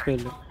halls खेल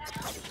लो।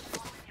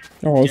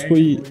 हॉल्स को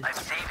ही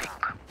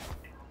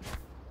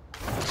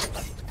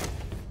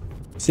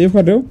सेव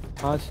कर रहे हो?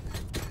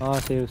 हाँ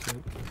सेव।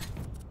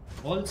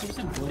 हॉल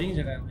सबसे बोरिंग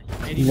जगह है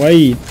भाई।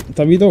 वही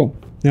तभी तो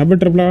यहाँ पे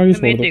ट्रिप लगा के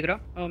छोड़ मैं दो। देख रहा,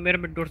 मेरा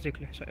मिड डोर देख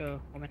ले।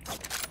 ओमेन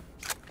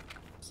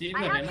सेव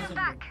कर रहे हैं ना सब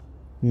लोग।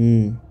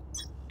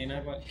 लेना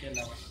पर के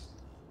अलावा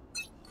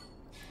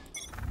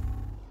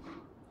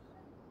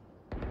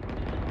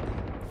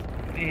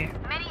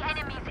Many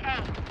enemies A.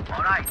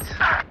 All right.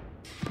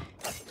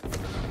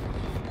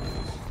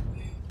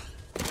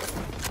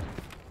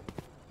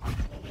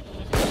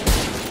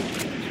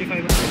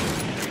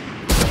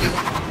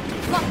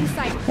 Blocking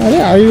sight.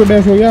 अरे आगे को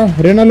डैश हो गया।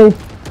 रेना लो।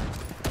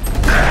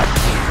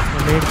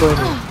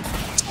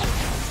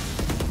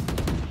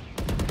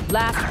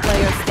 Last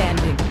player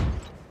standing.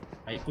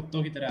 भाई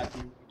कुत्तों की तरह आती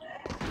है।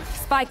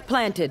 Spike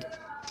planted.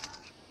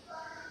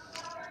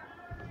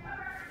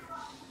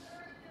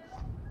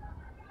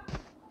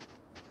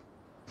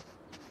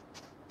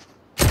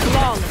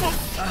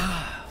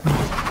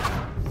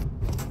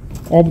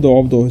 ऑफ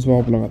दो इस बार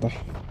ऑफ लगा था।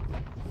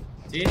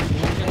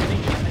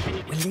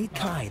 Will they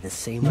try the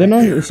same? देना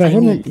I साइफर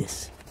में। need this.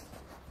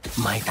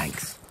 My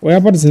thanks. वो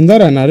यहाँ पर जिंदा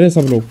रहना रे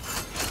सब लोग।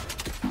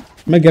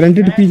 मैं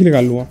गारंटीड पीक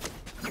निकाल लूँगा।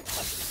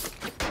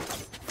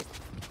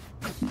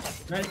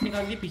 मैं इसके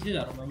आगे पीछे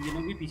जा रहा हूँ, ये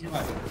लोग भी पीछे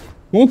भाग रहे हैं।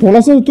 वो थोड़ा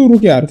सा तू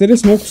रुक यार, तेरे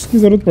स्मोक्स की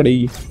जरूरत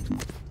पड़ेगी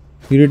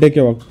रीटेक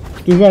के वक्त।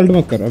 तू इस बार अल्ट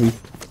मत कर अभी,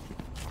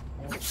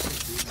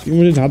 क्योंकि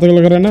मुझे जहाँ तक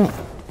लग रहा है ना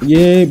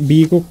ये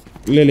बी को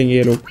ले लेंगे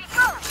ये लोग।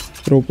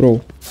 प्रो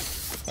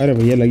अरे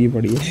भैया लगी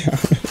पड़ी है यार।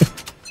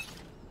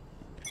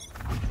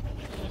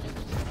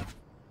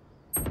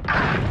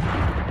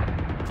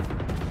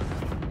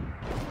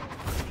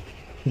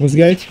 घुस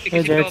गया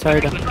जेट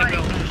साइड है।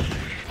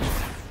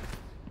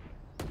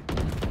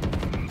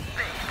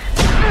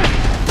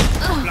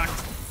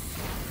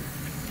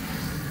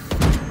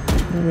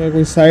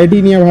 कोई साइड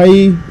ही नहीं है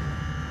भाई।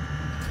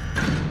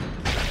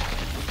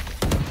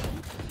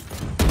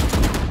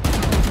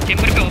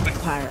 चेंबर पे ओपन।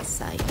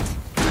 Parasite.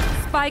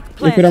 Spike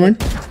एक पिरामिड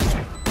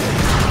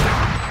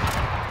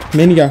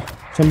मेन क्या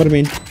चैम्बर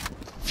मेन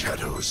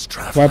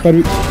वाइपर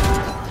भी।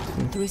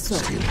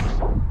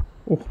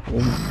 ओह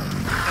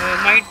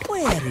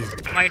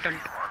might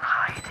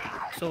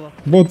so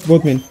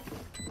both men.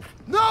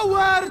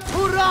 Nowhere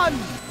to run.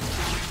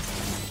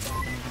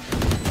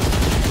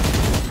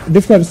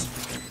 डिस्कर्स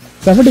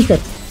cipher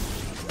डिस्कर्स।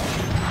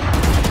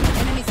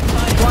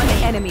 One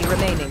enemy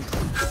remaining.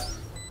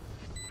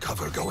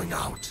 Cover going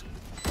out.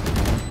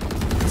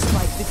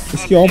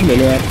 इसकी ऑफ ले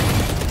लो यार,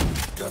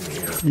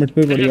 मिड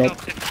पे बड़ी of.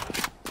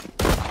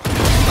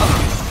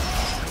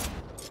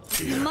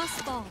 You must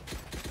fall,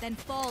 then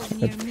fall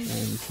near me.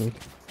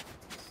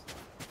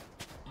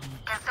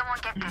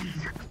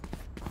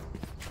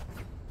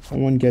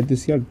 Someone get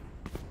this यार।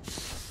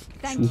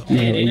 Thank you.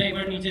 एक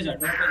बार नीचे जा,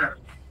 ड्रॉप पे जा।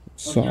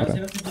 सारा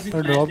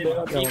ड्रॉप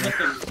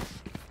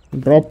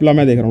ड्रॉप ला,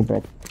 मैं देख रहा हूँ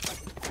drop.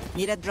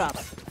 Need a drop.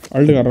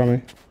 Alt कर रहा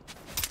मैं।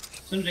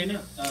 सुन रही ना,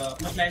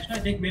 अपना फ्लैश ना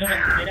देख मेरा।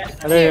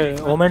 अरे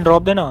ओमेन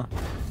ड्रॉप देना।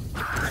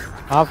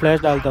 हाँ फ्लैश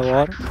डालता हूँ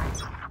और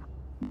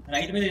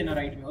राइट में देना,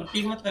 राइट में, और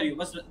पीक मत करियो,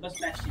 बस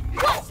फ्लैश चाहिए।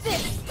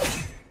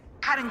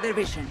 Cutting their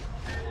vision.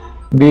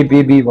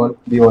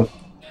 B1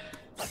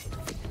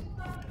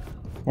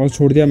 और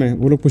छोड़ दिया मैं,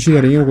 वो लोग पुश ही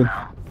करेंगे मुकुंद।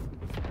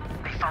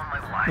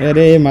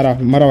 अरे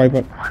मरा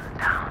वाइपर।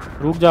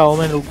 रुक जाओ,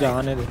 मैं रुक जा,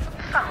 आने दे।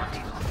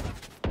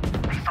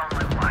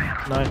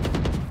 Nice.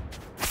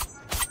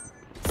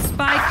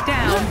 Spike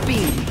down B.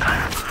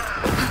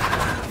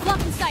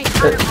 Block in sight.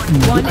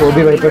 वो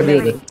भी वाइपर दे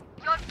दे।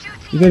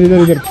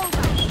 इधर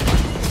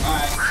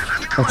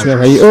अच्छा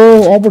भाई, ओ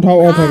ऑफ उठाओ,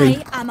 ऑफ आ गई। I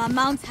am a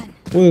mountain.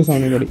 वो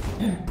सामने बड़ी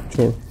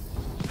छोड़,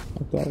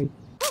 अब तो आ गई।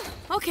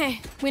 Okay,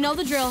 we know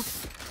the drill.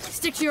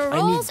 Stick to your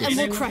roles and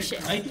we'll crush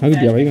it. हक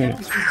दिया भाई मैंने।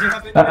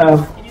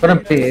 पर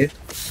पे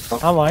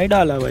हाँ वहीं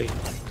डाला भाई।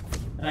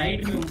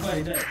 राइट में ऊपर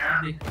इधर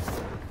देख।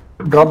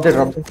 ड्रॉप दे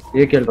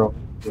ये किल ड्रॉप।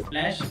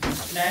 फ्लैश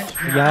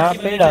यहाँ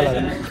पे डाला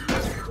था।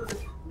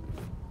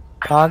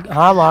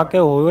 हाँ वहाँ के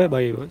हुए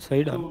भाई,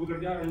 सही डाल।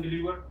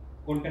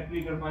 कांटेक्ट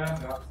नहीं कर पाया।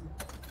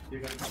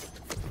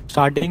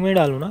 स्टार्टिंग में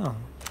डालो ना।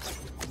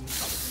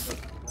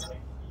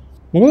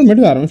 मैं मिड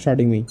जा रहा हूँ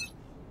स्टार्टिंग में ही।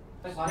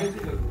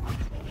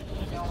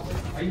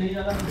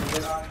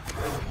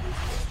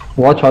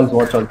 वॉच हॉल्स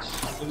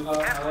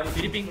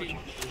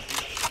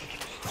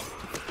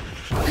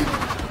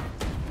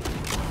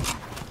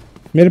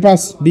मेरे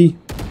पास डी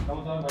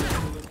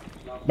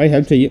भाई,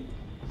 हेल्प चाहिए।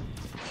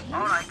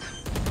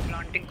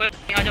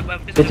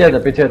 पीछे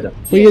आजा।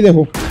 तो ये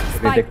देखो,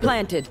 Spike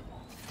planted.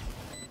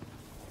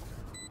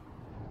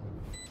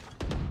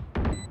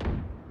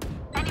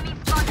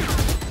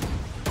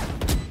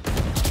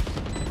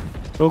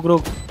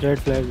 रुक red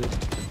flag.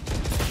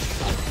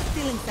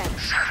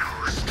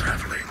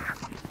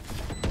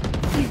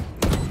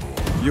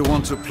 You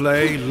want to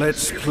play?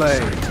 Let's play.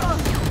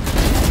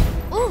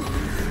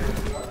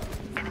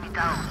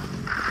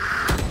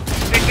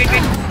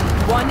 Wait.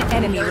 One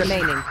enemy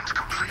remaining.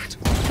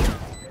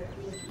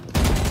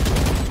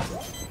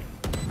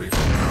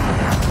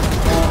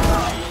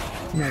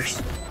 Nice.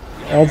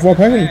 Of walk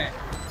है कहीं?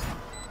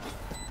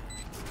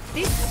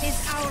 This is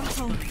our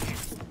home.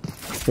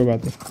 कोई बात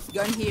नहीं।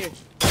 Gun here.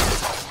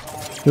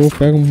 वो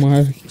पैक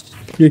मार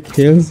के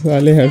खेल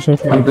साले हेडशॉट।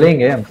 I'm playing.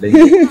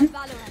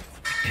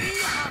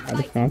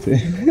 अरे कहाँ से?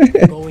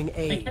 Going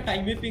A.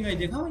 टाइम में पिंग आई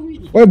देखा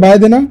वही। ओए बाय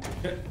देना।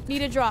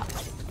 Need a drop.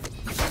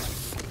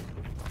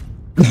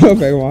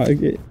 पैक मार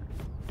के।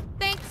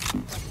 Thanks.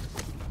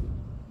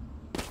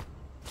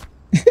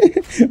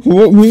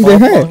 वो मीम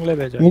देखा है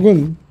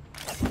मुकुंद?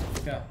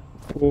 क्या?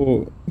 वो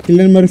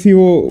किलियन मर्फी,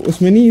 वो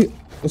उसमें नहीं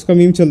उसका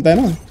मीम चलता है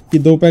ना कि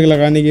 2 पैक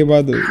लगाने के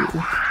बाद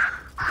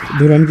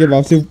दुल्हन के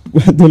बाप से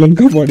दुल्हन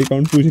का बॉडी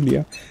काउंट पूछ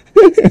लिया।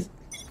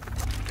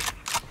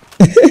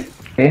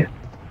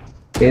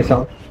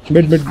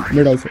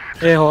 Mid also.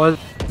 ए हॉल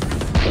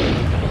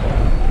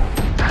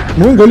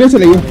मुकुंद गोलियां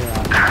चलाइए।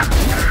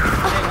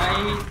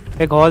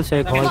 एक हॉल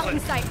से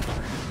Blocking sight.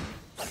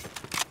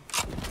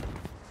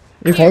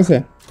 एक हॉल से।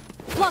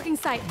 Blocking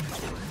sight.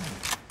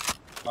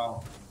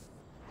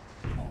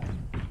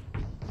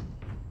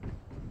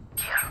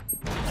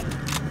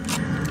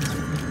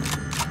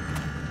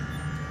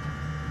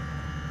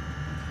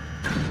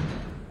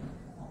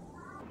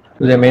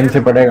 तुझे मेन से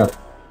पड़ेगा।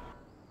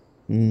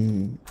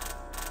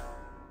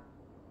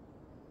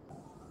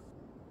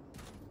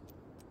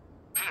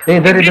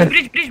 इधर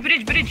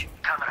Bridge.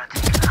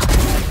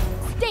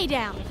 Stay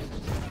down.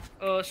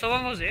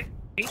 Someone was there.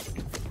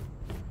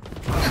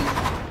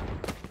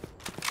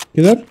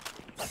 किधर?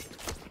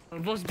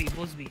 Was B.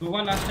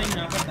 Goa last time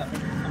यहाँ पर था,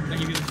 अब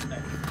कहीं भी हो सकता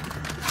है।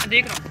 मैं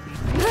देख रहा हूँ।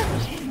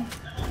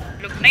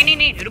 लोग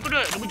नहीं रुको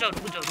जाओ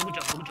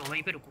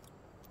वहीं पे रुको।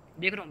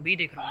 देख रहा हूँ, बी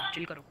देख रहा हूँ,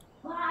 चिल करो।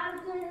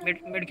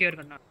 मिड केयर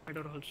करना, मिड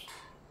और holes.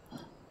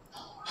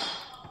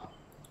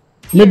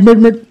 Mid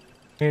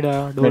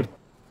door.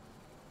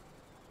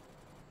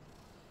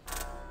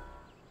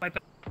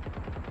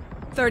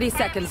 30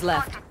 seconds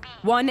left.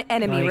 One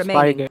enemy Nice,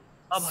 remaining.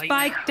 spike.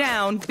 Spike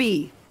down B.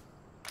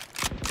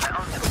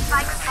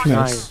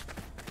 Nice.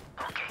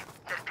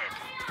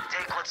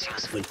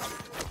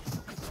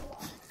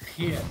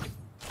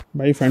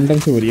 भाई फैंटम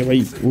से हो रही है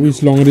भाई, वो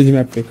इस लॉन्ग रेंज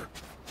मैप पे।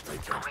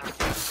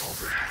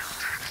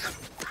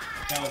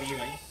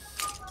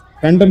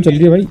 फैंटम चल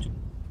रही है भाई।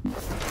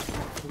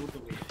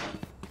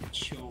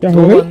 क्या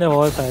हो गई? बंदे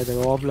और शायद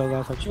ऑफ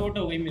लगा सकते। चोट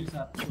हो गई मेरे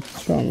साथ।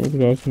 अच्छा मेरे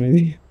को सुनाई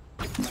दी।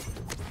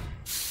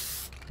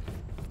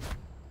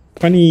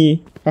 फनी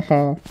हाहा।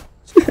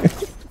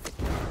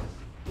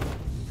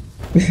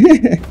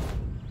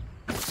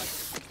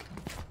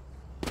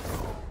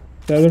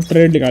 तो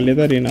ट्रेड निकाल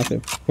लेता रेना से,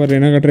 पर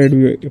रेना का ट्रेड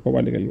भी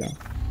पपा निकल गया।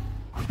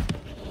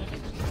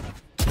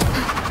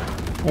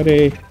 अरे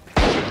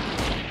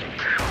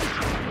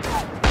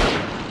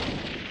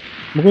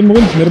मुकुंद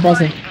मेरे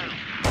पास है।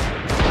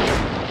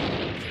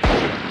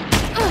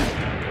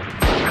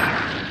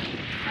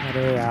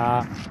 अरे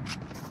यार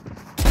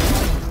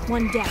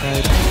One down.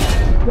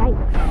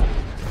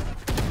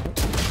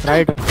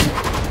 राइट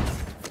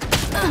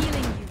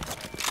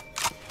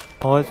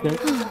हॉल से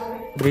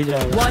ब्रिज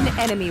आएगा। One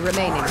enemy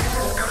remaining.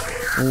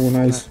 Oh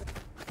nice.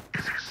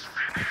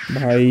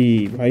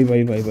 भाई भाई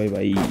भाई भाई भाई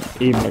भाई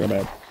एम लग रहा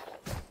है।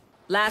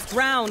 Last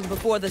round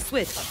before the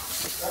switch.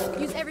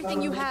 Use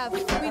everything you have.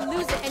 We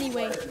lose it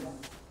anyway.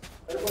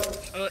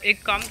 एक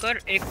काम कर,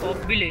 एक पॉप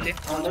भी ले ले।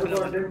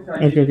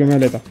 ओके ओके मैं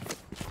लेता।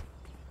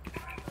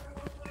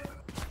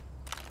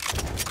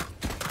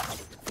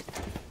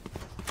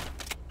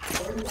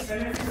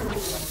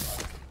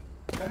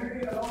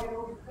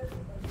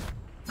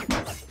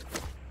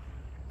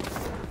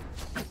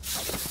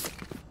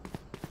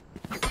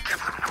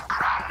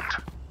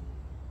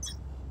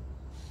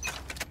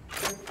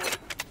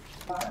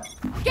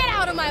 Get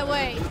out of my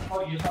way.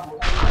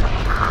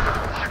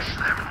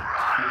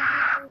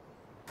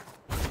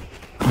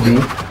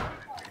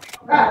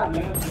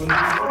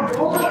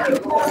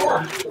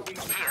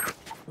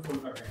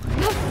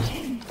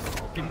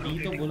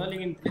 तो बोला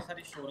लेकिन इतने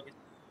सारे शोर के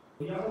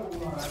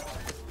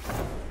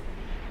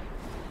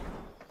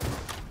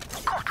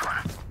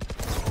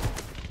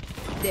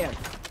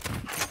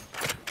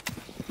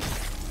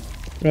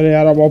अरे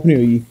यार अब ऑफ नहीं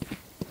होगी।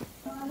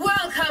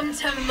 Welcome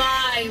to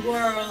my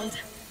world.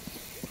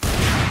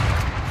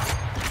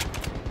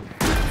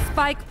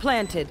 Spike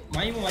planted.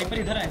 माई वो वाइपर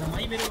इधर आएगा,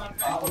 माई मेरे पास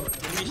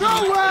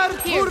Nowhere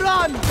to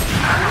run.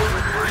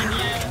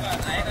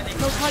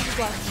 No charges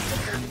left.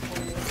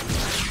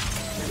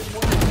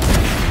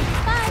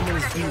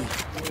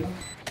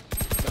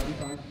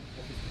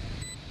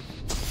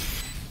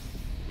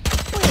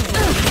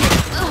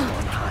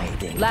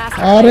 Last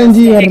RNG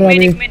कर रहा है।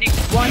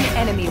 One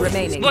enemy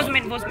remaining. Boss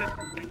man.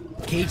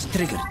 Cage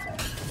triggered.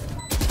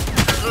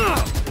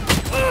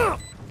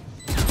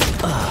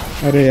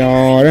 अरे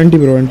यार NT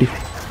bro anti.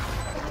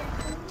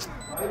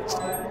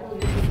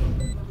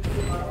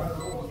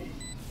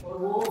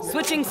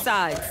 Switching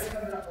sides.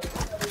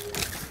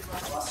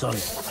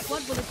 Sorry.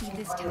 What will it be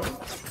this time?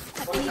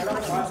 Have any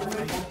questions?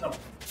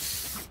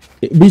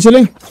 B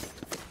चले।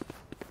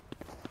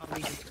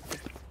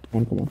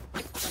 Come on.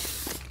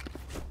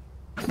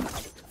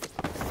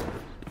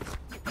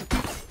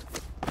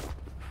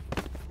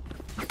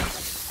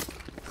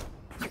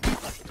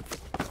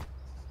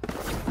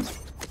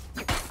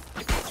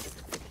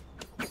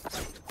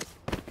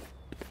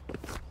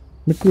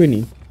 Mid कोई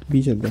नहीं,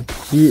 B चलते हैं।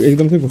 ये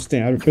एकदम से घुसते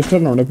हैं यार।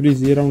 पिस्टल राउंड है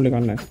प्लीज, ये राउंड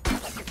निकालना है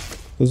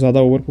तो ज़्यादा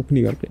ओवर कुक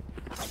नहीं करते।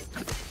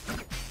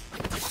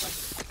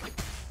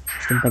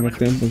 सिंपल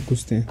रखते हैं,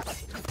 घुसते हैं।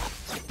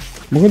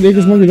 मुझे देख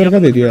स्मोक इधर का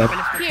दे दिया यार।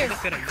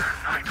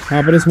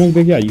 हाँ पर स्मोक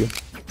दे के आइयो।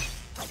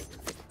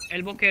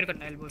 एल्बो केयर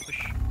करना, एल्बो पुश।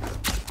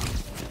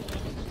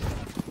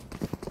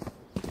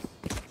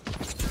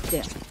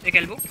 एक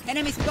elbow.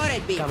 Enemy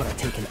spotted B. Camera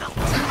taken out.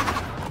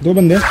 दो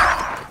बंदे।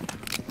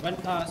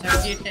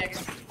 178 टैग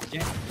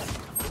जेट।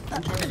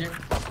 वन शॉट है जेट।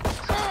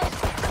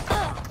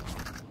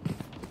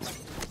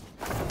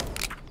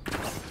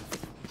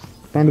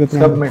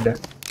 सब मिड है।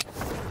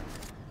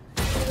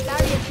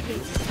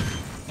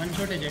 वन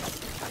शॉट है जेट।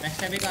 बैक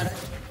स्टैब एक आ रहा है।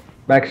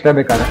 बैक स्टैब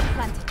एक आ रहा है।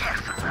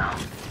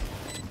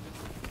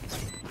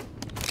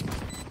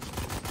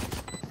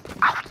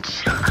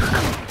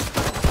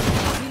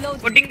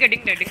 वो डिंग दे।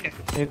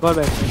 एक और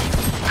back.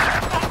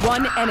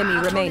 One enemy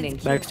remaining.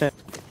 Back stab.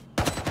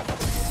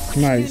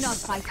 Nice.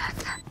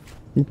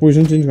 मैं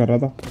पोजीशन चेंज कर रहा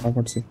था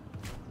फटाफट से।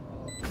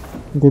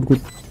 Good.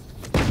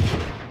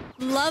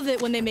 Love it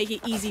when they make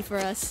it easy for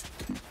us.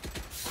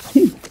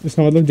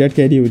 इसका मतलब जेट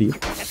कैरी हो रही है।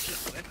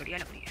 बढ़िया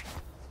लग रही है।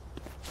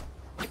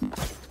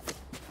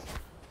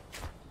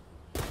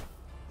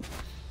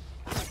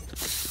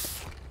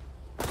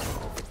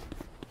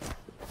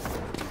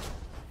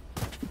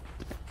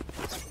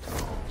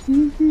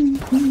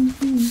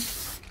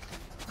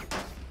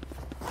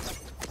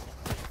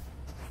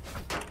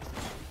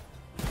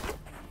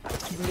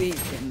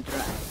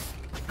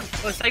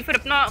 और साइफर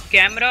अपना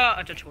कैमरा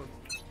अच्छा छोड़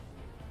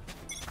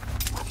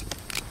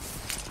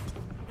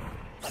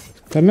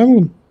करना है।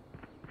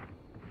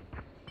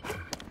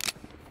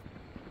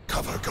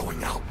 Cover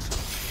going out.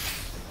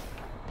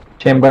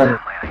 चेंबर।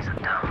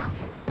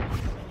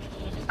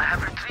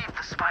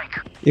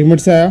 एक मिनट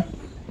से आया।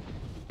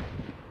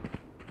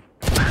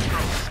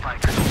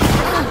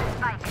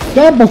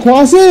 क्या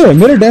बकवास है,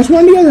 मेरे डैश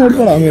मार लिया था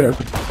पड़ा मेरा।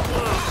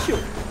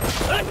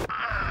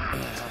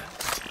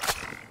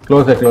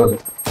 क्लोज है।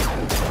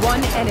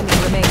 One enemy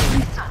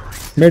remaining.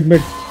 Mid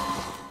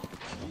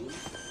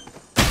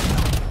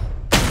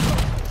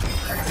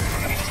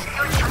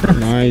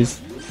nice.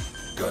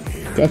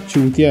 क्या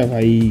चूतिया है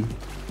भाई।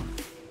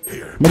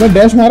 मतलब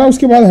डैश मारा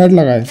उसके बाद हेड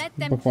लगाए।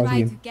 बकवास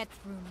गेम।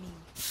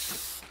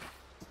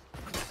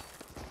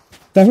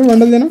 साइफर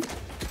बंडल देना।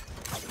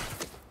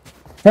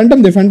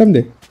 फैंटम दे। फैंटम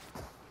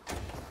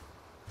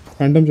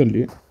चल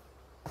रही है।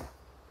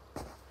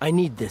 I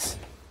need this.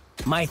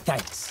 My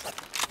thanks.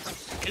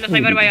 चलो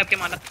साइबर भाई आपके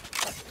माना।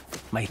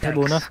 My thanks.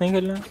 बोनस नहीं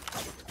खेलना।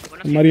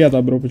 मर गया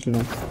था ब्रो पिछले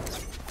round.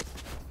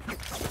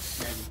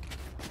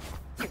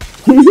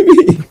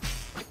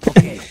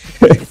 Okay,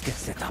 let's get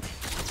set up.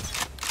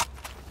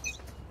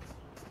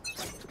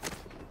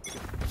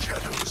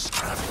 Shadows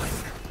traveling.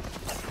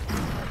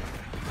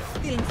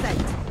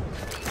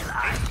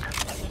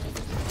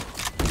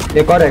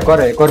 एक और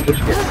पुश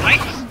किया।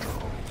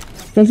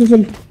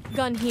 चल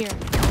Gun here.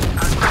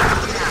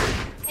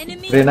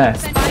 रेना है।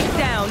 Spike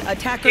down.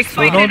 Attacker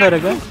दोनों उधर है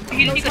क्या?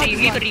 हील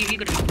कर रही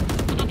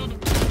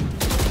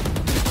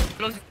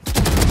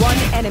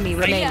One enemy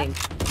remaining.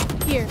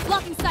 Here.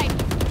 Blocking sight.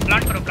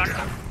 Plant करो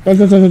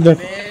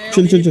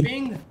चल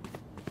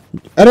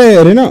अरे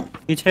रेना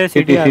पीछे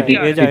सिटी आ रही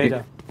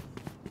है।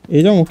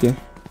 ए जाओ ओके।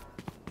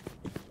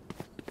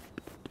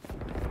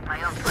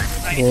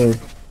 और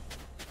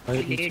भाई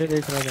पीछे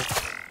देख रहा था।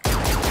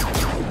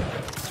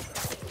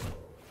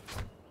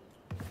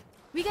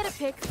 We get a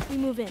pick. We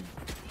move in.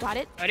 Got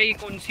it? अरे ये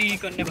कौन सी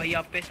करने भाई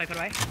आप पे साइफर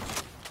भाई?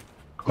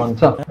 कौन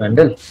सा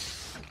वैंडल?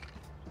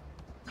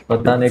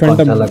 पता नहीं कौन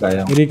सा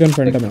लगाया हूं। रिकन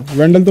फैंटम है।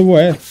 वैंडल तो वो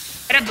है।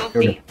 अरे दो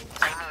थी।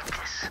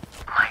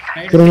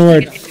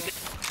 क्रोनोवाइट।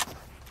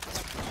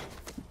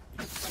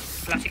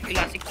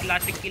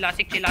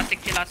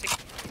 क्लासिक।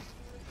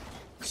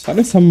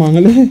 सारे सब मांग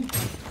ले।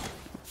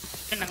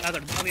 नंगा कर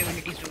दूंगा अभी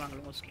इम्यूनिटीज जो मांग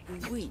लूंगा उसकी।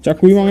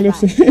 चाकू ही मांग ले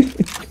उससे।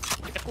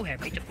 चाकू है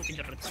भाई, चाकू की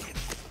जरूरत है।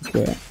 तो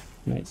है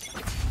nice.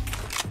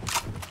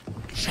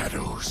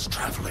 Shadows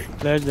traveling.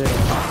 Let's go.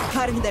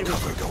 Cutting their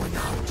Cover going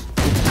out.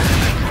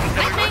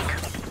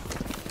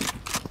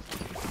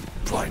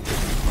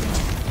 Blinding.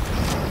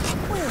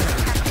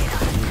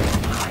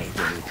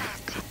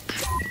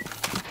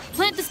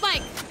 Plant the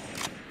spike.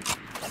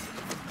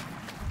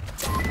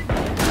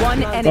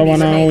 One enemy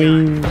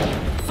remaining.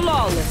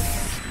 Flawless.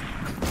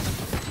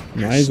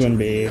 Nice one,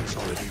 babe.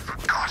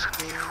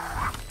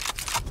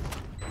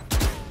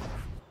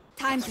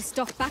 Time to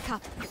stock back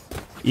up.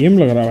 M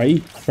लग रहा भाई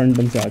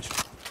फैंटम से आज।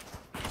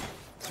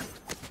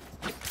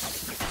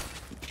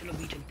 चलो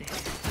भी चलते हैं।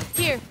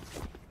 Here.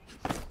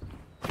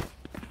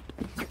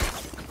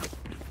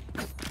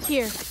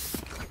 Here.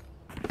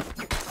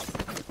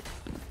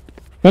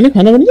 मैंने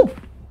खाना बन गया।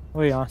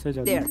 वो यहाँ से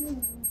चल। There.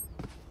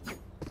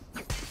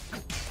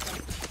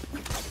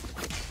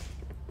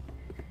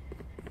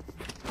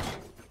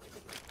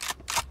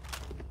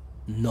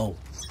 No.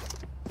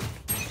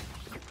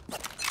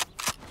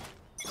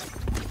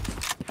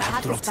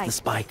 That drops the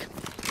spike.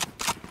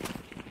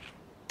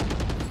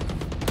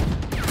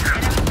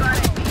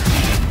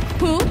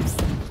 Oops.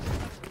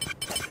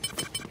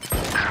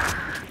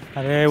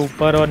 अरे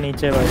ऊपर और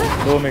नीचे भाई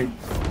 2 मिनट।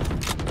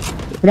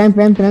 प्लान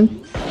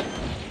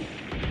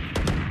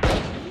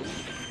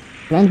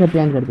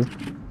कर दो।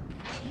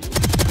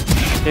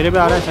 तेरे पे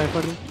आ रहा है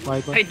साइफर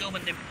वाइपर। भाई दो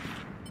बंदे।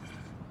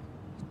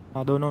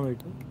 हाँ दोनों minute.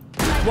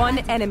 One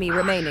enemy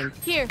remaining.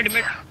 Here.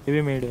 ये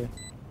भी मिड है।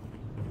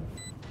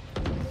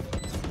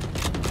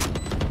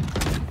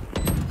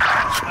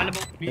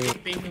 मेरी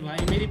पिंग भाई,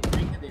 मेरी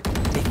पिंग देख।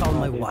 They found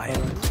my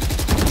wire.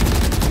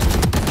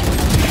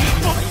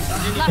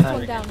 Last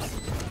one down.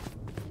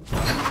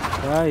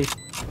 भाई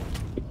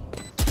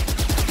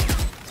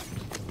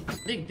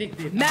देख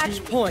Match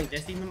point.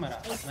 जैसे ही मैं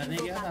मरने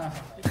गया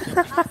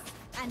था।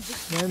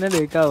 मैंने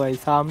देखा भाई,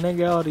 सामने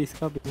गया और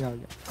इसका पिंग आ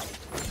गया।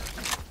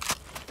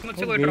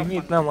 मुझसे कोई ड्रॉप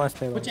इतना मस्त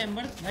है वो भाई।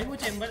 चैम्बर भाई, वो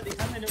चैम्बर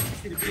देखा मैंने,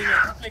 उसकी रिप्ले में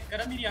क्लिक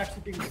करा, मेरी 8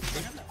 शूटिंग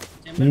देखा ना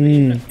चैम्बर में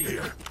एक रखती है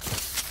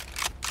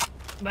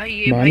भाई।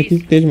 ये भाई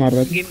तेज मार रहा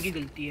है। गेम की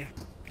गलती है,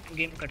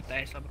 गेम करता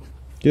है सब।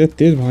 कितने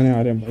तेज भागने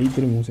आ रहे हैं भाई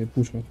तेरे मुंह से,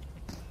 पूछ मत।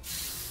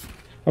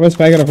 अबे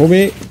स्पाइक रखो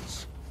बे।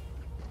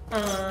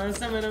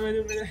 समझ में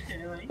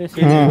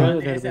हाँ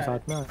इधर के साथ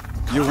ना।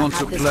 You want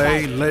to play?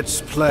 Let's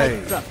play.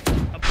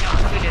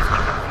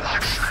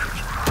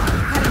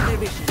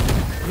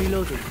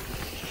 Reloading.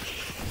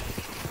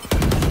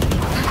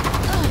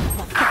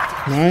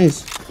 Nice.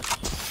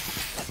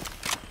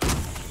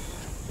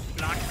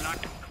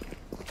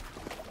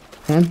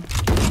 Plant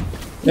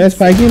ये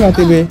स्पाइक नहीं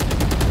लाते बे।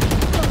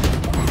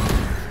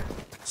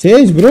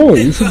 Sage bro,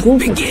 you should go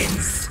for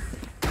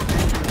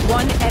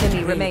One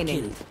enemy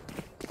remaining.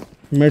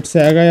 Mid से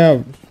आएगा या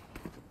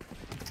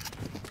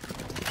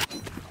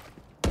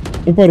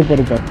ऊपर।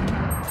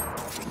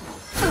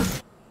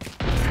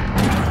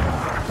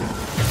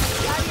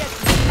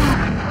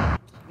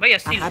 भाई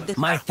 80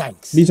 My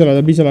thanks. बी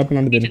चला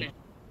प्लांट दे।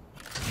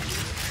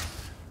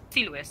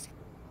 80 लो ऐसे,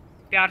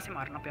 प्यार से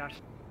मारना, प्यार से।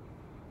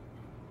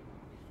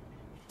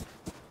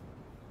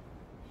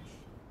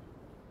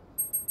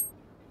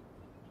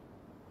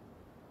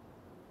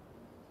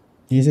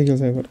 ये से क्या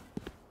साइफर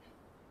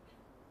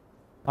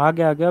आ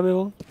गया बे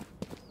वो।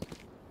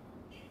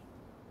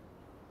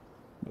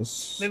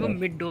 बस भाई वो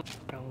मिड डोर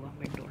आ रहा होगा,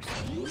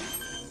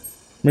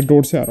 मिड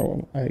डोर से आ रहा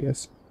होगा I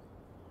guess.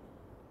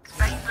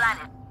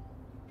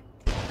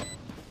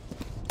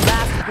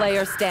 Last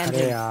player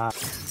standing. अरे यार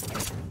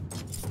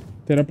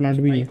तेरा प्लांट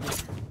भी है।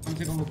 कम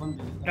से कम ओपन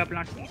दे। मेरा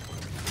प्लांट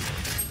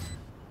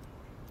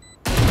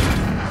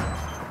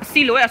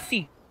 80 लो है,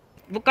 80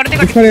 वो कर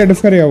देगा।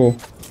 डिफ करेगा वो।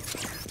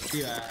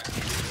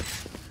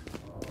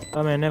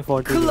 अब मैंने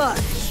 40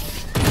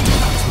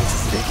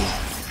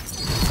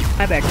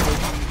 मैं बैठ गया,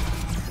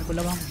 मेरे को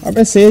लगा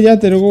अबे सेज जा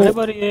तेरे को। अरे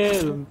पर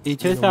ये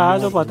पीछे से आया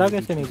तो पता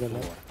कैसे नहीं चला।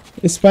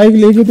 स्पाइक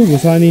लेके तू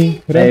घुसा नहीं,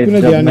 रैप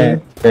तूने दिया नहीं।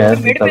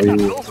 मेरे पे था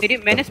ब्रो,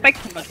 मैंने स्पाइक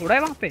छोड़ा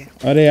है वहां पे।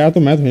 अरे यार तो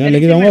मैं थोड़ा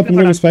लेके जाऊंगा, तुम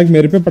लोग स्पाइक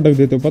मेरे पे पटक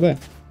देते हो, पता है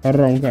हर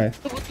राउंड का है।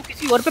 तो वो तो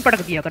किसी फ्लोर पे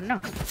पटक दिया करना,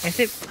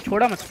 ऐसे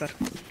छोड़ा मत कर।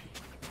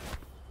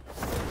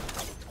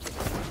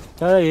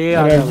 चल ये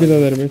आ अरे जा भी तो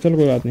इधर में, चल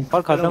कोई बात नहीं।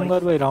 और खत्म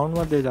कर भाई, राउंड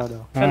मत दे ज्यादा।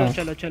 चलो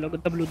चलो चलो,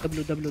 W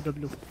W W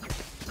W,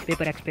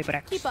 paper x paper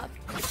x. Keep up.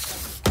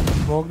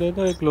 Smoke दे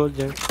तो एक क्लोज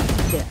जाए।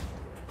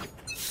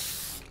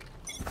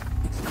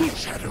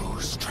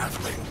 Shadows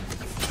traveling.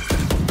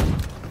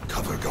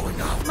 Cover going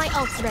out. My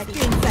ult's ready.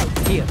 In sight.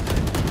 Here.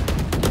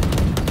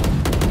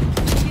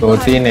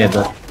 2-3 है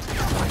इधर।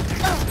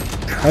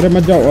 अरे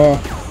मत जाओ।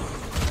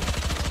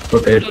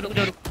 रोटेट। रुक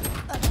जाओ रुक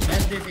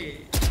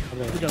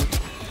जाओ,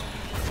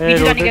 ए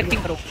पीछे जाने की रोटेट।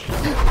 एक्टिंग करो।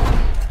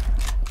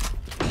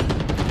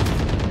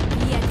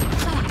 Yes.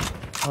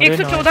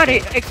 114 रे,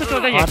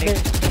 114 jet.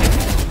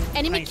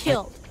 Enemy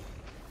killed.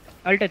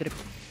 Alt trip.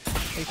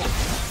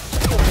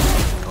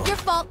 Your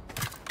fault.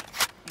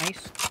 Nice.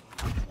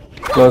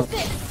 Close.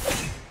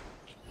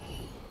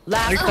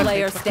 Last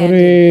player अरे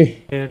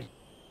standing.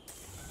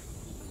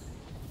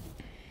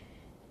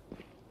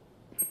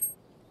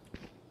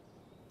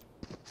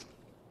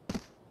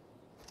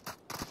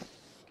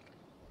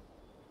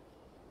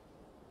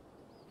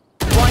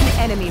 One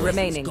enemy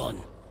remaining.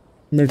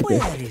 Mid पे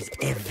Where is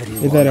इधर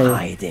everyone है वो।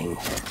 hiding?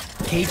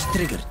 Cage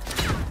triggered.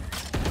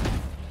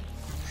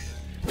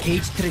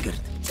 Cage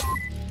triggered.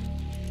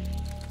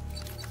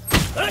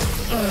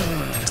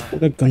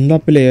 इधर गंदा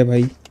प्ले है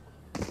भाई।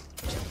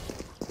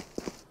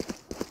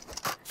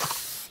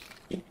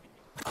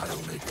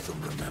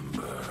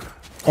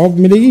 ऑफ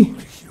मिलेगी।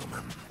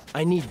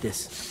 I need this.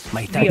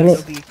 My B time. आ जाओ,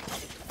 बी।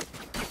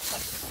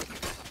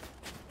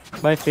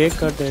 भाई फेक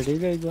करते हैं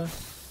ठीक है एक बार।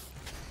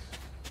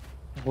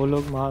 वो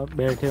लोग वहाँ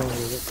बैठे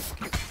होंगे।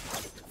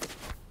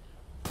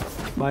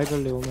 बाय कर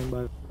ले मैं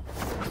बाय।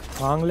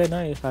 मांग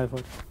लेना ये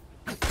साइफर।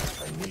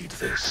 I need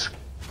this.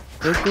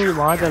 एक तू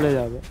वहाँ चले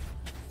जा बे।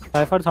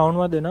 साइफर साउंड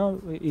मत देना,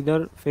 इधर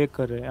फेक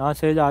कर रहे हैं। यहाँ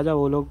से आ जा,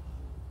 वो लोग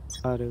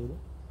आ रहे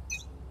हैं।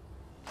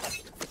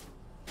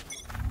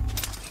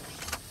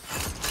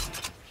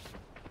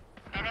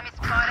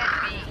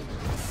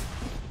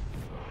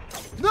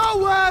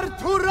 Nowhere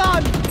to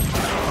run.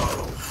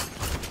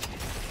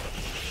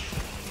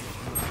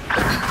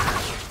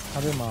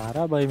 अबे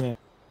मारा भाई मैं।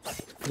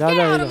 जा Get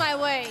जा out इधर। of my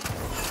way.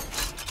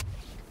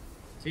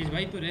 सीज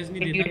भाई, तू रेस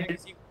नहीं देता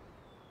किसी को,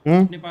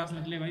 हाँ अपने पास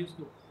रख ले भाई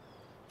उसको।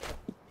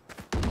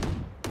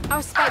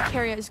 Our spike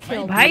carrier is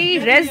killed. भाई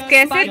रेस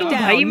कैसे दूं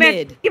भाई, मैं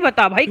ही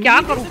बता भाई क्या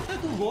करूं।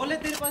 तू बॉल है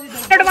तेरे पास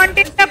इधर।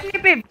 एडवांटेज है अपने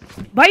पे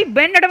भाई,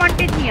 बेन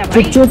एडवांटेज नहीं है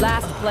भाई।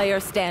 Last player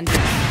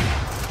standing.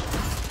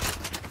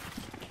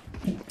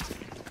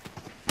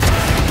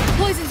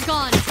 Poison's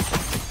gone.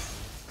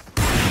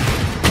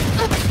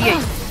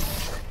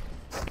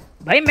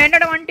 भाई मैन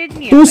एडवांटेज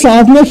नहीं है तू भाई।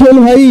 साथ में खेल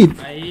भाई।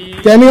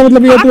 कहने का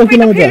मतलब ये है तू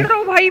अकेला मत जा। खेल रहा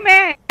हूं भाई,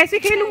 मैं कैसे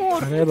खेलूं।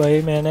 और अरे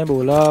भाई मैंने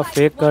बोला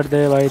फेक कर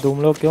दे भाई,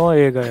 तुम लोग क्यों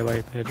ए गए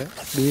भाई? पहले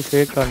भी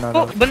फेक करना था।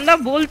 वो बंदा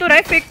बोल तो रहा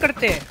है फेक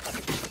करते हैं।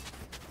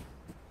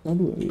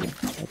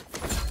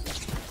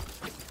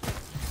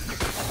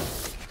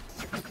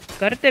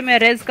 करते मैं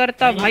रेस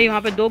करता भाई,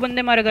 वहाँ पे 2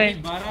 बंदे मर गए।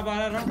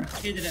 12 राउंड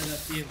तेज रह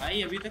जाती है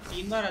भाई, अभी तक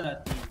 3 बार आ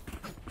जाती है,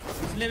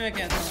 इसलिए मैं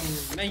कहता हूँ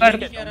मैं ये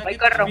नहीं कह रहा भाई कि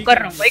कर रहा हूँ कर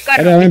रहा हूँ भाई कर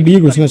अरे रहा हूँ। हमें बी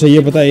घुसना चाहिए,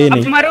 पता है ये अब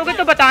नहीं। मरोगे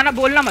तो बताना,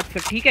 बोलना मत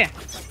फिर, ठीक है?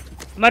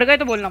 मर गए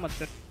तो बोलना मत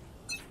फिर।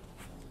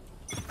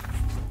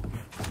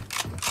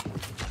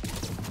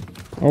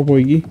 ऑफ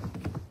होएगी।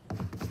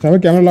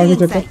 साहब कैमरा ला के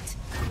चेक कर।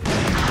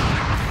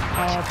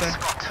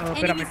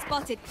 Enemy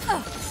spotted.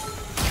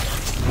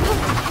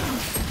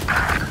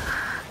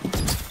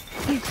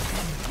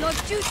 Your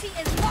duty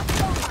is not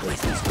over.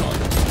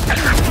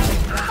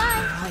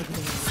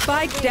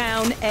 Spike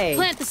down A.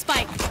 Plant the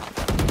spike.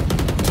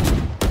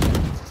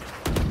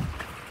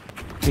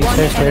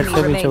 पीछे स्टेट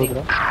से पीछे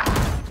उतरा।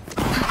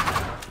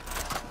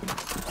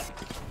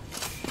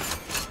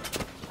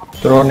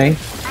 थ्रो नहीं,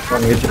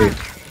 1v3।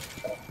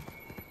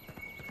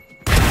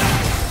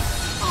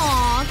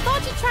 Aw,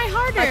 thought you'd try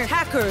harder.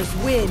 Attackers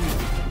win.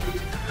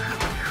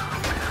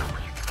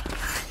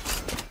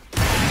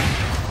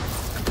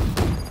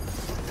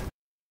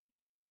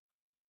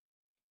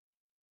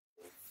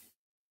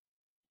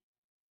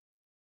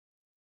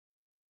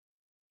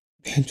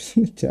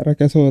 चेहरा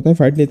कैसा होता है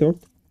फाइट लेते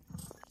वक्त,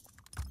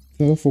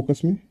 ज़्यादा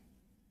फोकस में।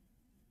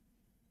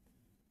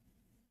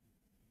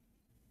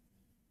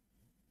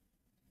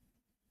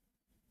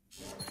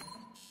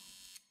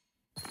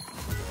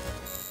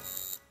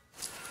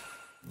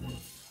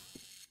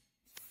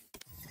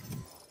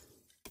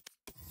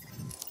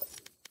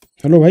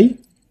 हेलो भाई,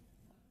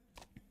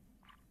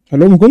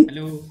 हेलो मुकुंद।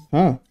 हेलो।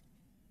 हाँ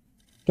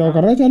क्या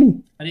कर रहा है चालू?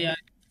 अरे यार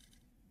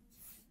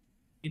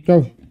क्या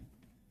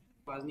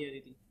आवाज नहीं आ रही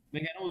थी,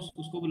 मैं कह रहा हूँ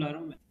उसको बुला रहा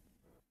हूँ मैं।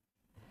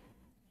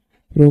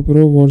 प्रो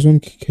प्रो वॉरजोन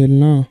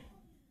खेलना,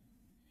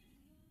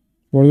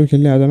 वॉरजोन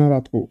खेलने आ जाना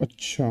रात को।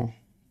 अच्छा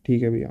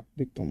ठीक है भैया,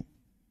 देखता हूँ,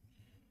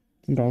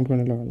 डाउन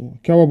करने लगा दूंगा।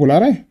 क्या वो बुला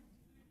रहा है?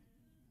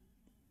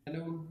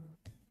 हेलो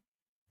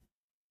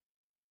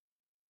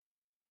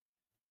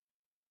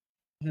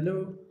हेलो,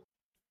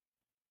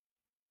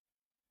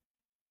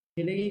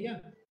 खेलेगी क्या?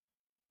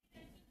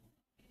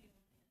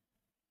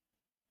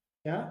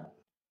 क्या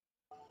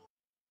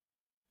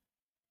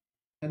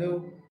हेलो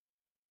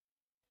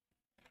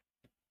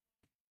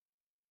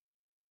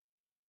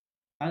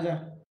आजा।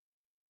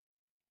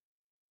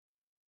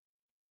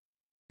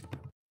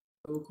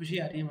 तो खुशी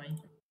आ रही है भाई।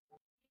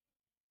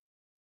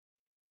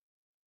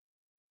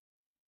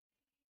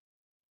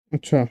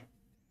 अच्छा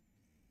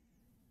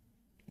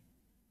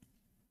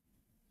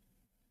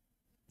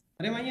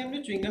अरे भाई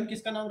हमने च्युइंगम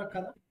किसका नाम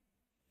रखा था?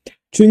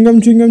 चिंगम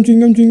चिंगम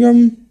चिंगम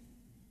चिंगम।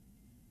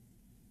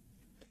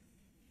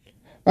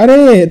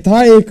 अरे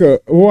था एक,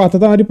 वो आता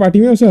था हमारी पार्टी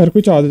में, उसे हर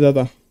कोई चाह देता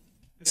था।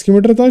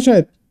 स्कीमेटर था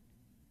शायद।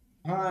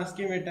 हाँ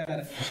स्कीमेटर।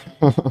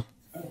 हाँ।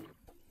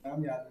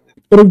 नाम याद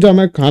है। रुक जा,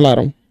 मैं खाना ला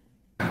रहा हूँ।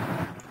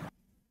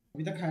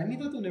 अभी तक खाया नहीं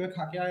था तूने? मैं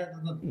खा के आया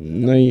था।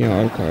 नहीं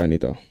यार, खाया नहीं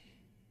था।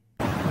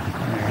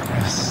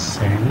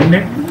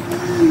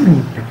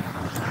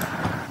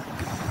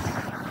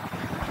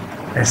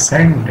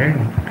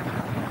 Ascendant.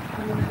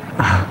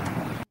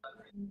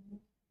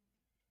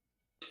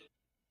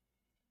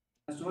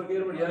 कस्टमर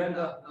केयर बढ़िया है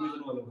इनका,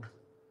 अमेज़न वालों का।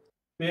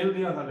 पेल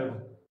दिया था देखो,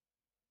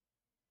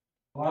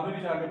 वहाँ पे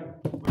भी जाके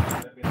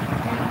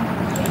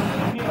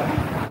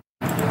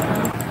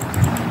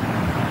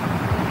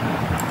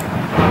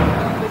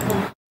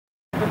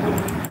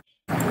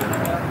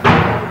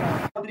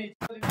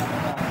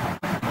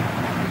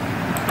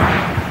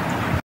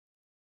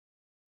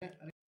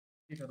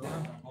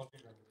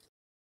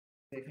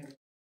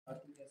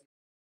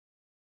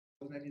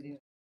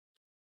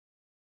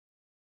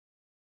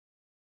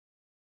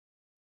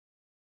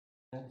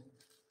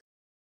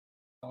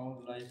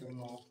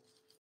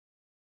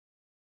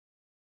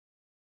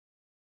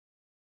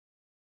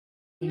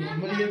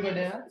नॉर्मल ईयरबड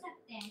है यार।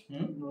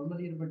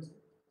 Normal earbud.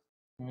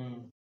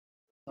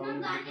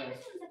 साउंड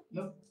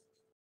लो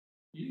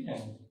ये क्या है?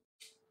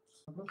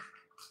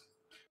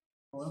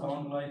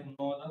 Sound like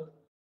no other.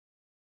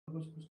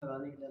 कुछ कुछ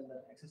कराने के लिए अंदर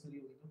एक्सेसरी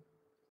होगी तो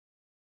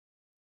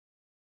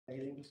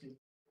पैकेजिंग तो सही।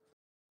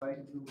 वाइट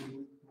ब्लू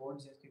ग्रीन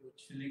बोर्ड्स ऐसे कुछ।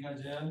 Silicon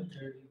jail.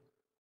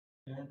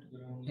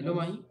 हेलो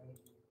माही।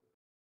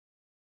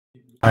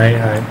 Hi,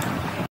 hi.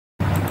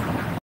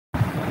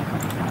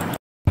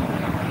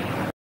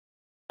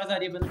 आ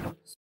रही है बंद कर।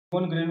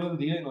 कौन ग्रेनुअल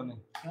दिए इन्होंने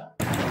क्या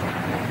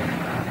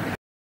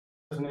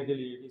रखने के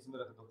लिए? इसमें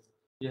रख दो,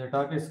 ये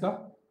हटा के इसका।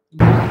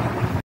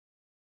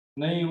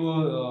 नहीं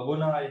वो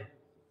ना आए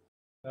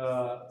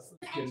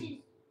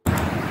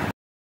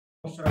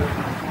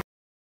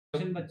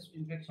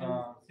इन्फेक्शन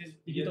से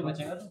ये तो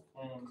बचेगा तो।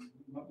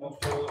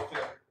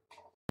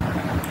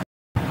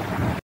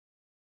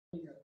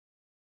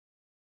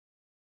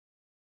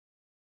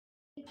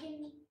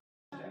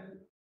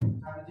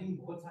 चार्जिंग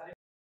बहुत सारे।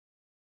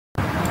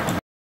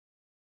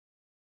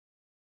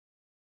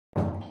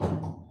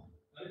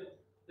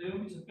 तेरे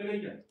छत पे गई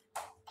क्या?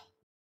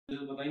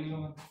 तो पता ही नहीं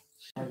होगा।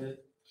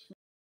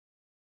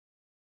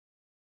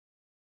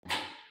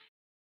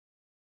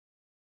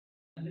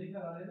 अंदर ही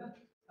लगा देना,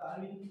 तार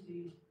भी नहीं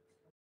चाहिए।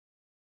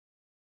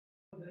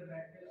 उधर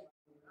बैठ के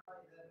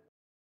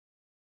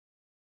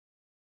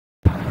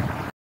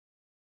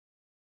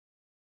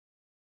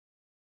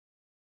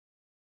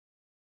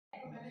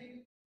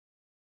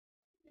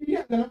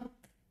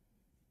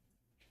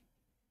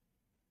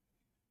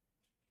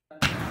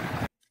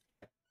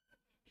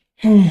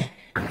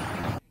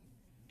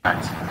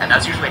And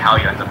that's usually how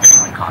you end up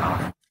getting like caught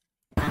off.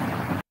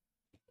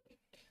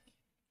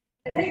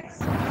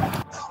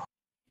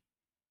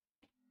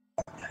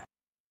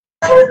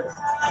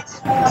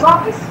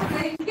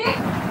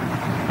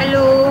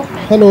 Hello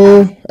hello,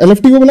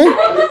 LFT को बुलाएं।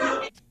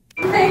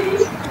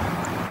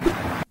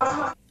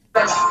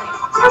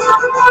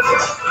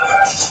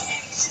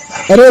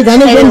 अरे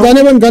गाने बंद,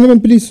 गाने बंद, गाने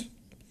बंद please.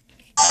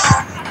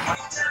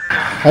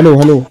 Hello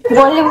hello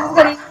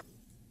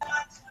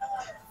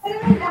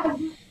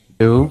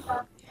hello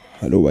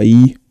hello भाई,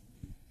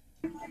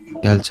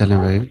 क्या हाल चाल है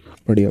भाई?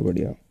 बढ़िया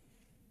बढ़िया।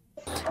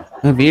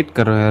 मैं वेट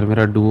कर रहा हूँ यार,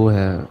 मेरा डुओ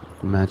है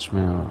मैच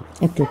में।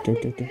 Okay okay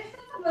okay okay.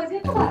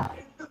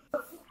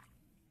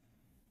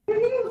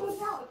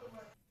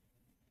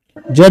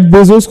 Jet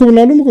Bezos को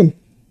बुला लूं मुकुंद?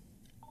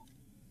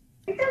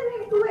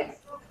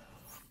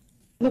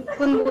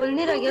 मुकुंद बोल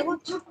नहीं रहा क्या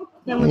कुछ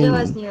या मुझे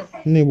आवाज नहीं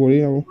आती? नहीं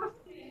बोली ना वो।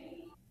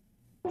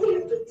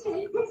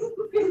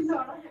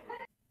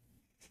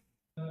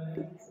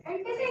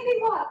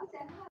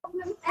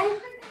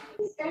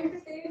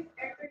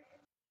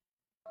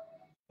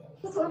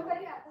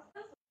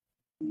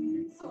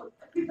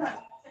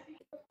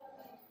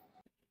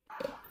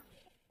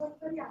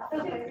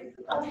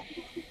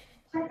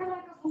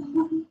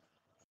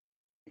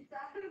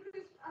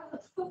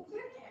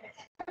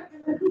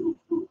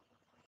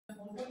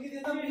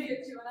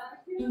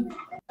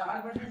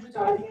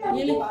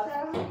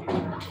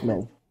 No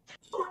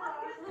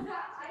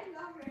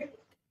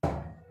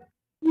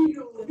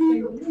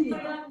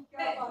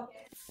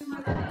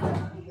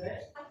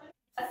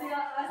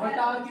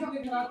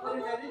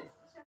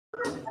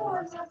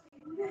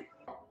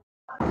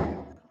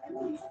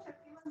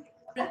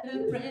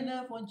Brother,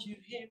 won't you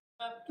hear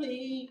my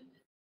plea?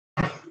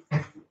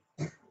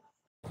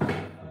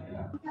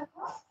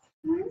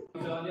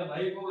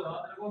 भाई को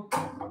रात को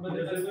मैं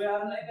तेरे को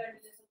यार नहीं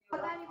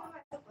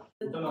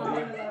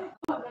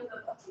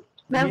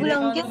मैं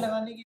बुलाऊं क्या?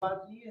 लगाने की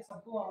बात नहीं है,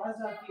 सबको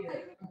आवाज आती है।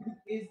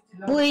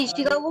 वो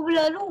इश्तिका को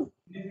बुला लूं?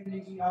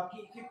 आपकी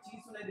एक एक चीज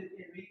सुनाई देती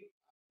है भाई।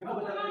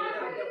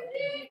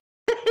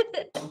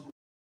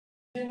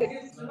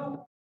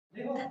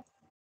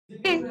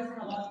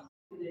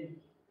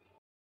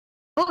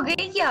 हो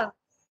गई क्या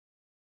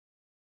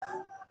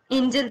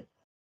एंजल?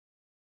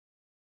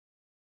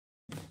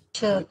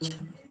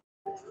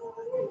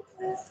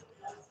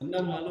 बंदा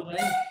बुला लो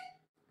भाई,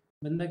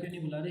 बंदा क्यों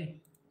नहीं बुला रहे?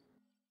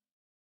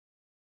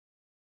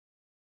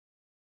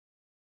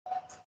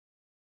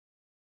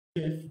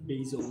 Jeff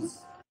Bezos.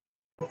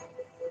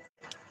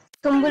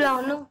 तुम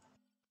बुलाओ ना।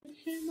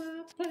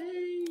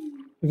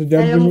 जेफ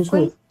बेजोस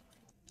को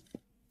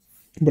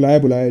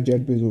बुलाया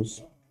जेफ बेजोस।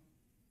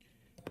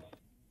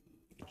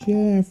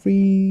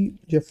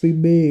 Jeffrey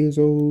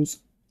Bezos.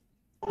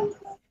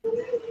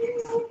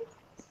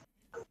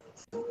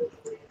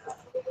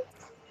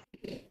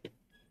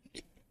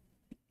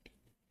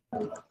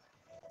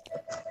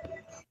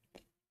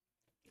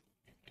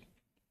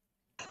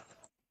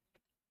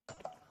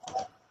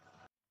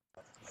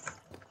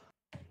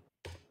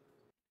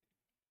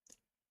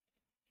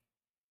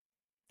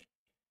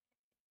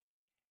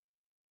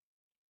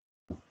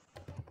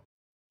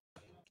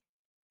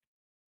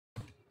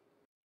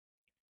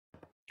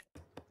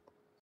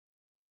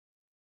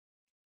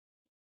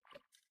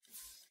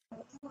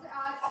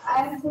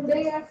 आज टुडे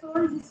यार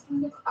टोल्ड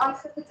जिसमें आज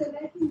पता चला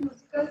है कि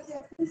म्यूजिकल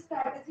से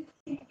स्ट्रेटजिक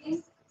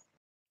थिंकिंग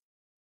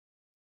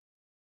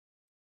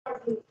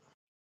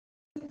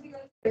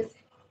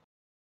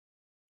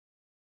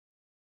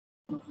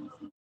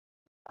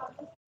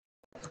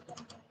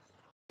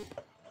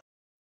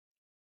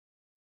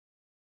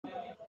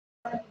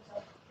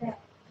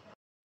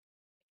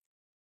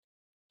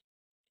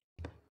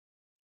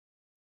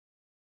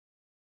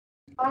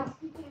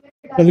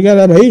चल क्या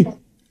रहा है भाई?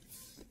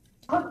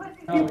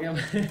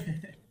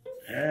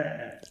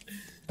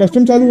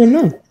 कस्टम चालू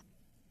करना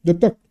जब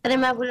तक। अरे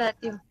मैं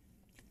बुलाती हूँ।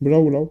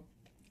 बुलाओ।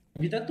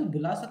 अभी तक तू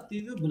बुला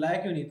सकती थी तो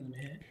बुलाया क्यों नहीं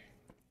तूने?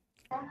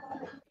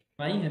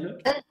 भाई हेलो।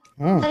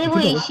 हाँ, अरे वो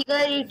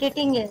इशिका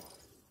इरिटेटिंग है।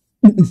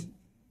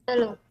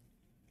 चलो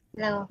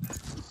लगाओ।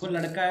 वो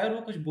लड़का है और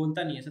वो कुछ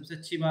बोलता नहीं है, सबसे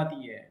अच्छी बात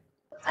ये है।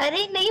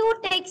 अरे नहीं, वो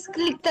टेक्स्ट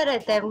लिखता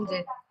रहता है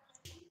मुझे।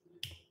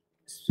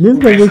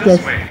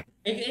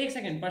 एक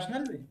सेकंड,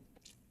 पर्सनल में?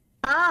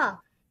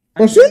 हाँ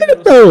पर्सनल में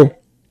लिखता है वो?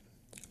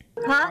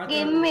 हाँ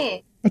गेम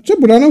में। अच्छा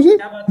बुलाना उसे,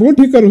 बहुत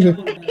ठीक कर उसे।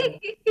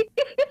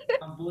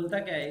 अब बोलता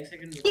क्या है? एक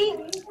सेकंड।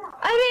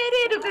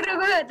 अरे रुको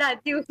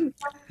बताती हूँ।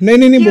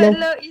 नहीं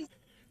बुलाओ।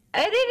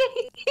 अरे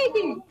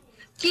नहीं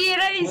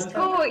कीरा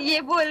इसको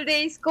ये बोल दे,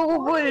 इसको वो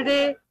बोल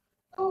दे।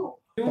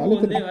 क्यों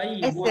बोल दे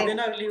भाई? बोल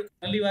देना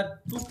अगली बार।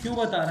 तू क्यों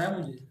बता रहा है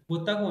मुझे?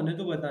 होता कौन है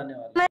तू बताने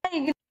वाला? मैं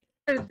इग्नोर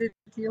कर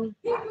देती हूँ।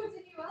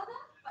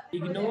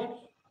 इग्नोर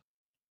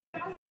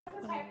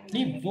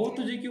नहीं, वो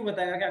तुझे क्यों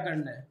बताएगा क्या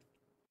करना है?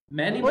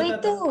 मैं नहीं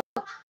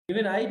बताता।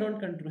 Even I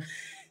don't control.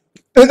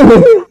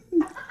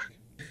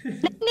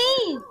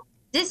 नहीं,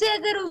 जैसे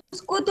अगर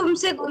उसको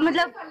तुमसे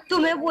मतलब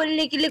तुम्हें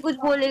बोलने के लिए कुछ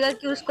बोलेगा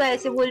कि उसको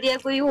ऐसे बोल दिया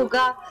कोई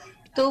होगा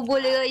तो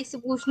बोलेगा इससे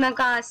पूछना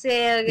कहाँ से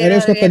है वगैरह। अरे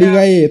उसका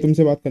तरीका ही है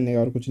तुमसे बात करने का,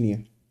 और कुछ नहीं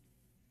है।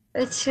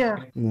 अच्छा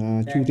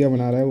हाँ, चूतिया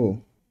बना रहा है वो।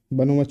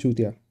 बनो मत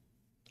चूतिया।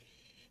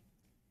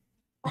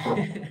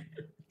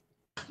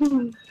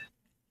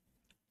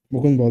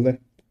 मुकुंद बोल रहा है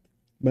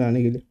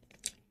बनाने के लिए।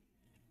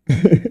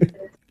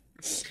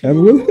 है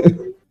मुकुंद?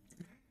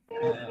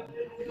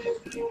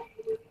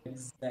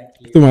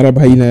 तुम्हारा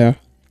भाई नया।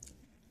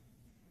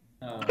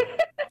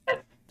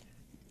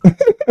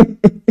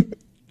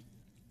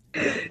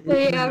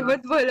 यार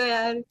मत बोलो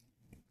यार।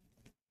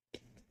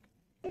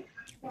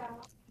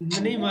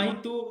 नहीं माही,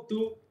 तू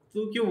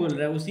क्यों बोल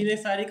रहा है? उसी ने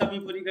सारी कमी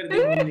पूरी कर दी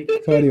बोलने की।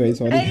 सॉरी भाई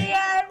सॉरी। अरे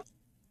यार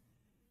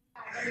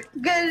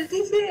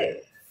गलती से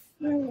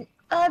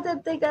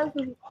आदत है क्या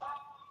करूं?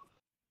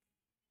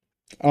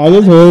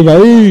 आदत हो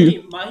भाई।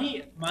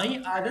 माही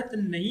आदत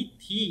नहीं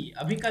थी,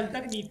 अभी कल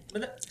तक नहीं,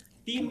 मतलब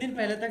 3 दिन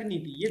पहले तक नहीं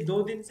थी। ये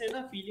 2 दिन से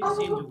ना फीलिंग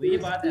चेंज हो गई। ये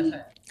बात ऐसा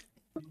है।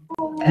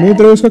 मुझे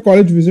तेरे उसका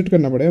कॉलेज विजिट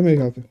करना पड़ेगा मेरे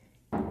ख्याल से।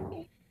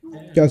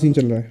 क्या सीन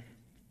चल रहा है?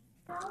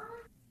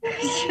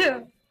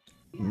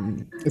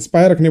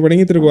 स्पाई रखने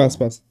पड़ेंगे तेरे को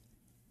आसपास।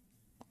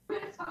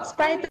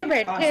 स्पाई तो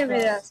बैठे हैं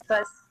मेरे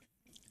आसपास।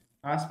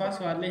 आसपास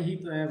वाले ही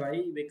तो है भाई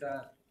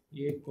बेकार।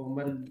 ये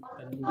कोमल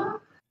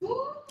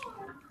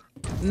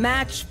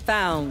मैच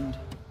फाउंड।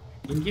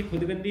 इनकी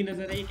खुद गंदी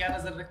नजर है, ये क्या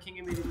नजर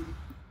रखेंगे मेरे लिए?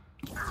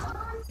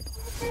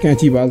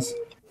 कैंची बाज।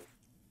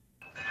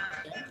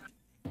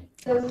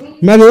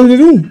 मैं दे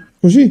दूं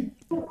खुशी।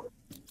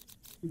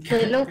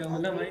 खेलो। क्या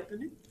बोला भाई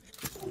तूने?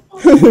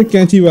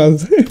 कैंची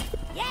बाज।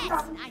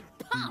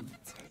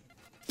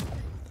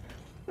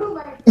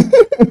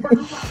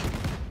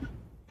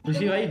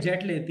 खुशी भाई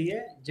जेट लेती है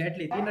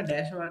ना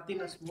डैश मारती,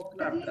 ना स्मोक,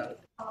 ना अपना।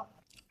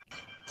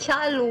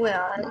 चालू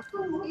यार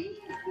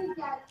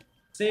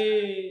से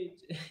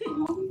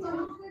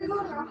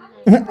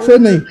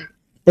नहीं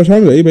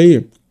परेशान रही भाई।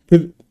 फिर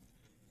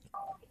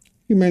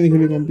कि मैं नहीं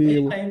खेली कॉम्पी ये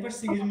वो। टाइम पर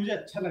सीरीज मुझे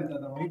अच्छा लगता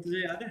था भाई,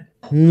 तुझे याद है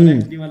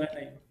एक्चुअली वाला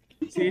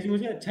टाइम सीरीज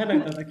मुझे अच्छा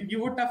लगता था क्योंकि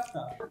वो टफ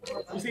था,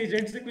 उस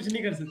एजेंट से कुछ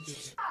नहीं कर सकते।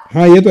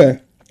 हाँ ये तो है।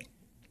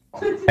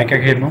 मैं क्या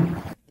खेल लूं?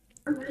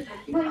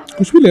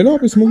 कुछ भी ले लो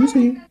आप, स्मोक भी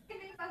सही है,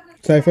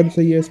 साइफर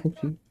सही है, स्मोक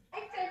सही है।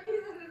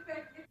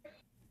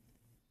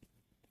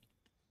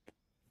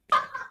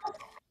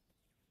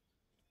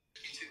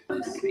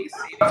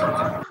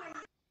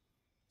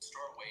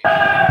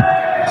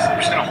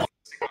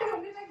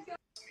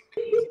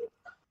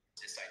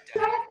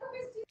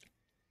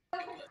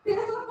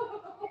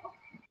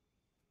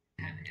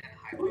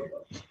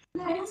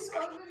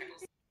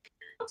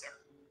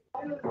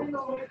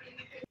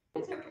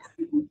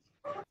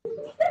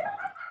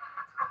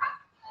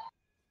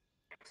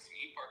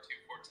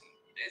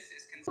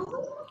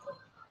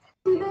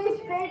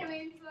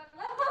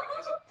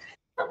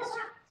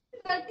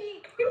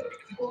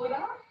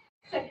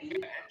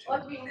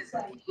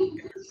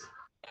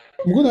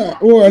 मुकुंद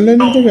वो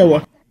एल्डन रिंग का क्या हुआ?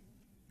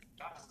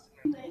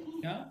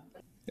 क्या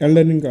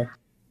एल्डन रिंग का?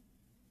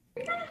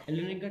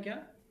 एल्डन रिंग का क्या?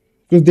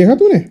 कुछ देखा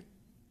तूने?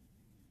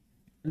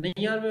 नहीं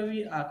यार मैं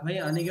अभी भाई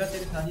आने के बाद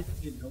तेरे साथ ही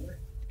तो खेल रहा हूं मैं।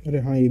 अरे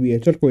हाँ ये भी है,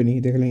 चल कोई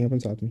नहीं, देख लेंगे अपन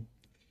साथ में।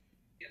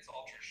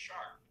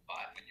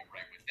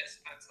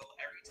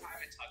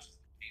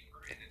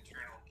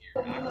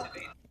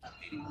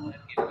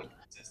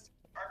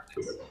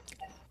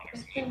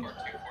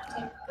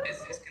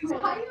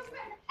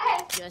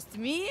 Just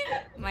me,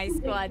 my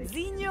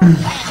squadzinho,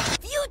 and a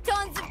few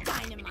tons of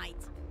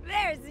dynamite.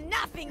 There's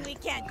nothing we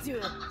can't do.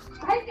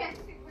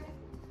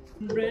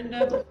 Brenda,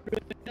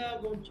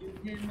 won't you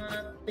hear my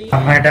thing? I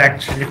might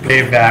actually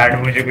play bad,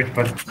 मुझे कुछ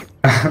पता।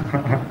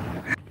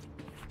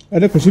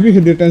 अरे खुशी भी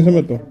खेल, टेंशन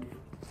मत लो।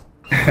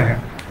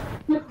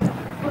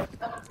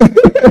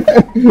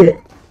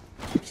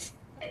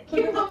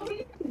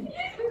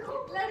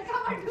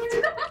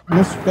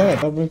 मैं सोचा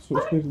था, मैं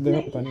सोच के देखा,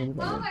 पता नहीं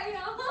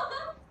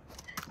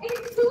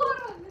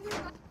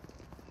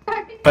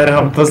पर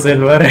हम तो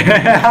सिल्वर है।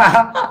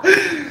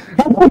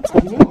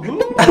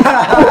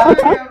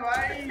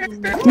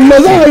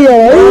 मजा आ गया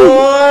भाई।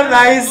 Oh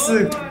nice.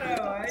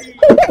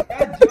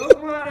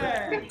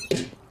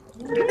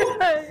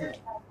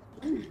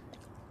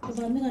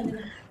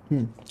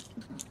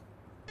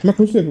 मैं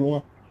खुश देख लूंगा।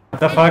 What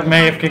the fuck, मैं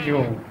AFK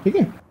क्यों हूँ? ठीक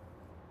है।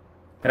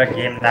 मेरा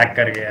गेम लैग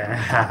कर गया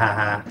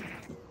है।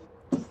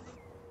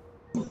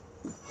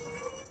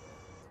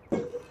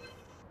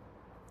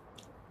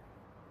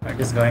 What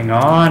is going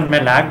on?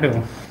 मैं लैग्ड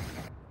हूँ।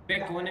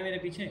 कौन है मेरे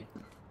पीछे?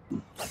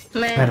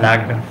 मैं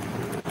लैग्ड हूँ।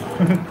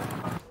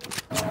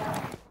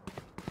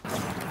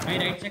 भाई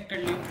राइट चेक कर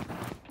लियो।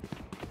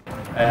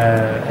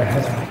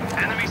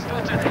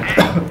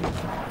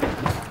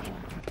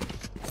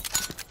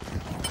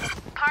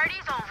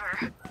 Party's over.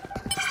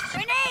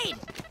 Grenade!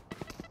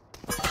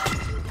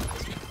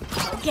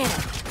 Get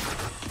it.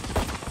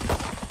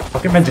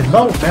 Okay मैं जिंदा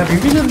हूँ, मैं अभी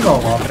भी जिंदा हूँ।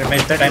 वहाँ पर मैं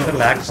इतना टाइम से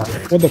लैग था।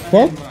 What the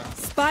fuck?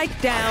 Spike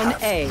down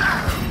A.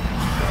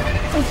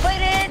 ऊपर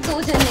है, दो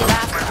जने।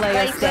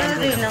 Player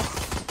standing.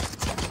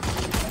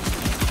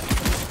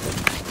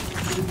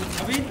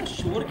 अबे इतना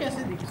शोर कैसे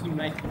सुन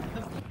रहा है?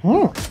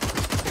 हाँ।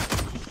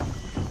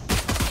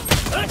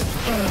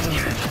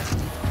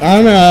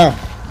 मैं आया।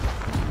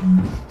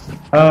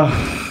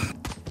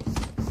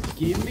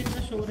 गेम में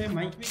इतना शोर है,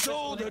 माइक में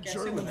शोर है, कैसे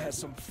हो रहा है?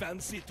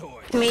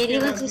 मेरी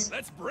वजह से।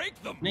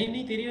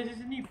 नहीं तेरी वजह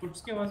से नहीं,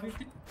 फुट्स की आवाज भी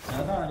इतनी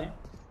ज्यादा आ रही है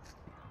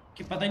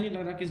कि पता ही नहीं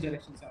लग रहा किस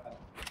डायरेक्शन से आ रहा है।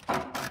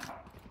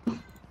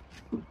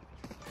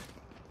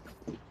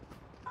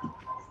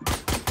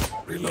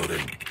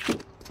 Reloading.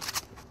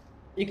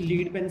 एक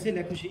लीड पेंसिल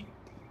है खुशी।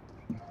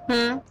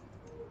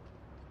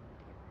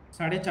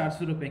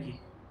 450 रुपए की।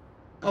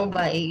 ओ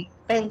भाई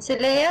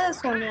पेंसिल है या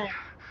सोना है?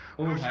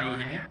 ओ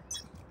भाई है।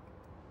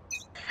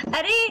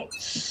 अरे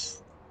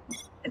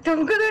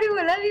तुमको थोड़ी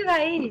बोला भी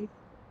भाई।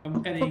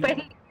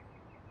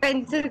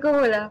 पेंसिल को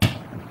बोला।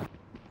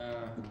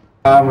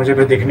 मुझे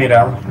कोई दिख नहीं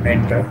रहा मेन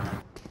पे।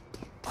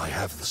 I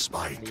have the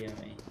spike.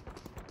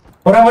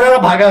 पूरा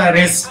भागा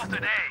रेस।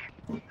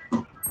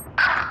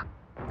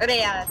 अरे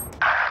यार।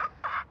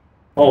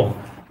 ओह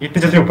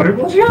इतने जल्दी ऊपर भी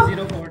पहुंच गया।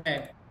 104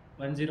 टैग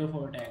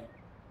 104 टैग।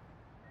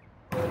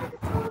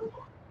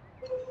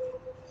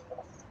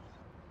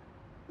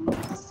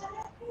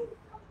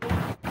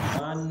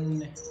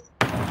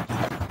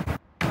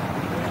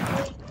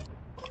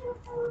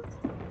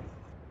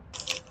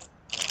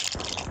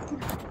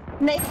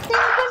 नेक्स्ट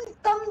टाइम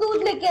कम दूध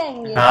लेके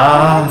आएंगे।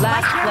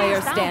 Last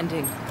player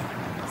standing.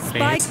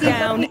 Spike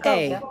down A.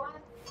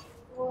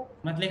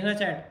 मत लिखना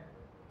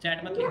चैट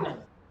मत लिखना।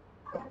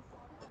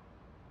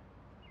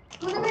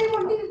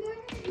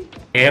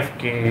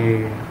 AFK।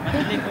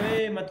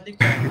 मत लिख।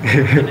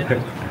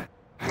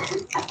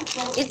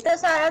 इतना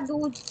सारा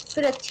दूध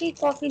फिर अच्छी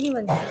कॉफी नहीं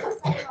बनती।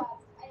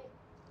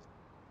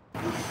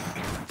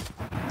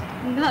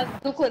 ना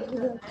तो खुद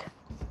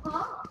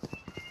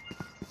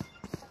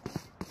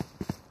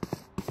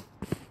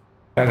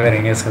क्या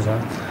करेंगे इसके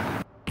साथ?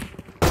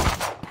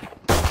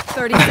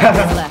 30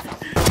 seconds left.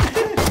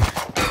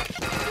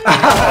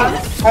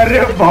 अरे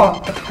बाप।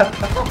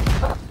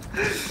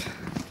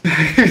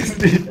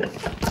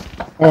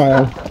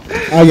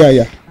 आ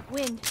गया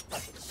Win.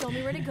 Show me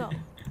where to go.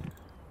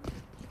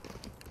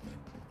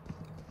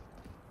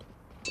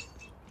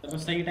 तो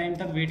सही टाइम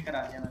तक वेट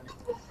करा दिया मैंने।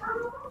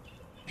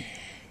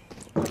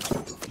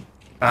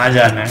 कहाँ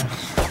जाना है?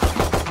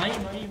 भाई।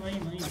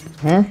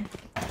 हाँ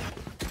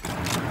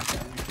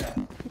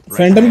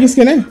फैंटम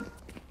किसके ने?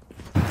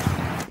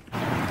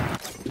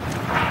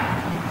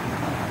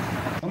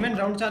 मैं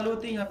राउंड चालू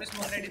होते ही यहाँ पे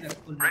स्मोक रेडी रख,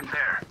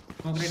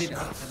 स्मोक रेडी रख।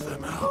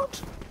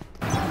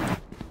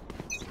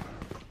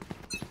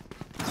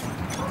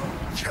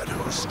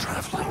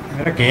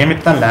 मेरा गेम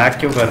इतना लैग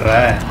क्यों कर रहा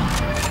है?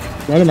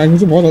 तुम्हारे माइक में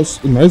से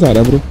बहुत नॉइज आ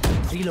रहा है ब्रो।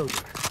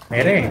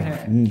 मेरे?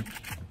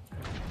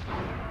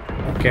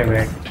 Okay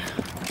wait.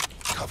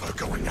 Cover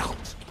going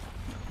out.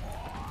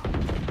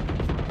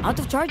 Out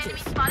of charges.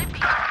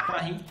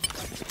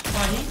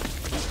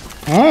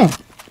 हाँ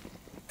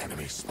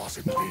Enemy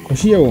spotted B.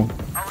 खुशी है वो।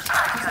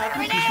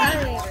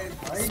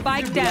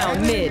 Spike down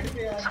mid.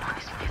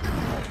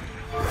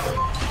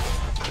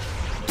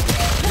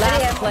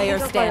 Last player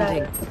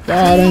standing.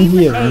 RNG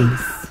है।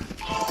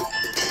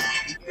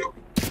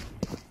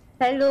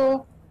 हेलो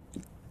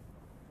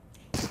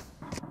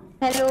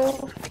हेलो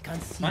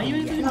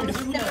मुझे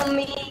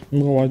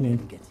आवाज नहीं।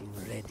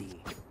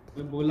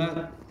 बोला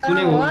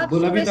तूने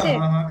बोला भी था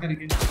हाँ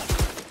करके।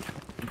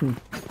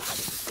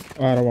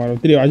 आ रहा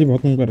तेरी आवाज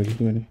बहुत कम कर रखी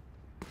थी मैंने,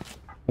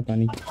 पता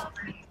नहीं।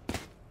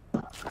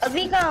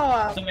 अभी कहाँ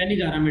हुआ? तो मैं नहीं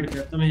जा रहा मिड पे,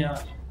 तो मैं यहाँ।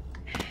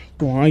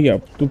 तू वहाँ गया?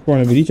 तू कौन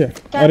है? ब्रीच है?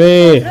 अरे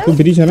तू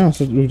ब्रीच है ना?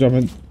 रुक जा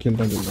मैं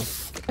खेलता हूँ।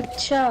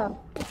 अच्छा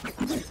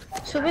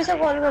सुबह से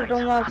कॉल कर रहा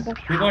हूँ आपको।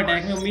 मेरे को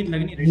अटैक में उम्मीद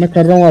लग नहीं रही। मैं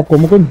कर रहा हूँ आपको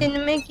मुकुंद। दिन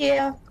में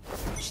किया,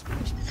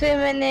 फिर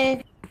मैंने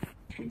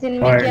दिन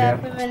में किया,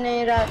 फिर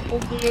मैंने रात को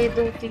किए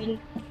 2-3।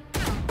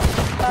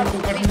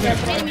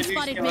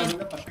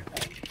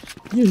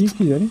 ये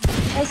चीज है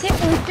ऐसे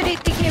पूछ रही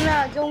थी कि मैं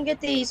आ जाऊंगी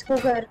 23 को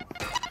घर।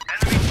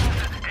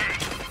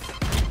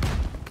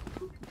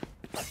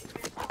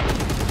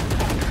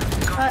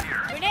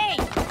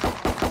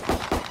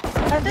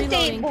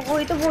 तो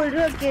वही तो बोल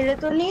रही हूँ, अकेले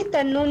तो नहीं,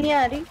 तन्नू नहीं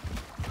आ रही।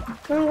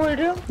 तुम बोल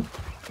रही हो?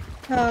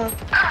 हाँ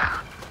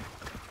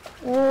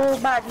वो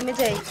बाद में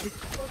जाएगी,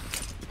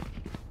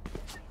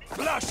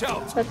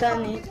 पता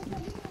नहीं।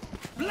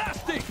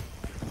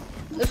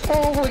 उसको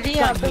होली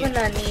यहाँ पे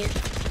बनानी है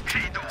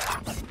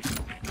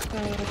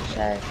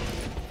शायद।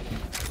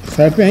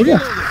 साइड पे है क्या?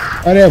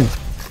 अरे अब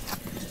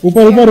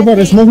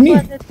ऊपर स्मोक नहीं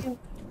है?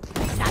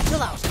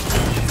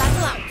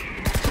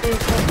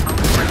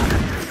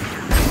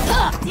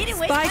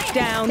 Spike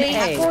down A.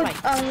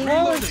 आऊंगा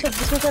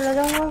 26 को चला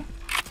जाऊंगा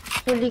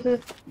होली के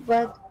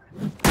बाद।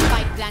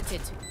 Spike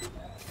planted.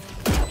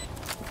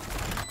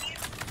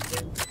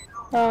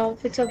 हाँ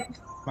फिर सब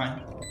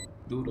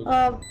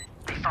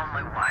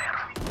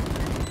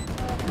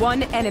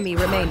One enemy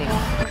remaining.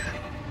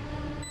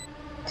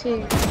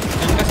 ठीक।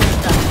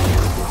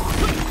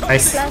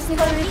 Nice. क्लास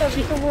निकाल रही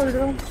तभी तो बोल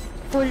रहा हूँ,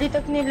 होली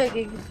तक नहीं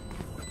लगेगी।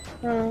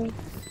 हाँ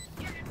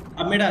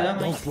अब मेरा आ जा।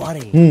 Don't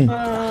worry.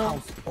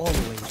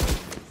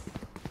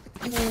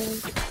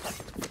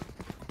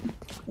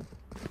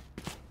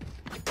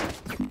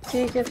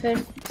 ठीक है फिर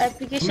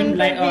एप्लीकेशन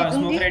भेज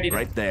दूंगी।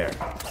 Right there.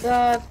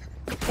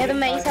 या तो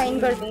मैं ही साइन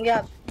कर दूंगी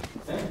आप।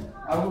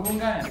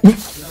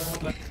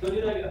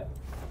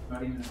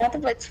 या तो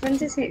बचपन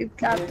से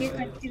आपकी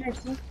करती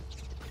रहती हूँ।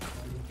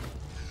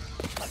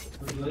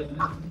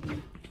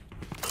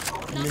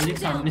 म्यूजिक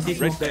सामने से ही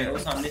वो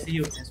सामने से ही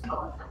होते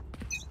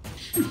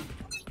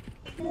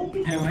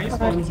हैं भाई।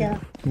 और क्या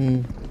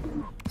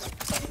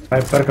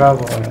वाइपर का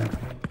वो है।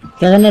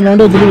 क्या करना है?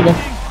 लौंडे जल्दी बता।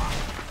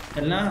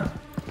 चलना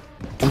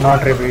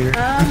नॉट रिवील्ड।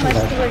 हाँ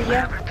मस्त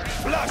बढ़िया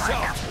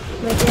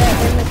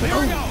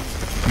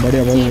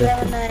बढ़िया बढ़िया।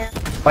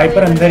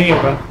 वाइपर अंदर ही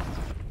होगा,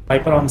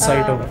 वाइपर ऑन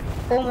साइट होगा।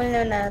 वो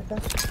मैंने बनाया था।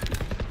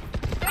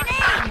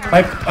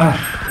 वाइप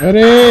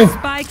अरे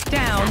Spike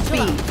down B.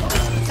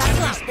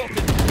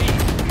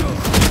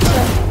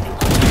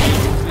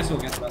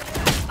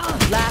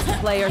 Last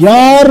player.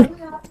 यार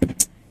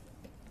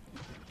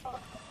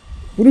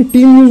पूरी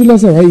टीम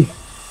यूजलेस है भाई।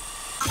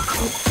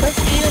 बस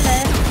ये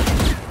बनाया।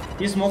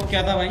 ये स्मोक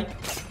क्या था भाई,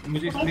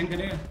 मुझे एक्सप्लेन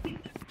करेगा?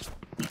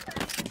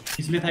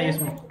 इसलिए था ये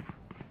स्मोक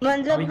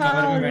मतलब हाँ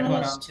कवर में बैठो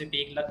आराम से,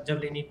 पीक लग जब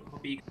लेनी हो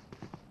पीक।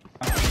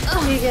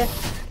 ठीक है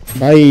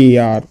भाई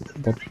यार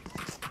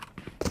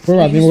कोई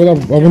बात नहीं। वो तो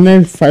अपने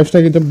 5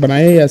 स्टार की जब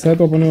बनाए ही ऐसा है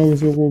तो अपने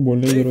किसी को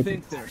बोलने की जरूरत है।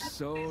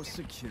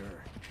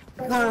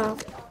 हाँ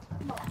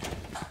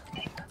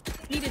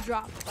Need a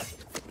drop.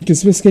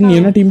 किस पे स्किन नहीं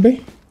है ना टीम पे?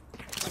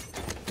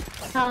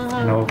 हाँ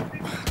हाँ नो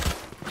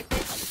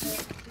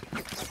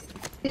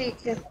ठीक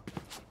है।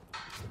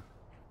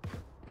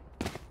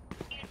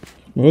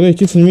 मेरे को तो एक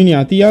चीज समझ में नहीं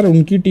आती यार,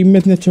 उनकी टीम में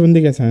इतने अच्छे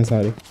बंदे कैसे हैं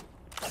सारे?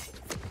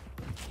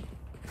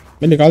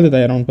 मैं निकाल देता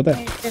यार, पता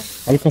है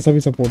हल्का सा भी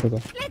सपोर्ट होता।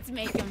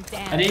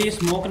 अरे ये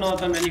स्मोक ना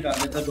होता मैं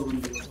निकाल देता 2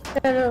 बंदे को।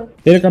 चलो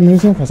तेरे करने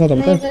से फंसा था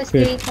पता है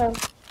फिर।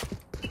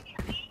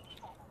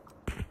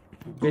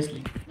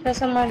 बेसिकली क्या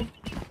सामान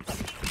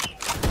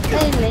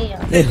नहीं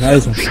यार ए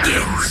नाइस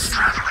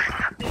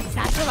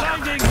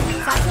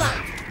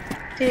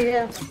ठीक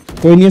है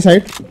कोई नहीं है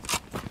साइड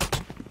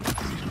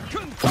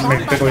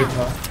मिड पे कोई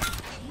था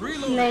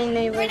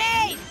नहीं वो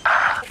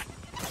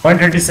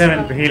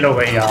 137 पे हील हो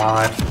गई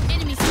यार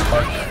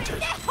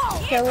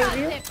क्या बोल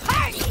रही हो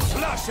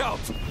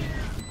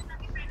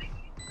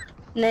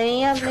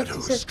नहीं आपने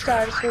सिर्फ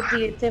 400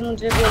 दिए थे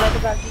मुझे बोला तो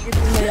बाकी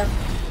कितना मिला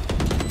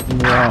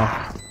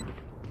वाह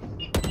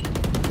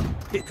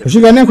खुशी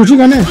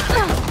गाने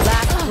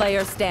Last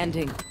player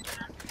standing.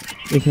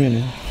 एक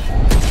मिनट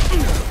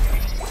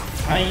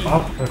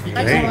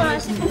अच्छा कहाँ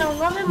से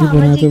बनाऊंगा मैं ये मामा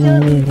बनाते जी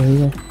बनाते के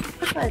रहेगा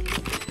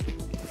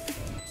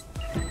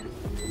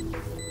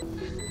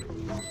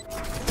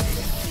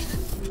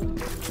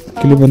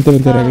किलो बनते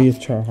रह गई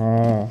अच्छा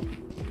हाँ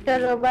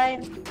चलो bye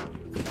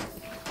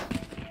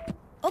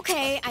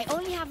Okay, I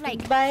only have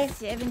like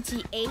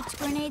 78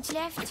 grenades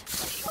left.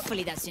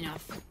 Hopefully that's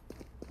enough.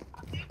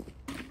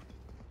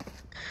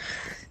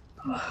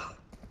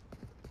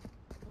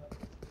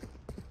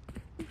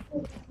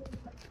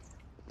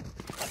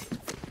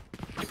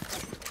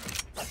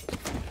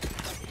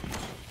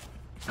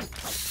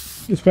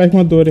 Spike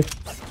मत दो रे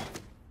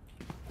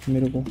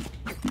मेरे को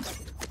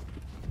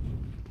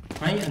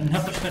भाई अंधा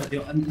पुश कर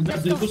दियो अंदर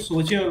बिल्कुल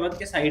सोचे हुए मत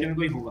के साइड में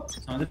कोई होगा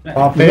समझ रहे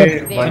वहां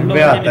पे वन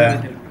वे आता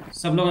है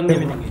सब लोग अंधे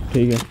मिलेंगे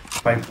ठीक है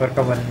पाइपर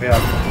का वन वे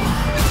आता है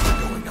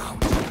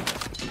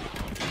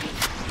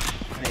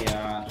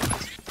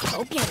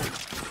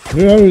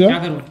अरे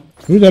यार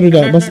रुक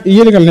जा बस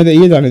ये निकलने दे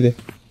ये जाने दे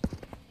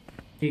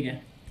ठीक है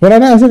थोड़ा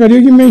ना ऐसा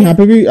करियो कि मैं यहाँ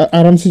पे भी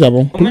आराम से जा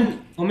पाऊँ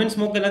ओमेन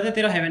स्मोक गलत है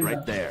तेरा हेवन का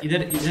इधर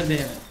दे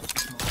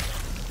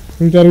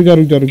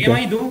रुक जा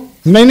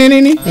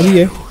नहीं अभी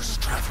है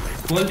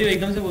बोल दियो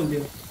एकदम से बोल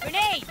दियो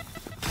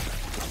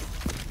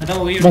खत्म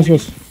हो गई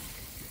बस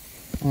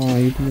हाँ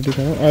यूटिलिटी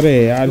करो अरे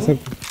यार सब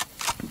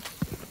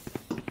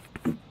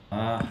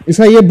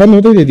इसका ये बंद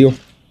होते ही दे दियो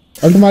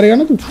अल्ट मारेगा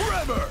ना तू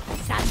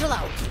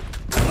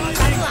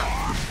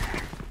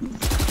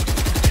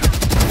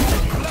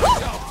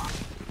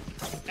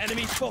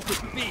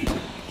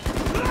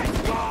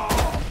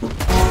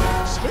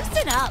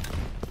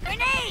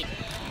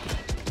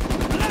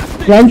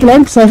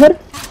प्लांट सफर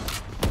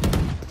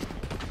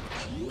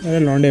अरे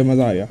लौंडे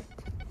मजा आ गया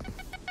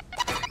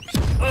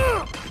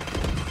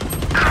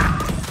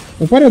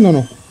ऊपर है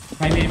दोनों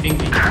भाई मेरी पिंग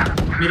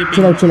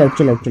चल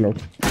आउट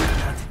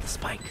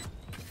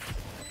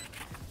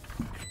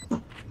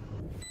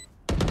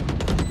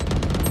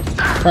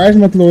फाइट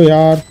मत लो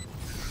यार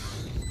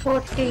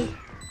 40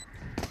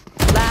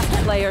 Last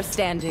player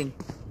standing.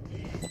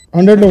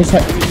 100 लो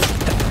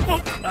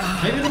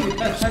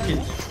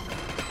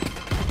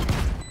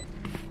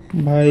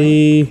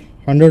भाई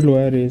 100 लो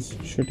है रेस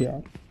शिट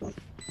यार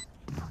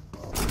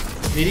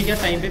मेरी क्या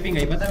टाइम पे पिंग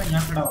आई पता है मैं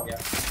यहां खड़ा हो गया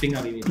पिंग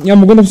आ गई यार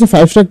मुझे सबसे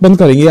 5 स्टैक बंद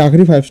करेंगे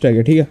आखिरी 5 स्टैक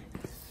है ठीक है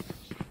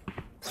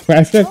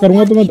 5 स्टैक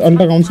करूंगा तो मैं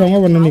अंडर काउंट से आऊंगा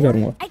वरना नहीं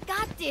करूंगा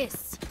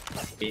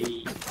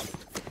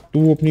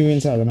तू अपनी मेन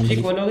से आ जाना ये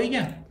कॉल हो गई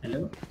क्या हेलो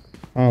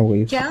हां हो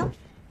गई क्या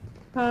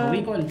हो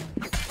गई कॉल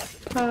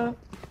हां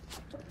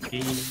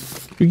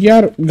क्योंकि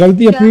यार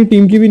गलती अपनी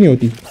टीम की भी नहीं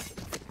होती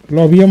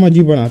लॉबी हम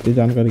अजीब बनाते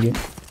जान करके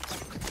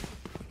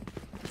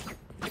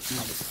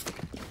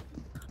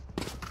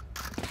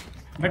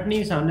बट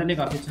नहीं सामने ने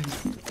काफी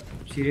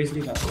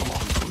सीरियसली काफी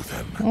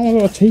हाँ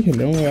मतलब अच्छा ही खेल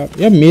रहे हो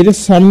यार मेरे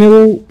सामने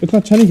वो इतना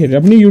अच्छा नहीं खेल रहे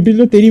अपनी यूटिल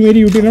तो तेरी मेरी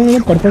यूटिल है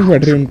मतलब परफेक्ट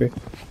बैठ रही है उन पे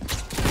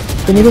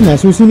तो मुझे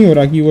महसूस ही नहीं हो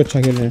रहा कि वो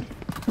अच्छा खेल रहे हैं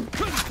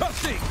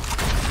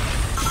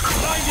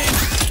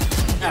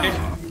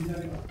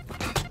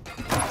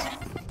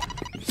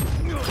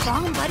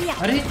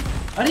अरे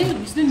अरे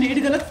इसने नेट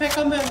गलत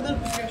फेंका मैं अंदर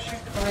घुस गया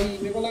शिट भाई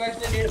मेरे को लगा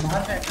इसने नेट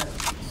बाहर फेंका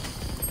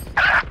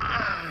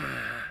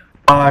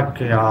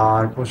आके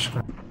यार पुश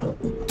कर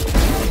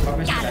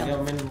वापस चला गया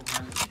मैंने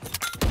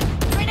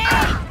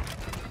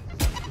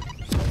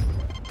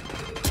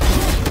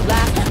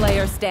Last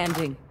player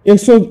standing.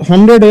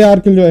 100 यार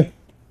किल जो है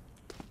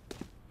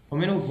और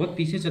मैंने बहुत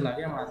पीछे चला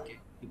गया मार के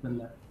एक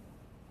बंदा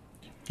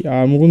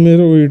यार मुझे मेरे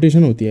को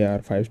इरिटेशन होती है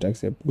यार 5 स्टैक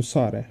से गुस्सा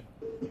आ रहा है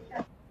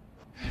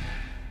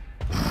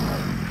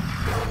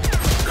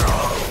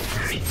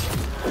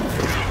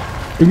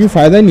क्योंकि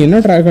फायदा नहीं है ना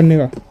ट्राई करने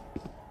का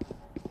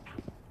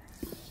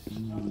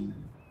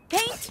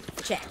Paint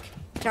check.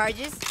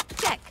 Charges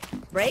check.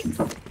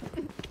 Brakes.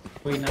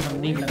 कोई ना हम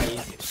नहीं लगाइए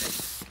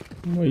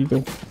वही तो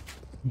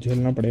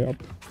झेलना पड़ेगा अब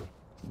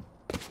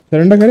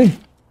सरेंडर करें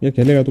या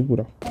खेलेगा तू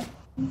पूरा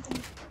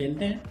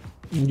खेलते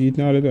हैं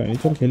जीतने वाले तो है नहीं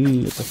चल खेल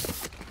लेते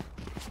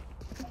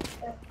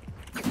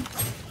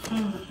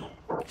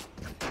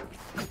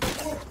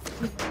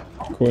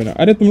कोई ना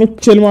अरे तुम लोग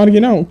चिल मार के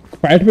ना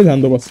फाइट पे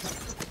ध्यान दो बस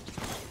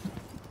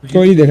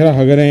कोई नहीं देख रहा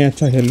हग रहे हैं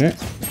अच्छा खेल रहे हैं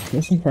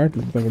बस फाइट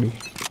लगता बड़ी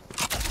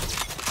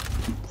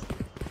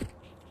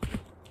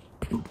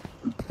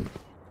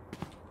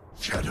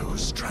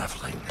Shadows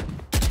traveling.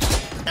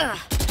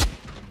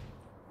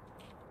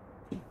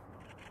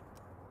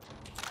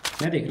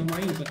 मैं देख रहा हूँ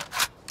वहीं ऊपर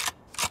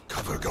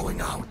Cover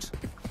going out.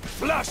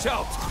 Flash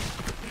out.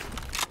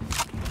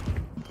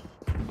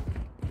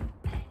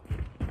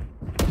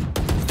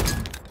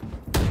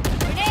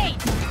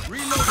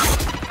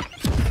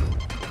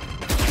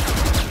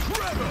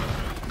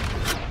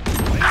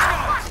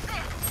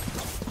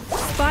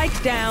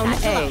 down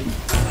A.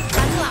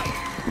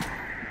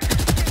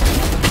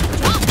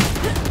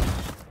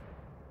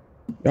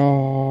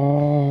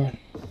 यार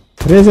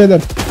रेस है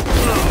इधर।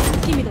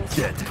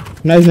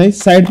 नाइस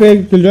नाइस साइड पे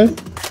किल जो है।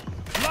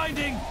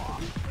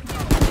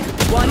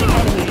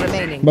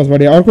 बस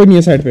बढ़िया और कोई नहीं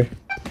है साइड पे,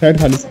 साइड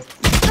खाली।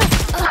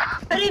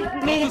 अरे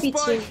मेरे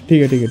पीछे।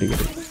 ठीक है ठीक है ठीक है,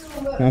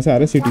 यहाँ से आ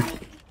रहे सिटी।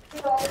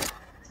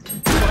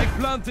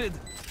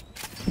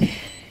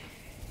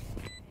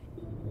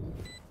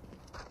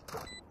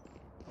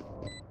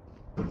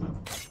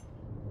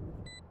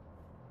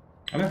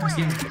 अबे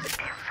फंसी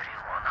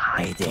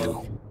I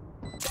do.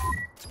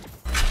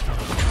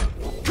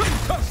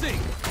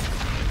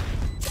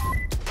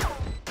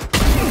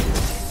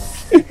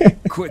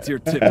 Quit your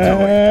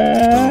tiptoeing.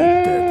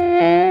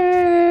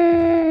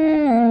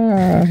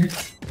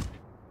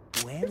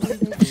 Where will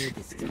they go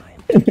this time?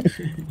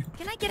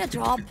 Can I get a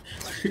drop?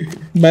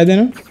 Bye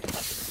देना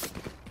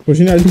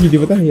खुशी ने अल्टी की थी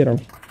पता है ये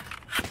राउंड।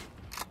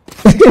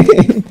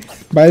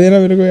 बाय देना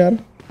मेरे को यार।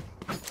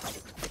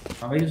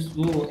 हाँ भाई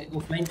वो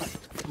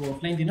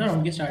ऑफलाइन थी ना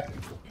राउंड के स्टार्ट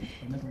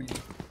करना पड़ेगा।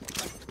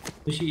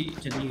 खुशी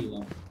चली गई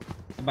वहाँ।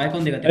 बाय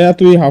कौन देगा यार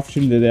तू ही हाफ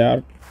शील्ड दे दे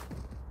यार।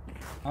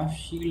 हाफ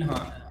शील्ड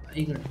हाँ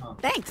एक मिनट हाँ।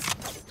 Thanks.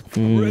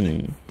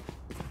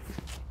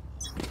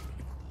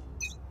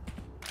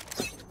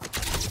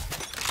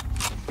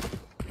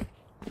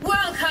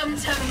 Welcome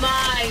to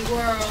my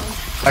world.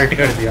 Alt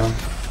कर दिया।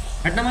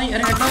 हटना भाई,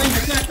 अरे हटना भाई,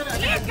 हटना।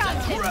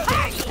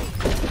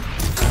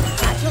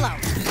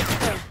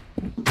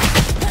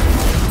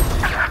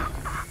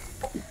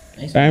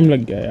 टाइम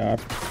लग गया यार।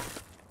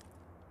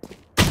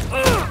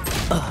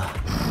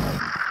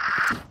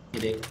 ये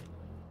देख।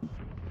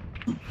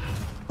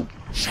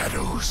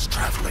 Shadows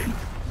traveling.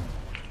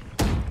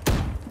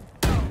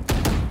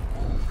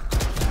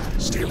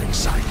 Stealing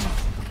sight.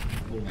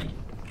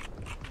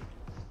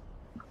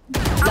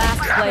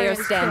 Last player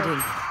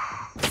standing.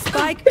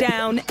 Spike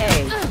down A.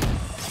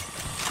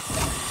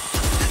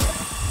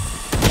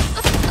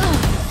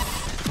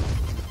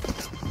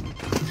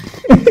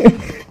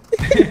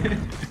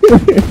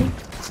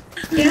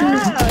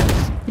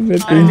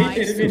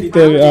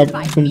 आप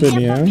सुनते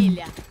नहीं हैं?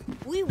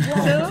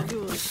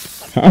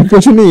 हाँ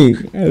कुछ नहीं,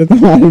 अरे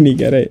तुम्हारे नहीं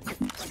कह रहे।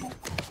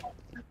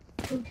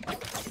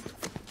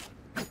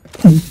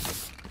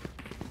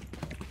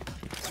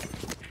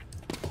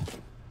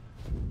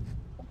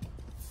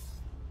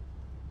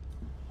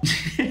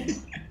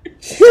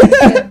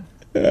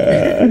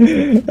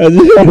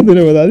 अच्छा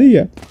तूने बता दी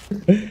क्या?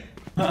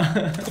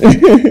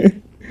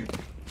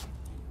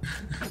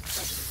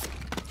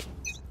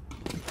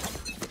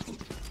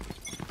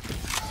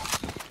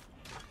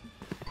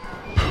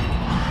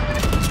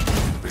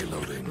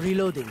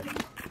 Reloading.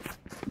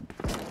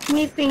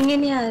 मेरी पिंग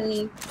नहीं आ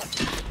रही।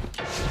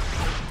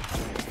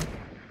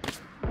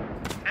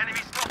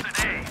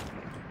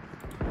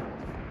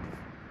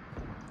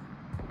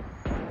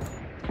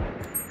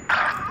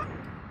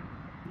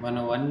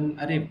 वन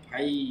अरे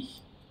भाई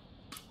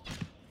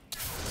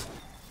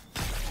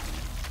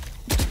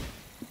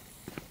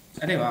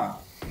अरे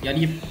वाह यार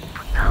ये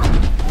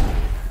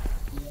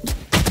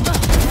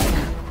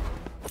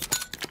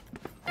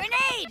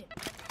Grenade!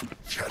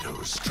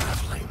 Shadows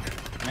traveling.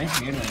 नाइस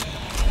नेड है।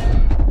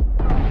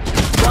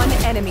 One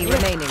enemy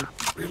remaining.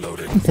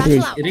 Reloading.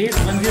 Race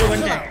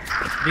 101 tag,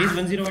 race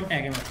 101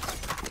 tag है मैं।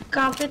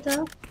 कहाँ पे था?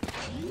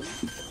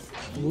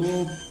 वो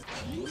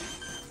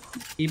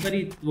ये पर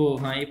ही वो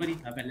हाँ ये पर ही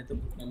था पहले तो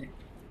पहले।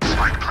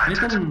 अरे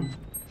तुम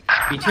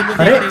पीछे तो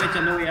देखते हुए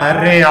चलो यार।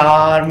 अरे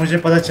यार मुझे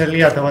पता चल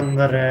गया था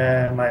अंदर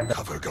है। मैं बात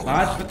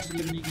पता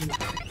लगने की।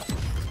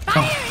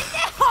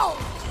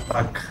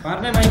 फक मार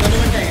में भाई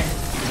 101 टैग है।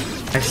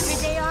 The bigger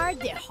they are,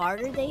 the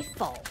harder they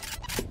fall.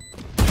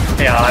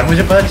 यार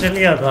मुझे पता चल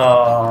गया था।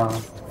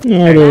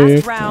 अरे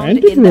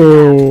एंटी ब्रो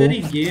तेरी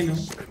गेन हो।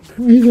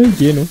 ये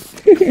गेन हो।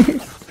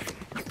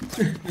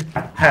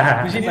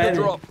 खुशी पाया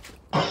drop.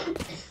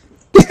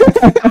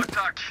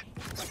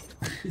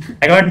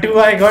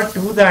 I got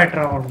two that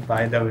round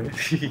by the way.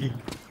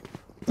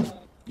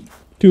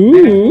 Two?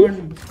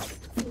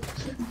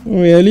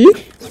 Really?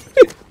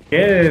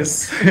 Yes.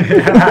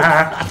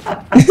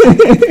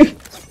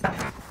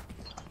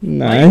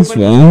 Nice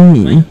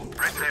one.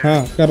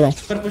 हाँ कर रहा हूँ।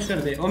 ऊपर पुश कर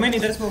दे। ओमेन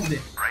इधर स्मोक दे।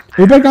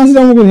 ऊपर कहाँ से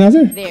जाऊँ यहाँ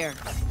से?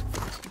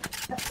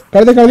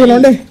 कर दे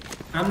लौंडे।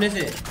 सामने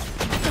से।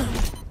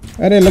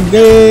 अरे लग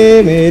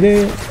गए मेरे।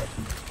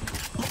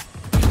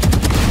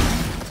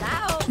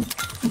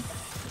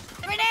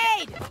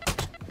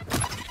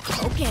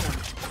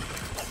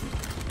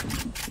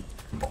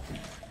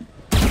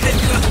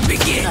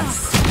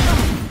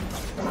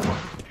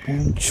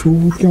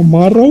 क्या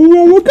मार रहा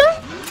हूँ वो क्या?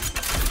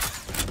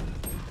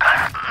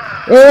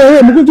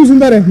 ओए मुकुंद तू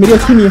सुंदर है, मेरी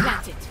अच्छी नहीं है।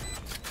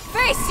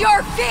 Face your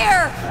fear.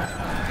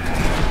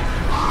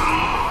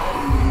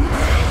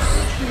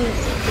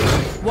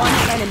 One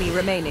enemy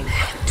remaining.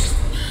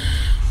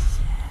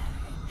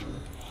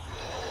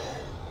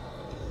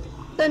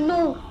 Tannu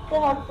वो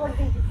हॉटपॉट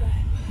दे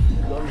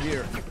दीजिए।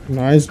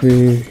 नाइस बे।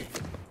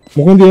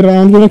 मुकुंद ये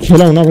राउंड जो मैं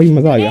खेला हूँ ना भाई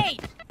मजा आ गया।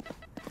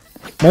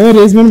 मैं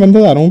रेस में बनता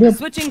जा रहा हूँ बे।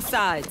 Switching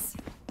sides.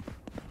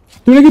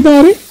 तूने कितना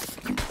मारी?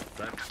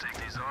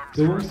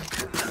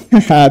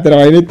 हाँ तेरा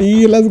भाई ने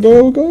 3। लेट्स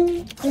गो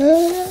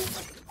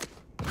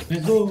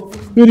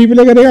तू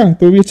रिप्ले करेगा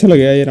तो भी अच्छा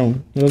लगेगा ये राउंड।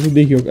 मतलब तू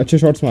देखियो अच्छे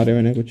शॉट्स मारे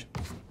मैंने कुछ।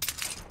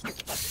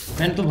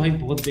 मैंने तो भाई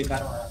बहुत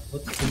बेकार मारा,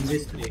 बहुत गंदे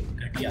स्प्रे,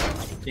 घटिया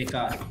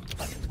बेकार।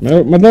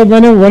 मतलब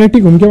मैंने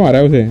 180 घूम के मारा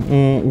है उसे,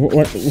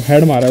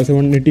 हेड मारा है उसे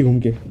 180 घूम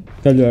के।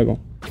 चल जो है को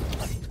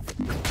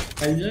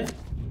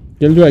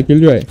किल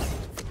जो है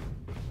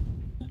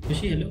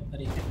खुशी। हेलो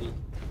अरे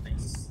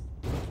नाइस,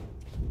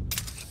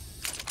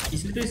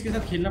 इसलिए तो इसके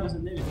साथ खेलना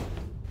पसंद है मुझे।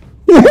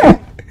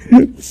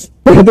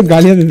 तो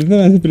गालियां देते थे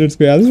ऐसे प्लेयर्स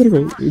को, याद है तेरे को?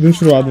 इधर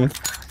शुरुआत में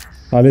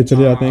साले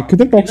चले जाते हैं।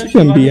 कितने टॉक्सिक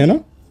एमपी है ना।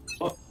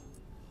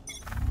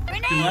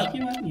 शुरुआत की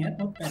बात नहीं है,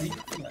 तो पहले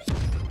की बात है।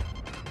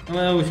 तो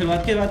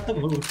शुरुआत के बाद तो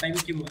बहुत टाइम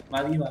की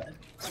बाद की बात है।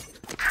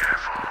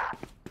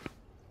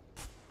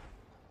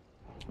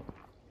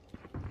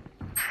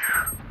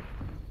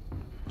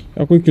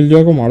 या कोई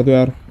किलजॉय को मार दो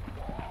यार।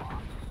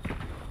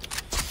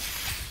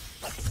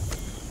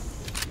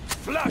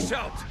 Flash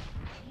out.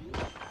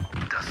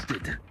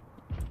 Dusted.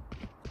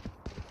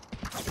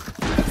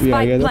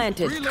 Spike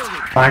planted.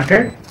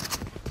 Planted.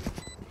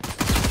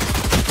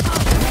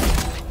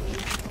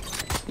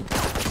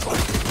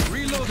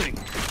 Reloading.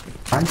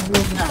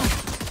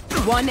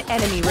 One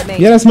enemy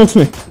remaining. यार स्मोक्स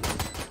में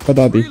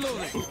बता दी।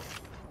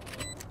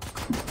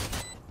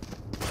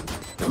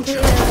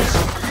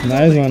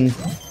 Nice one.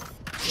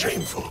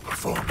 Shameful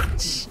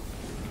performance.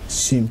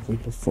 Shameful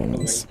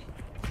performance.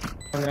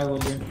 15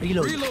 गोलियां।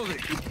 Reloading.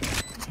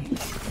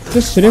 तो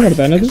स्प्रे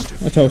करता है ना तू?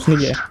 अच्छा उसने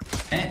किया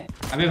है।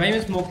 अबे भाई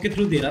मैं स्मोक के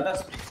थ्रू दे रहा था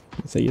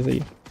स्प्रे। सही है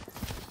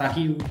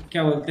ताकि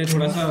क्या बोलते हैं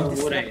थोड़ा सा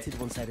वो रहे।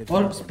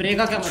 और स्प्रे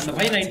का क्या मतलब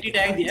भाई 90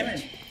 टैग दिया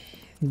मैंने।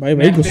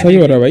 भाई गुस्सा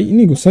क्यों हो रहा है भाई?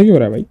 नहीं गुस्सा क्यों हो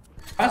रहा है भाई?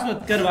 पास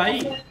मत कर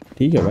भाई।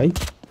 ठीक है भाई।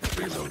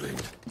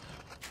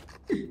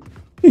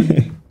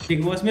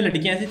 बिग बॉस में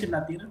लड़कियां ऐसे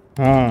चिल्लाती है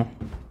ना। हाँ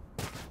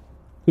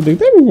तू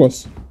देखता है बिग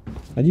बॉस?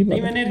 अजीब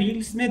नहीं बात है। मैंने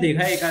रील्स में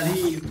देखा है एक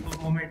आधी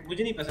मोमेंट,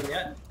 मुझे नहीं पसंद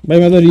यार। भाई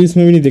मैं तो रील्स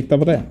में भी नहीं देखता,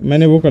 पता है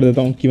मैंने वो कर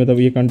देता हूँ कि मतलब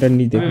ये कंटेंट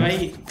नहीं देखना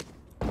भाई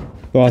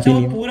तो आती अच्छा,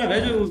 नहीं। वो पूरा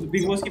है जो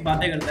बिग बॉस की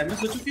बातें करता है। मैं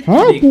सोचूं कि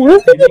हाँ पूरा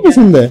तो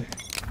पसंद है। खुशी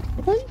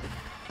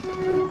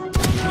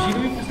को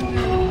भी पसंद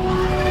है।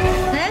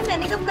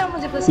 मैंने कब कहा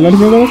मुझे पसंद?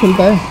 लड़कियों का तो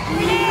चलता है।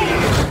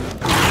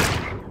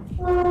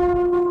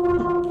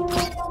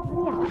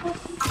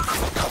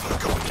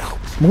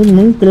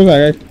 मुझे क्लोज आ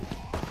गया।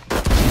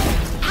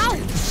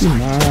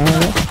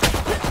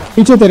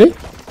 पीछे तेरे।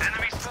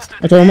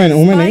 अच्छा ओमेन है।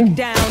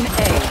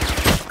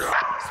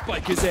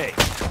 Spike is A.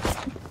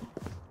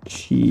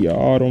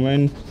 यार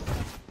ओमेन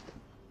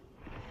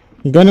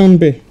गन है उन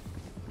पे।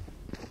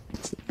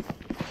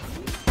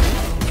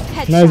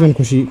 Nice one.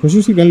 खुशी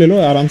उसकी गन ले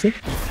लो आराम से।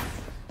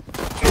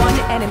 One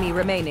enemy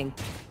remaining.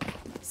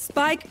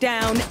 Spike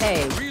down A.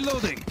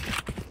 Reloading.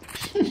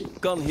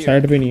 Gun here.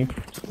 Side पे नहीं है।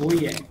 वही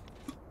है।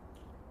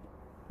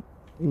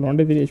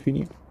 लौंडे तेरी एचपी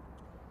नहीं है।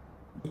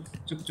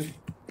 चुप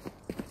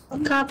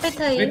कहाँ पे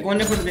था ये? कौन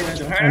ने फुट देगा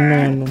जो?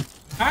 अननोन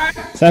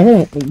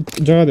साइफर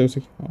जगह दे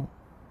उसे।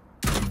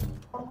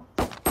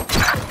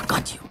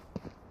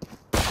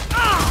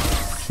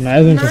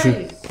 नाइस वन खुशी।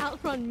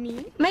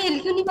 मैं हिल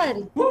क्यों नहीं पा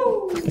रही?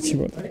 अच्छी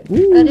बात है।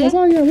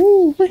 मजा आ गया।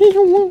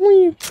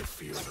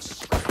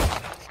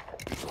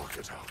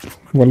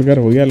 वल्गर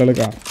हो गया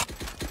लड़का।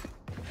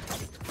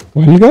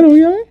 वल्गर हो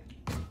गया है।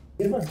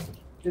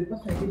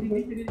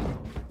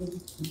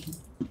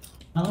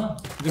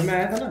 जब मैं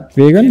आया था ना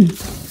वेगन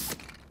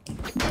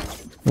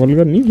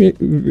वल्गर नहीं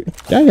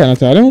क्या कहना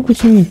चाह रहे हो?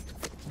 कुछ नहीं।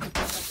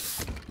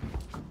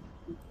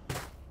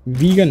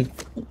 वीगन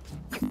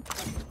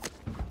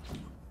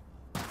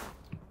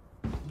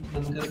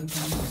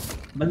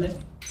बंद है।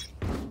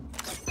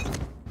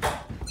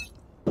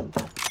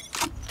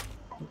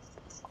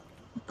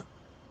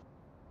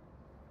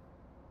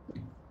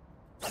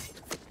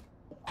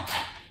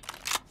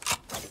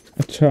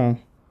 अच्छा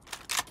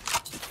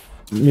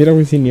मेरा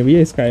कोई सीन नहीं है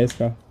भैया। इसका है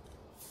इसका।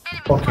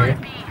 ओके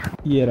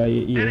ये रहा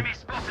ये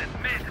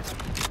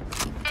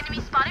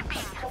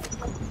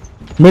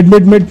मिड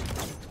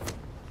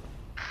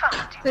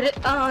फिर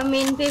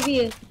मेन पे भी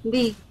है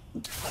बी।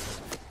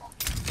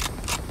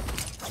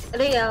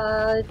 अरे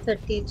यार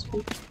 30 HP।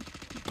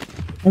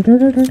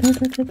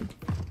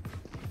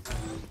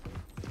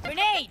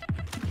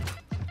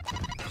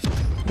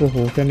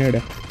 ओहो क्या नेड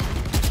है।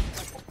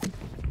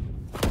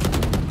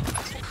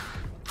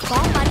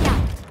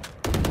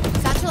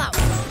 Satchel out.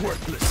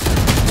 Worthless.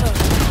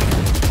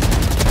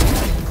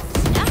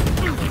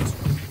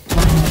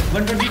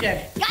 120 tag.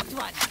 Got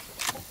one.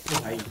 ओ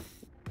भाई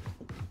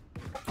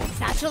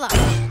Satchel out.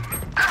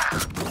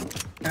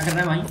 क्या कर रहा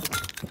है भाई?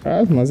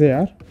 बस मजे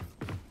यार।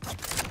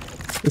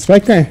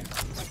 स्पाइक कहाँ है?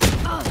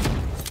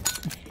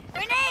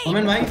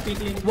 ओमेन भाई पीक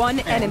ले। One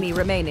enemy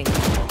remaining.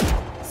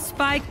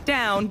 Spike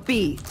down B.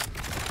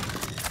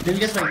 दिल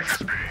के स्पाइक।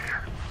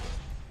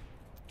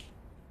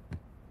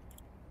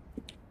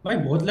 भाई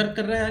बहुत लर्क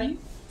कर रहा है यार ये।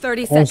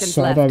 30 seconds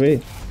left.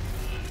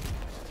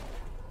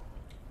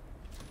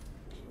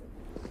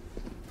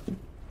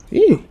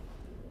 ए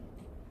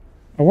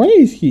आवाज है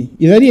इसकी,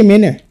 इधर ये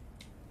मेन है।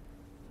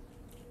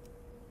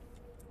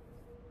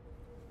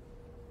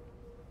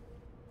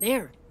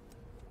 There.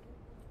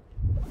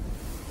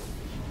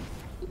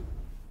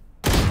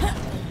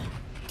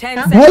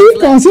 भाई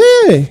कहाँ से?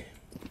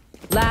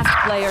 Last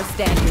player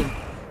standing.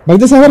 भाग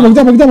जा सागर, भाग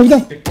जा भाग जा भाग जा,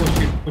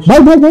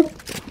 भाग भाग भाग,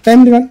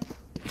 टाइम निकाल,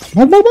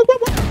 भाग भाग भाग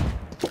भाग।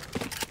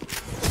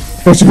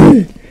 कुछ भी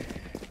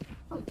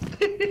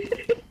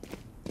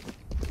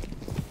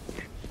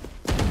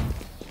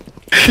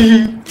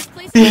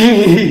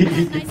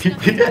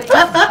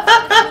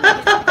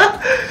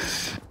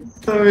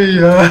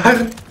यार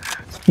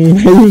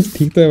भाई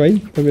ठीक तो है भाई,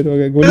 तबीयत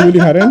वगैरह गोली वोली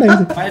खा रहे हैं टाइम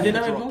से? भाई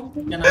देना मेरे को,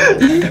 क्या नाम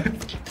है?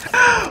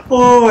 ओ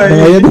भाई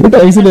दवाई तो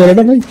टाइम से ले रहा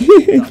था भाई।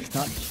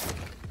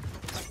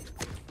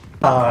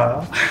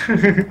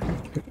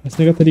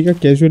 हंसने का तरीका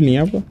कैजुअल नहीं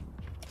है आपका।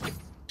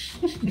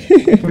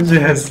 मुझे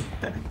हंस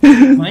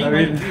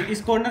भाई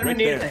इस कॉर्नर में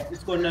नेट है, इस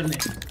कॉर्नर में।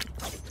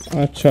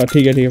 अच्छा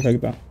ठीक है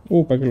फेंकता।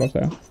 ओ पैक लॉस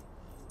है।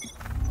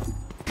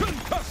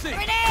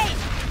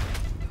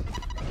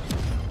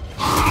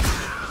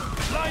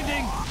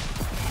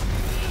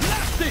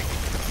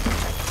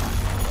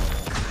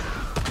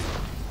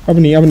 अब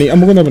नहीं अब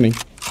मुकुंद अब नहीं।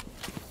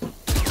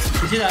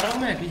 पीछे जा रहा हूं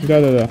मैं, पीछे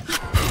जा।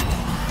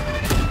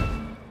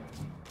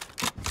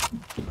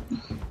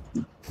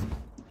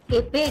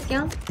 पे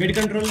क्या मिड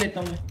कंट्रोल लेता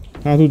हूं मैं।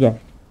 हाँ तू जा।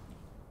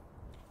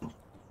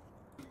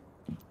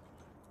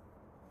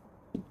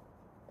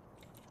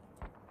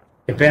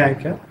 पे आए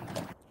क्या?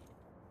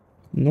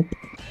 नोप।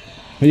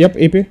 यप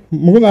ए पे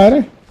मुकुंद आ रहा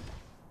है।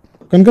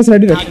 कनकस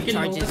रेडी रख।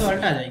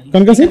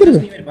 कनकस है तेरे पे?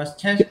 मेरे पास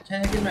 6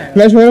 सेकंड में आएगा।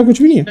 फ्लैश वगैरह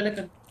कुछ भी नहीं है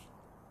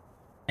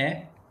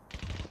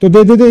तो दे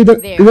इधर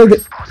दे।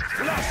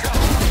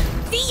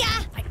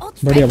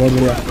 बढ़िया बहुत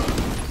बढ़िया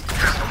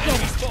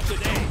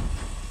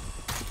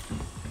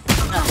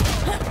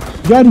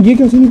यार, ये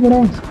कैसे नहीं पड़ा?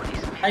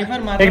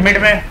 एक मिड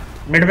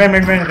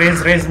में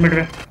रेस मिड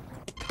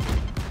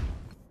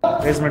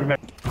में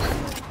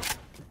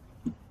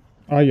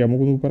आ गया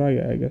मुकुंद, ऊपर आ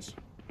गया आई गेस।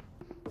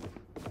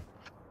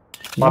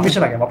 वापस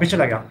चला गया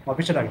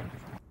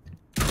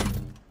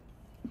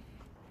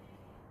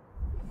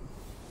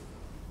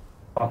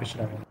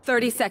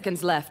 30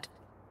 seconds left.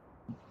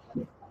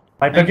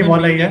 वाइपर की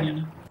बॉल आई है।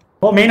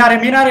 वो मेन आ रहे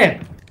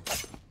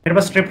मेरे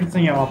पास ट्रिप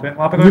नहीं है वहां पे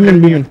कोई ट्रिप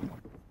नहीं है।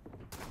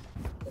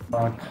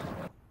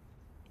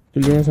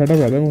 चलो मैं सेटअप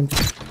कर दूं।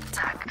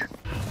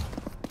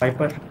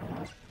 वाइपर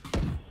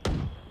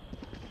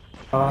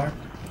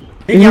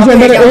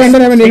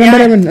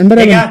अंडर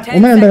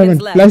हेवन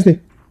फ्लैश दे।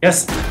 यस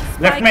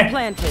लेफ्ट में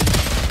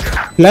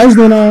फ्लैश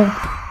देना।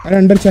 अरे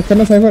अंडर चेक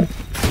करना साइफर।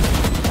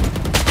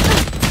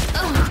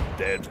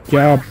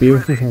 क्या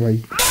बेवकूफ है भाई।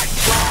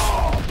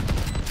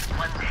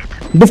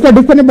 डिफ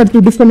करने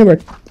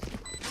बैठ।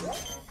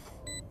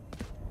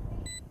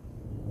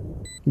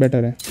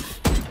 बेटर है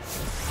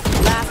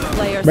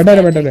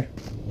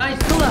नाइस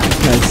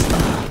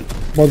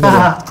बहुत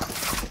बढ़िया।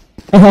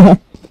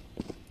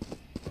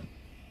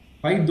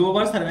 भाई 2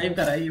 बार सरवाइव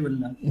करा है ये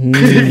बंदा।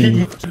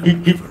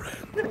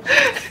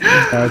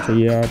 क्या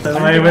चाहिए यार?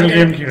 सर्वाइवल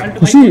गेम खेल।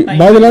 खुशी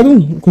बात दिला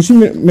दूं? खुशी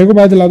मेरे को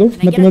बात दिला दो,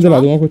 मैं तुम्हें दिला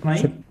दूंगा कुछ।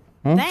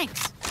 हां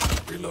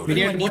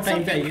मेरी बहुत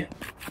टाइम पे आई है।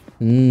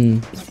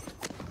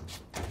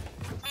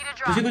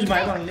 कुछ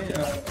बाय मांग ले।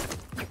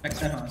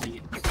 लगता है हां सही है।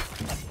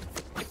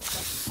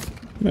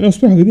 मैंने उस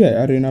पे हक दिया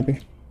यार रेना पे।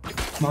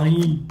 भाई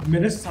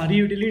मैंने सारी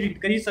यूटिलिटी हिट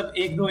करी, सब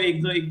 1-2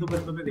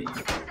 बंदों पे गई है।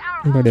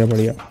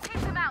 बढ़िया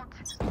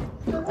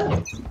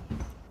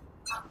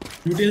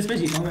यूटिल्स पे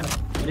जीता हूं मैं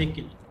और 1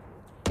 किल।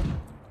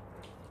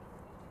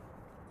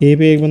 ए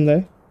पे एक बंदा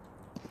है।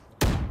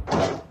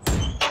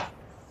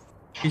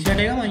 पीछे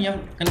हटेगा मैं या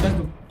कनकस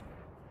दो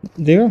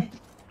देगा?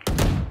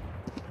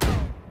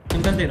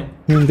 कनकस दे रहा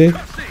हूं। दे।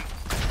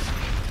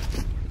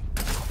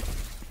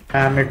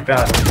 मिड पे आ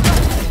रहा।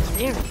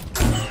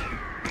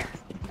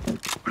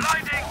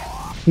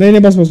 नहीं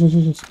बस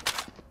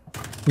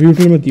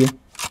यूटिल मत दियो।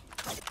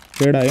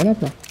 पेड़ आया ना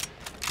अपना।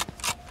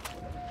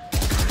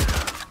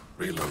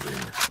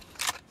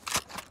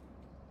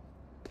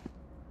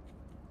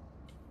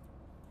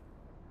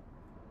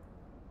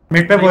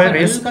 मिड पे वो है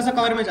रेस। हल्का सा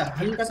कवर में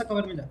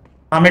जा।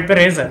 हां मिड पे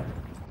रेस है।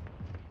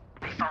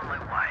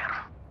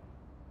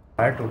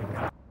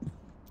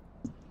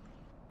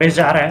 रेस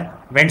जा रहा है,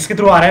 वेंट्स के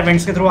थ्रू आ रहा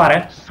है।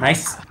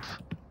 नाइस।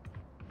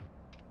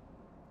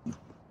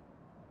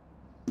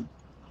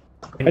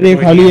 अरे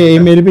खाली है,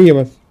 मेरे पे ही है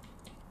बस।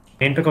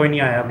 मेन पे कोई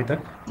नहीं आया अभी तक।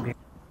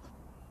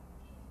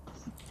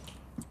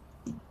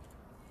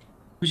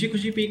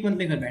 खुशी पीक मत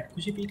लेकर बैठ।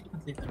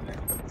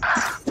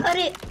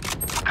 अरे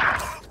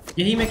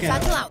यही मैं कह रहा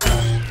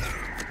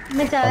हूं।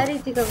 मैं जा रही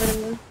थी कवर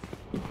में।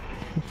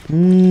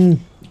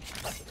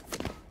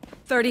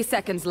 30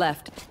 seconds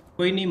left.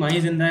 कोई नहीं,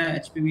 माही जिंदा है,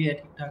 एचपी भी है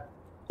ठीक ठाक।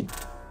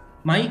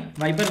 माही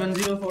वाइपर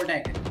 104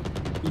 टैग है,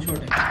 तू छोड़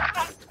है।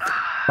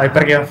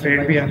 वाइपर गया,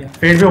 फेड भी है,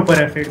 फेड भी ऊपर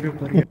है।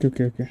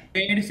 ओके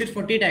फेड सिर्फ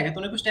 40 टैग है।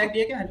 तूने कुछ टैग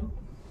दिया क्या? हेलो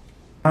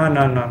हां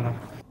ना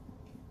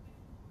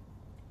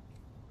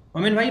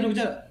अमिन भाई रुक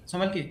जा,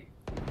 संभल के।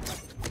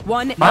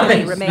 One मार दे,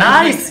 enemy remaining.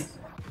 नाइस।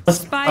 बस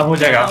अब हो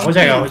जाएगा, हो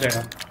जाएगा, हो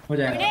जाएगा, हो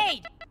जाएगा।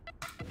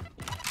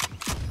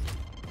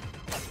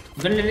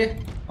 गन ले ले,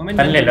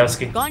 गन ले लो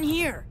उसकी। Gone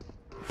here.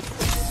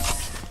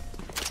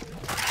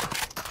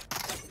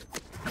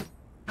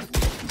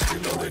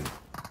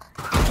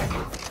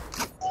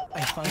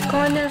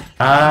 कौन है?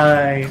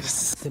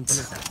 नाइस।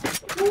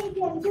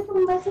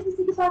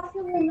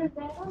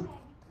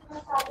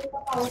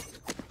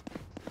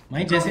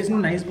 भाई जैसे इसने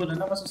नाइस बोला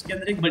ना, बस उसके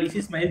अंदर एक बड़ी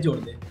सी स्माइल जोड़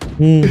दे।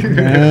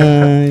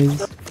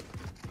 नाइस।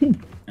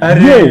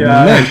 अरे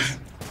यार।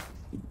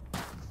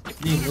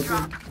 नहीं वो तो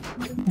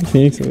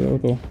फिनिक्स है वो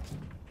तो।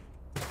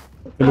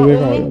 चलो एक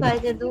ओमेन भाई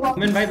दे दो।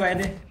 ओमेन भाई बाय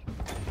दे।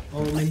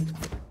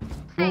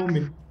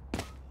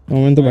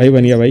 ओमेन तो भाई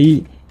बन गया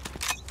भाई।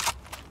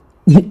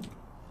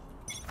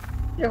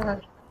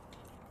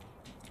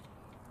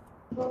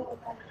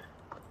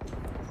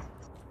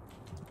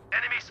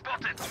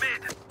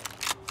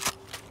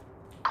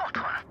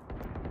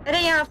 अरे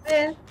यहाँ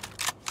पे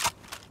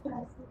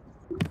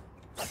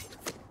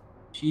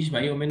शीश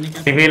भाई ओमेन ने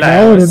क्या रिवील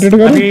आया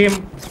अभी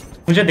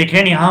मुझे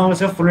दिखे नहीं। हाँ वो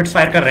सिर्फ बुलेट्स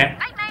फायर कर रहे हैं।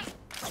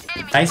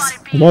 नाइस।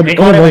 बहुत एक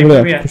और है,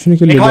 बढ़िया कुछ नहीं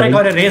के लिए एक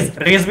और है,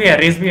 रेस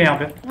भी है यहाँ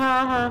पे।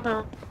 हाँ हाँ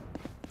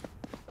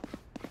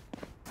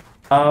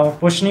हाँ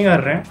पुश नहीं कर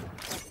रहे हैं।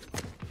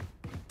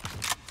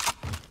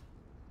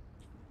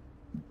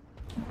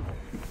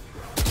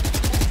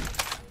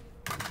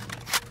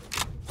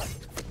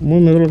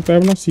 मेरे को लगता है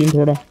अपना सीन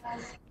थोड़ा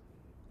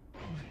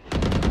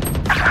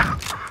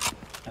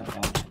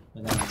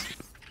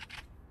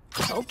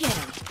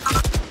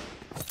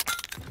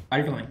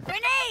अल्टो है।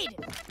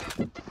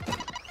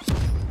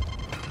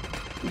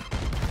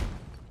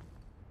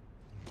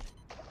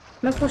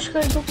 मैं पुश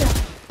कर दूं क्या?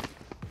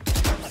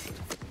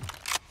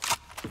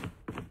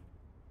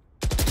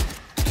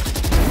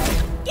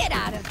 Get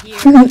out of here.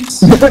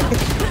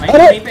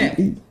 अरे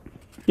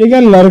ये क्या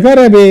लड़का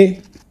है बे?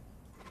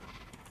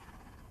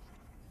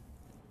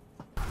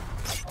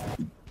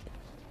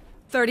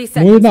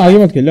 मुझे इतना आगे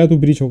मत खेल तू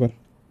ब्रीच होकर।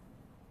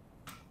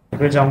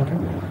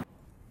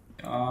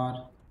 यार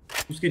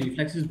उसके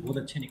रिफ्लेक्सेस बहुत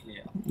अच्छे निकले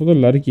यार। वो तो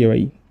लड़की है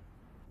भाई।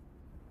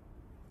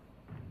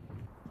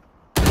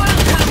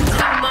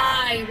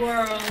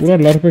 पूरा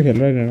लड़ पे खेल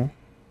रहा है ना।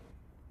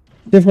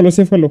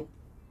 सेफ कर लो।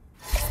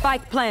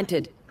 Spike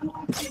planted.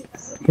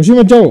 खुशी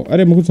मत जाओ।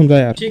 अरे मुझे समझा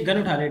यार। एक गन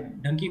उठा ले,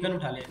 ढंकी गन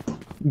उठा ले।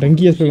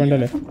 ढंकी इस पे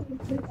बंडल है।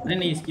 अरे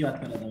नहीं इसकी बात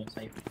कर रहा था मैं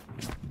साइड।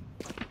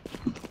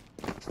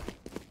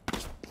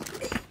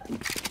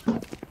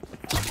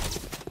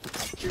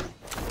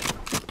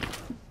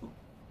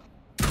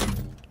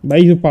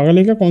 भाई जो पागल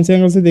है क्या? कौन से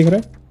एंगल से देख रहा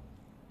है?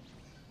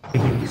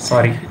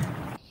 सॉरी।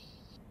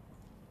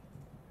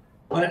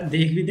 और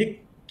देख भी देख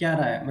क्या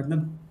रहा है,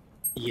 मतलब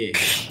ये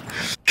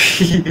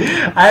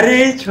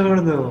अरे छोड़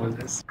दो।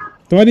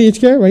 तुम्हारी एज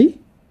क्या है भाई?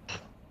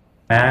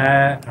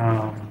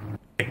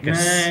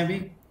 मैं भी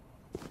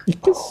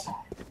 21।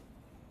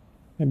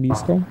 मैं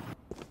 20 का हूँ।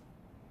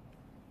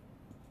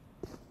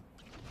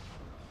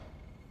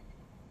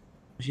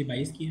 खुशी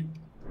 22 की है।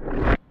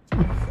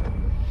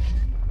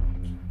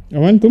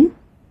 अमन तुम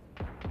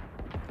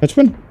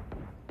 55?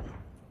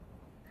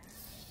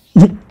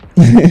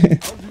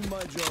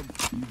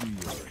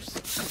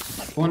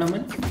 कौन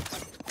अमन?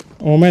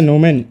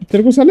 ओमेन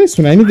तेरे को साले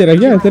सुनाई नहीं दे रहा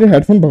क्या? तेरे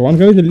हेडफोन भगवान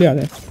करे जल्दी आ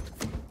जाए।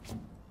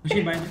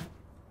 खुशी भाई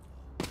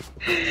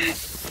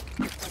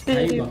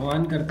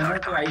भगवान करता है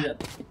तो आ ही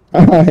जाता है।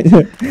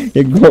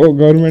 एक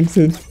गवर्नमेंट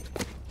से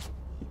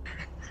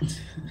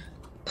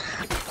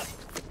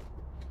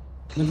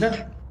मतलब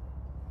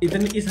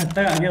इतनी इस हद तक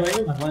आ गया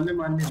भाई, भगवान में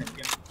मानने लग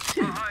गया।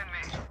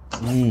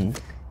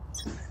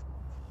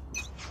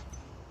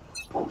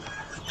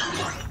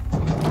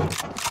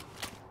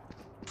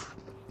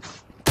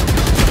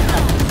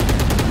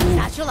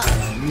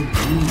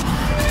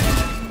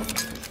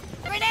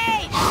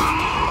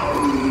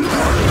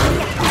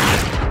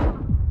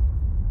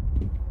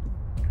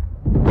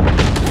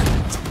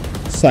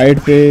 साइड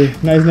पे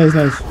nice.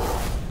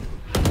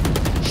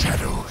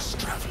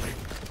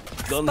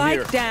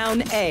 Spike down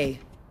A.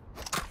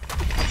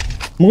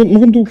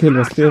 Mukund तू खेल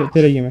बस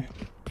तेरा गेम है।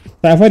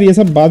 साइफर ये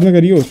सब बाद में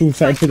करियो, तू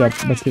साइड पे जा,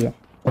 बच के जा।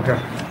 ओके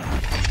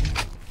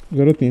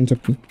जरूरत नहीं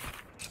सकती।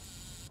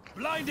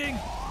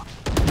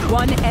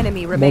 One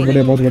enemy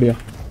remaining. बहुत बढ़िया।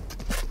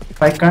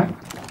 स्पाइक का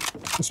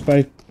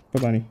स्पाइक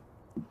पता नहीं।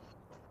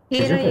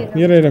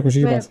 ये रहा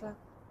खुशी के पास।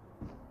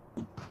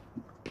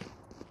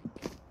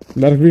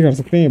 लर्क भी कर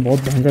सकते हैं, बहुत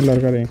भयंकर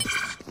लड़का रहे।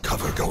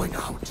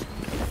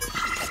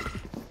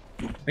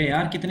 बे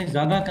यार कितने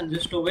ज्यादा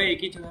कंजेस्ट हो गए एक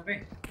ही जगह पे।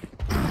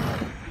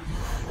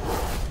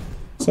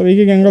 सब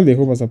एक एंगल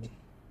देखो बस अब।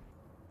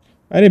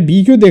 अरे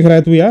बी क्यों देख रहा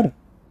है तू यार?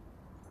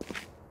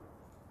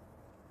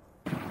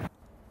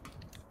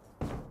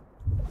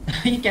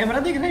 ये कैमरा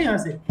देख रहा है यहाँ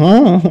से?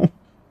 हाँ।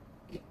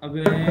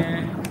 अबे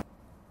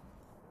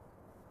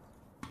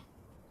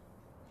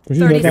कुछ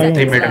नहीं बता रहा हूँ।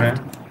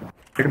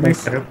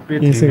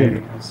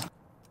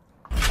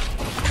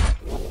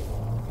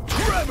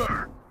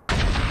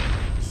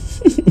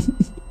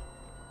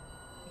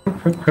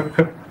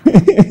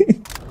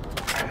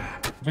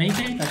 वहीं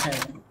पे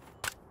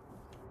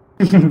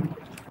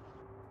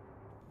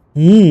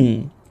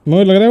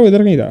मुझे लग रहा है वो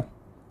इधर कहीं था।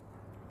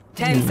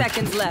 10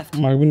 seconds left.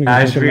 मार्क भी नहीं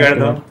Dash भी कर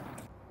दो।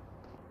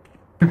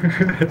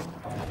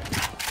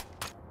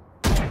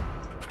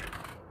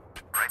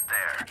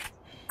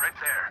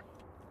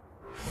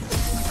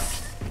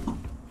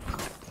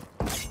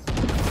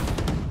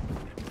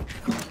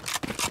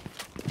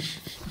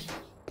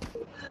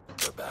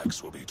 The backs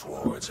will be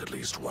towards at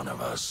least one of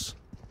us.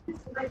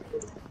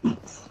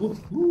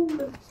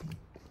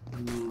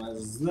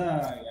 मजा आ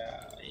गया।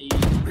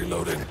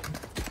 Reloading.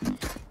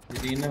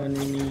 रीना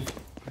बनी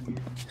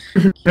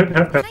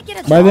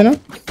बाय देना।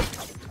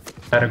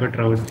 सारा को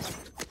ट्रोल।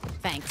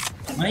 Thanks.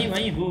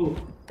 वही वो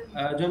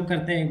जो हम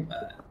करते हैं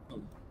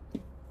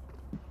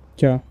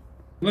क्या?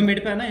 वो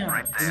मिड पे है ना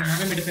यहाँ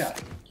पे मिड पे आ।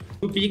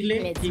 तू पीक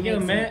ले, ठीक है?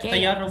 मैं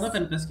तैयार रहूंगा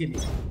कनकस के लिए।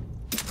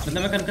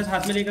 मतलब मैं कनकस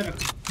हाथ में लेकर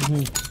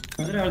रखूँ।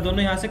 और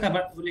दोनों यहाँ से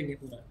कवर वो लेंगे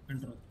पूरा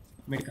कंट्रोल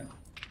मिड का।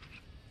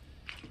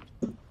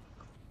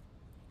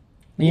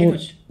 नहीं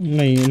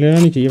लेना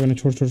नहीं चाहिए, मैंने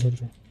छोड़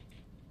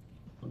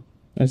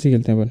ऐसे ही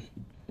खेलते हैं अपन।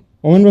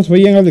 ओमन बस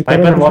वही एंगल दिखता है।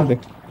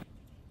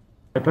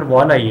 पेपर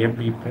वॉल आई है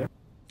बी पे,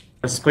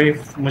 बस कोई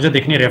मुझे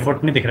दिख नहीं रहा।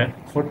 फुट नहीं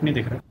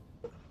दिख रहा।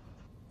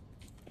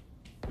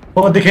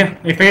 वो दिखे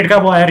एक फेड का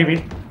वो आया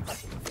रिवील।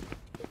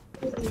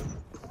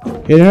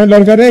 ये ना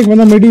लड़का रहा है, एक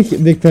बंदा मिडी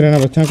देखते रहना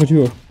बच्चा कुछ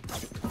भी हो।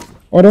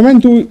 और ओमन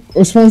तू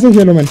उस फैन से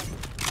खेल। ओमन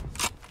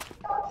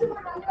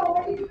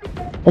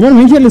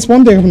वहीं खेल,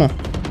 स्पॉन देख अपना।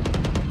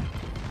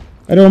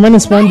 अरे ओमन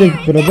स्पॉन देख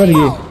ब्रदर।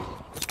 ये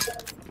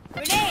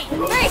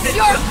Face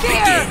your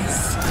fear.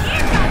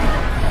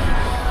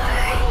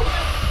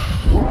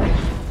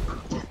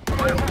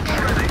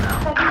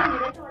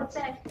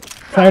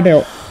 साइड है।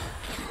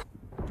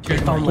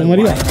 तू मर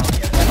गया?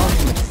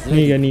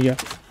 नहीं गया।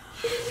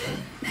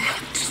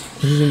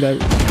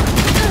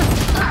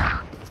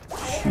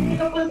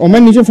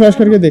 ओमन नीचे फ्लैश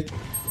करके देख।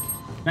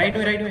 राइट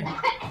में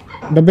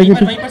डब्बे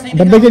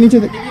के नीचे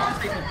देख।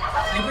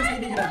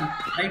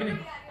 राइट में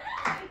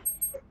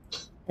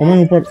ओमन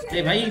ऊपर।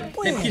 ए भाई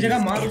लेफ्ट की जगह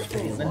मार उसको।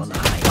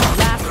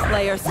 Last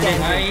player standing.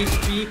 भाई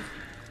स्पीक।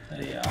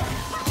 अरे यार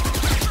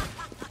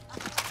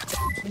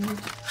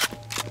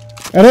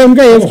अरे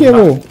उनका एफ है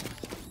वो।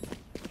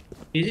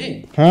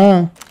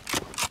 हाँ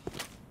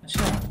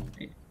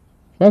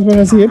बस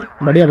ऐसे ही है।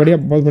 बढ़िया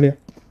बहुत बढ़िया।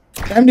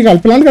 टाइम निकाल,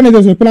 प्लान करने दे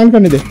उसे। प्लान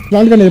करने दे।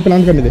 भाग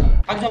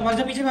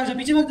जा पीछे भाग जा।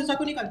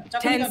 चाकू निकाल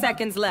 10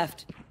 seconds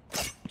left.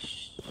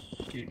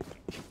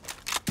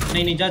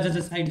 नहीं जा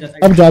साइड जा।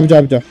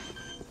 अब जा।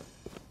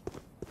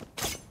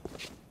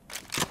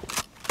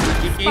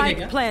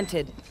 Spike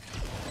planted.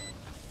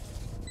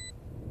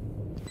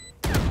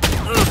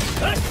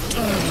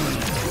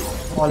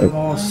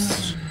 Almost.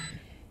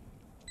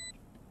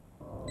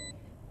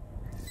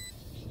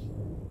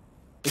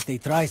 If they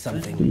try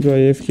something. जो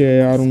एफ के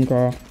यार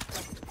उनका।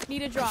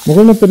 Need a drop.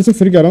 मगर मैं तेरे से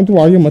फिर कह रहा हूँ तू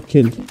आगे मत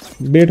खेल,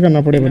 वेट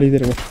करना पड़े भले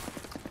तेरे को।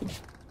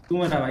 तू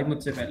मरा भाई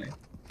मुझसे पहले।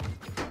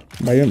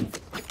 भाई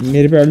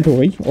मेरे पे अल्ट हो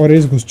गई और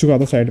रेस घुस चुका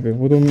था साइड पे,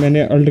 वो तो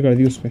मैंने अल्ट कर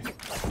दी उस पे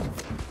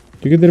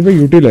क्योंकि तेरे पे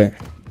यूटिल है।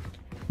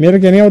 मेरा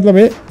कहने का मतलब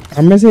है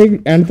हम में से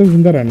एक एंड तक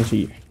जिंदा रहना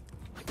चाहिए।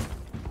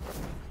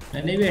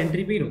 मैंने भी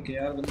एंट्री पे ही रोके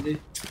यार बंदे,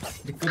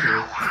 दिक्कत हो गई।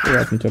 कोई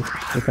बात नहीं, चल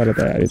होता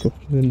रहता है यार ये तो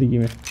जिंदगी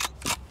में।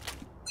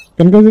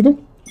 कम कर दे तो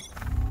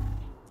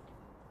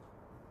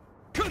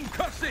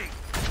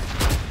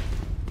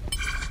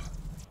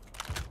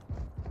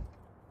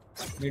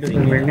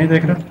नहीं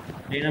देख रहा।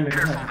 लेना मेरे को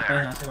सकता है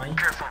यहां से भाई।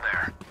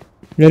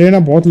 मेरे ना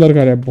बहुत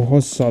लड़का रहा है,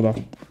 बहुत ज्यादा।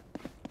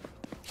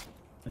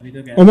 अभी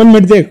तो क्या ओमन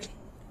मिड देख,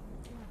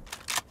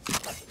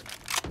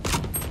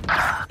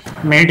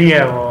 मेड ही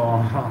है वो।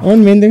 ओमन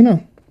मेन देखना,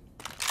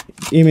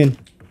 ए मेन।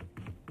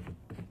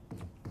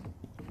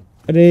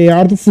 अरे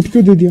यार तू फुट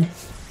क्यों दे दिया?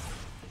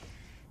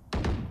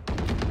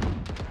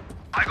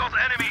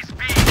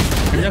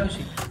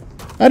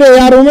 अरे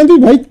यार ओमन तू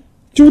भाई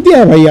चूतिया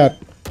है भाई यार।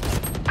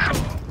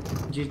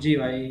 जी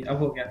भाई अब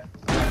हो गया।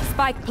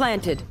 Spike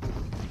planted.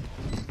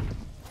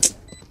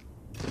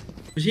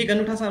 खुशी गन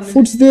उठा सामने।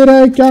 फुट्स दे रहा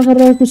है, क्या कर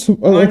रहा है कुछ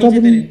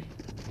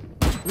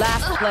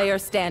Last player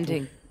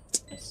standing.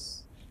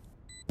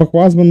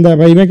 बकवास बंदा है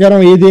भाई। मैं कह रहा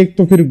हूँ ये देख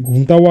तो फिर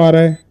घूमता हुआ आ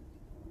रहा है,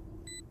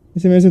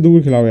 इसे मेरे से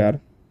दूर खिलाओ यार।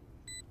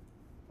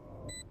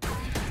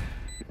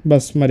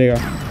 बस मरेगा।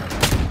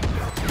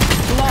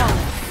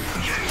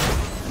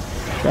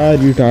 क्या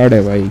रिटार्ड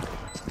है भाई।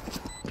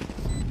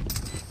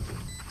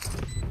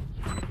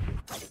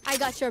 I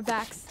got your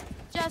backs.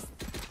 Just,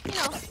 you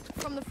know,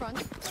 from the front.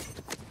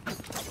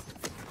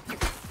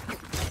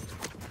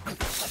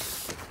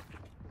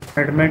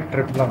 Head में एक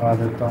ट्रिप लगा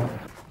देता हूँ।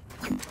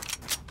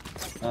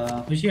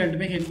 खुशी हेड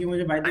में खेल के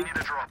मुझे बाय दे।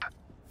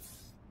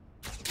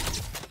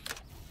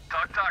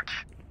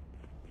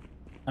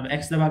 अब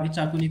एक्स दबा के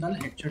चाकू निकाल,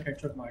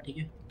 हेडशॉट मार, ठीक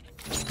है।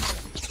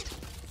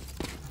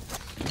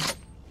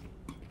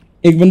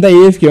 एक बंदा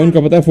एफ किया,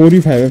 उनका पता है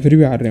 4v5 है, फिर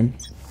भी हार रहे हम।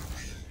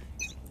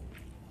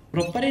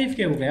 प्रॉपर एफ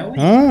के हो गया वो।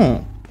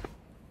 हाँ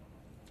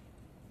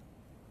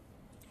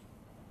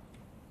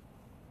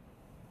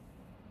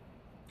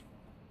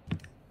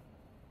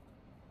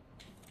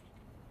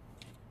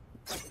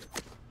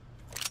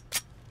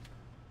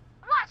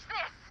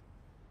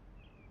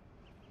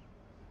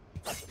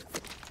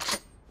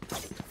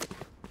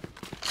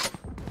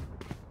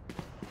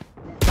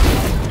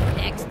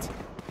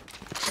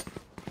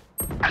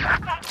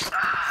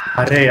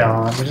अरे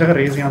यार मुझे लगा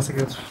रेज यहाँ से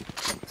कुछ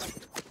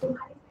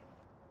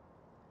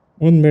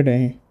उन मिड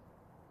है।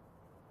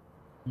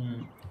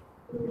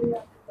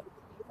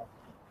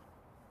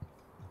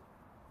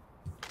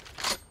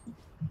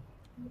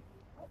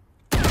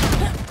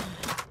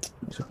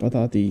 मुझे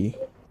पता थी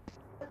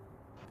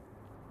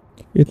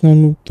इतना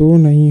नूब तो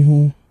नहीं हो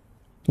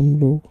तुम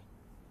लोग।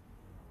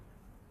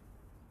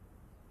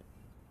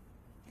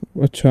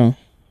 अच्छा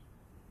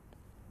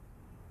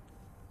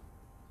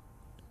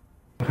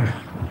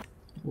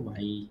ओ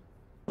भाई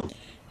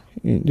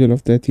एंजल ऑफ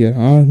डेथ यार।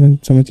 हाँ मैं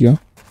समझ गया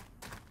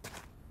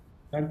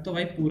लड़ तो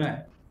भाई पूरा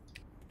है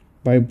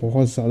भाई,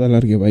 बहुत ज़्यादा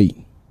लड़ गए भाई।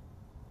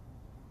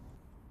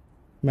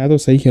 मैं तो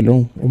सही खेल रहा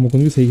हूँ और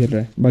मुकुंद भी सही खेल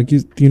रहा है, बाकी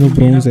तीनों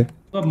ब्रोंज है।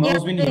 तो अब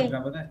माउस भी नहीं लग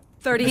रहा पता है।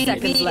 30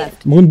 seconds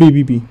left. मुकुंद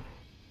बी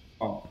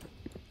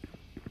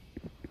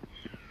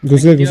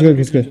घुस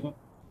गए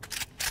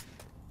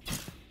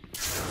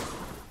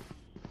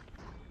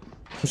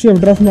खुशी अब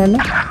ड्राफ्ट मारना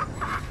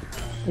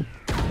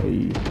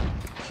भाई।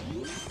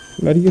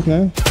 लड़की कितना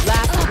है?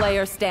 Last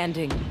player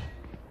standing.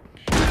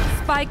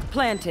 Spike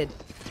planted.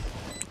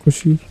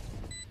 खुशी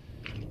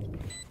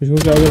को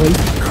क्या हो गया भाई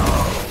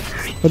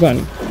पता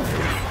नहीं।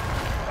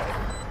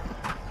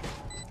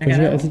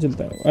 खुशी ऐसे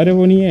चलता है। अरे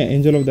वो नहीं है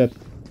एंजल ऑफ डेथ,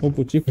 वो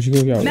पूछिए खुशी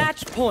को क्या हो गया।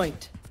 Match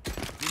point.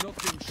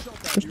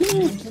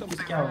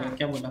 क्या हो गया,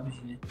 क्या बोला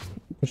खुशी ने?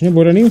 कुछ नहीं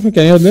बोला नहीं, उसमें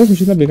कहने बदले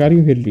खुशी इतना बेकार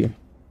क्यों खेल रही है।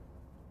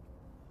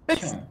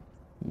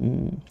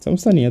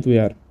 समझता नहीं है तू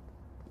यार।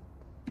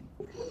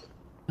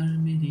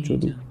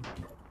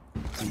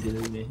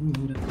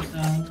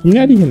 तुमने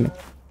आ रही खेलने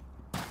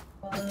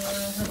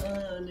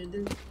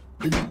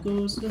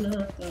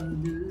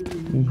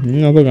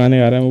ना तो गाने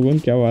गा रहा है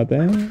मुकुंद, क्या बात है।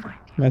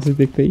 मैसेज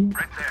देखते ही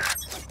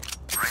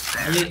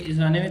ये इस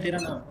गाने में तेरा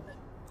नाम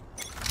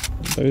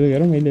तभी तो कह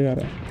रहा हूँ, मैं गा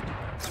रहा है।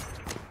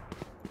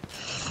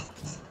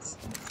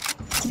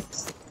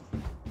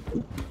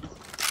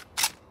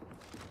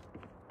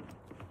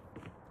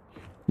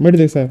 मिड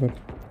देख साइफर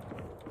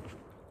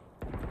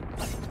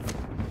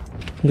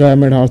गया,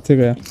 मिड हाथ से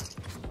गया।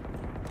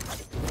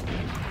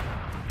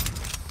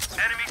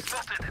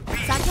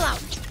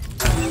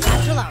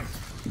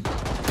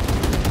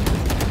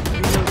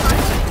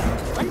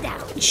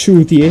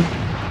 शूट ये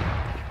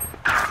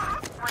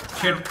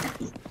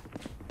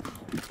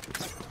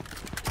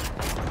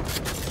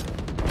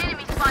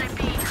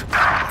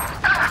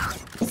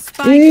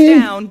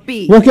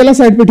वो अकेला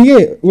साइड पे, ठीक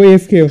है वो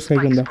AFK है उसका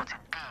एक बंदा।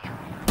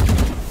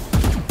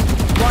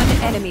 One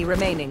enemy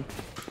remaining.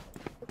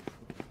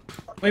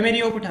 ओए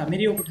मेरी ओप उठा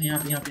यहाँ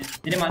पे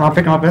मेरे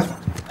मार। कहाँ पे?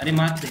 अरे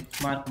मार दे,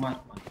 मार।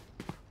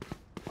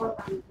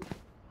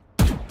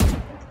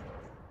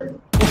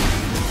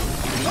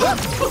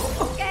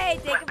 Okay,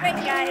 take a break,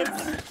 guys.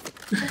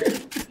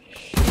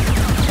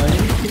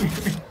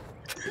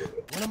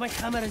 One of my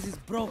cameras is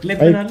broken. Clip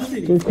बना लो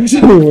तेरी। कुछ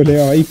नहीं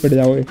बोलेगा भाई, पड़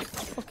जाओगे।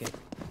 Okay,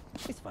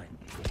 it's fine.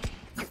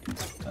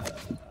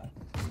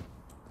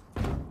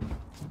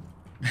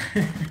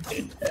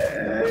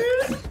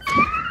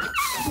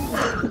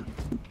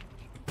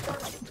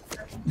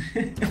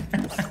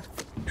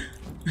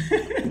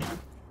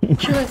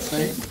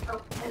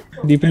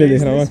 डीपले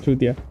देख रहा हूँ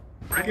चूतिया।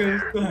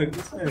 उसको हक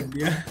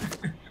दिया।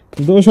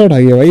 2 शॉट आ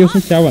गया भाई,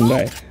 उसमें क्या बन रहा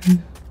है।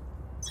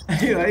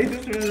 अरे भाई तो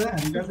थोड़ा सा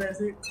हल्का सा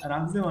ऐसे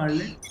आराम से मार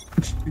ले,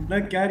 इतना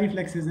क्या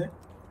रिफ्लेक्सेस है।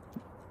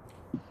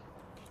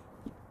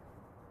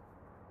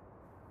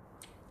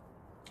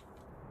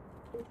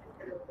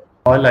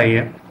 ऑल आई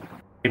है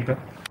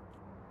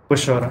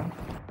पुश हो रहा।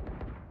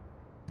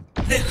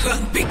 The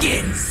hunt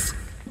begins.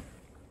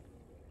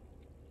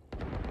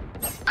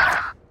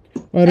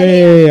 अरे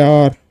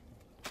यार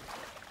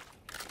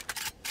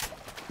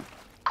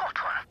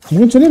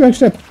मुझे चले बैक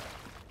स्टेप।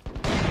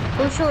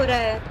 पुश हो रहा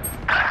है।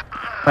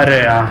 अरे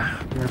यार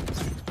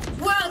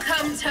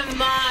Welcome to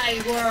my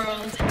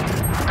world.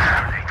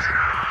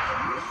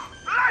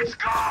 Let's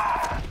go!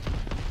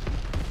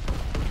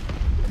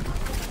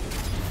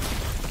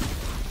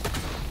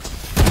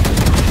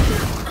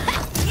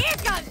 Here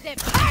comes the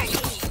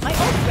party. My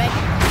ult's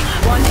ready.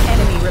 One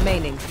enemy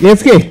remaining.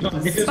 AFK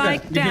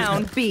Spike down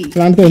B.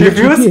 Plant तो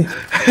डिफ्यूज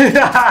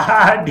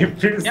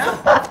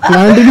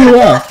प्लांट भी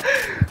हुआ।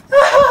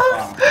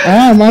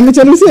 हाँ मारने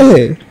चलो से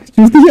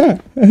चूतिया।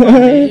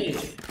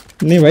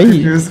 नहीं भाई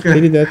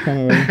तेरी डेथ कहाँ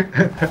है भाई।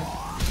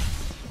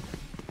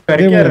 कर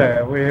क्या रहा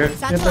है वो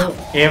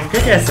AFK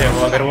कैसे है वो,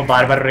 अगर वो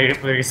बार-बार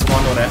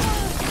रिस्पॉन्ड हो रहा है।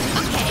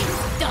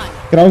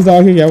 क्राउस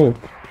दबा के क्या वो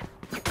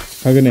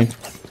हगने।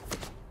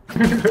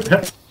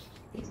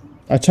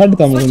 अच्छा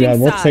था मुझे यार,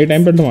 बहुत सही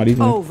टाइम पे तुम्हारी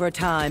थी।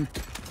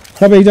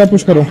 सब एक जा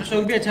पुश करो।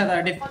 शॉट भी अच्छा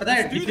था, पता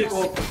है डिफी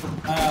को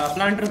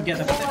प्लांट रुक गया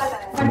था पता है।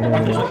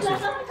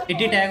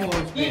 80 टैग हो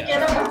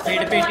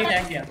पेड़ पे 80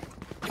 टैग किया।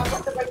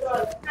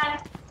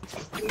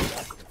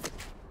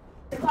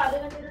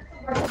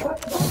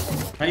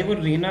 भाई वो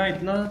रीना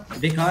इतना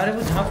बेकार है,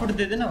 वो जहाँ फुट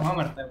दे देना वहाँ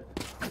मरता है वो।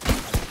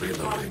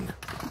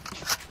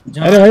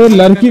 अरे भाई वो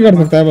लड़की कर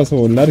सकता है, बस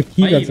वो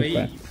लड़की कर सकता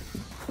है।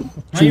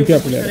 चूतिया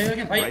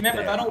प्लेयर। भाई मैं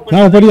बता रहा हूँ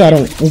हाँ ऊपर ही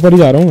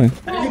जा रहा हूँ मैं।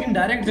 अरे लेकिन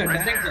डायरेक्ट जा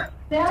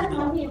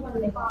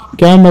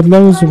क्या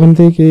मतलब उस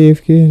बंदे के एफ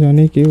के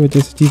जाने की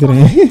वजह से जीत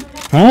रहे हैं?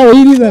 हाँ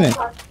वही रीजन है,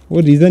 वो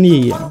रीजन ही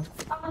है।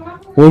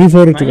 44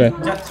 हो चुका है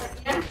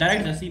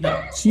डायरेक्ट जा सीधा।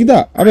 सीधा।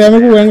 अबे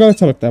मेरे को एंगल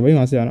अच्छा लगता है भाई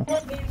वहां से आना।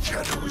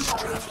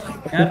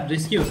 यार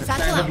रिस्की हो सकता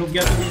है, अगर रुक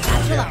गया तो।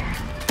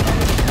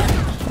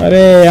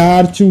 अरे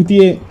यार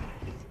चूतिए,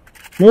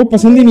 मेरे को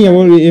पसंद ही नहीं है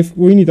वो एफ,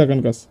 कोई नहीं था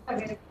कनकस।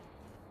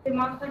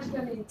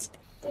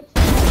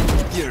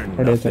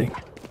 अरे चल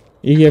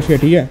एक ही एफ है,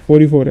 ठीक है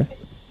 44 है।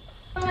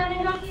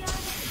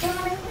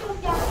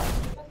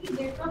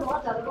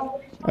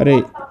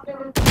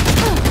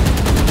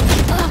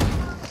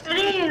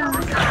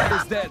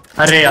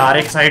 अरे यार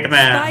एक साइड में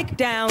है। Spike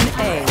down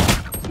A.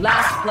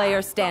 Last player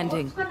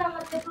standing.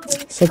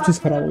 सब चीज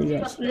खराब हो गई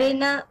यार।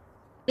 लेना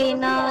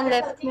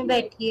लेफ्ट में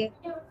बैठी है।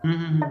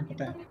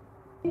 पता है।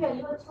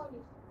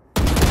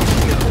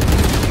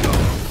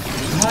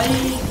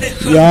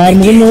 यार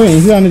मुझे मैं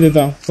यहीं से आने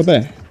देता, पता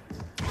है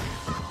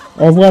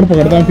ऑफ गार्ड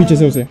पकड़ता हूँ पीछे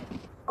से उसे।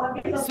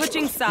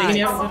 Switching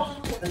sides.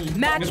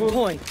 Match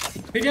point.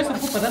 फिर यार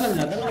सबको पता लग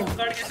जाता है ऑफ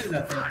गार्ड कैसे हो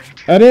जाता है।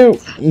 अरे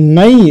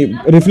नहीं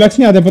रिफ्लेक्स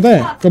नहीं आता, पता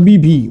है कभी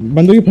भी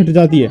बंदों की फट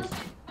जाती है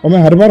और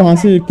मैं हर बार वहां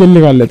से किल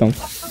निकाल लेता हूँ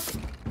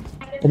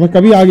और मैं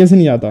कभी आगे से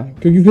नहीं आता,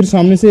 क्योंकि फिर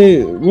सामने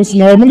से वो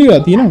नॉर्मली हो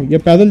जाती है ना, या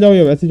पैदल जाओ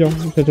या वैसे जाओ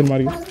चल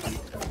मार के।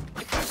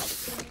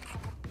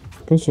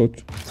 कुछ सोच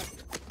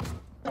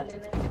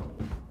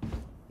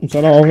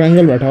सारा ऑफ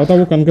एंगल बैठा होता,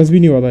 वो कनकस भी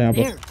नहीं होता यहाँ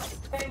पर।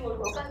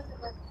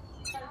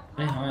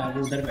 हाँ यार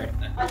वो उधर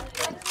बैठता है।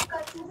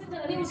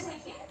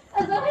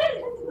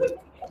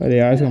 अरे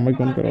यार इसका माइक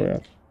बंद करो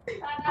यार।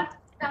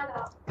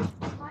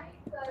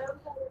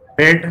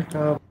 पेट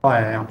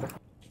आया है यहाँ पर।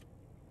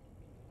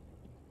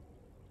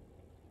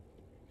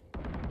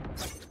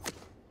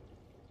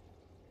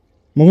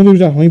 मुकुंद रुक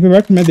जा वहीं पे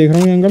बैठ, मैं देख रहा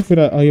हूँ ये एंगल, फिर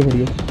आगे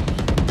बढ़ियो।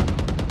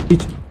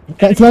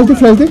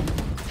 फ्लैश दे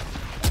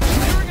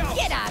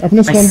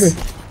अपने स्पॉन पे।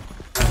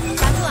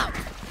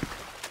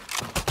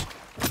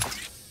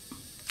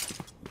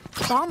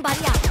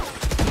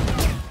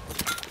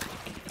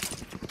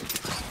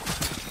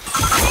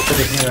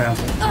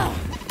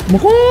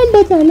 मुकुंद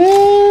बचा ले।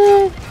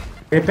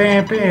 ए पे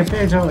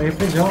जाओ। ए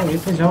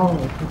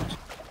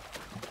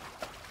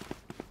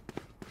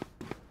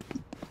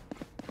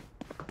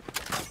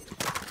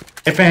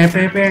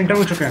पे एंटर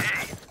हो चुके हैं।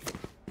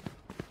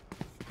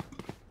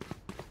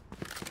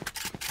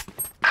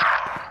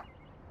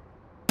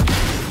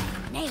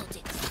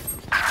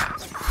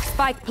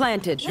 Spike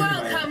planted.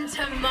 Welcome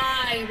to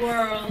my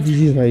world.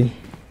 जी भाई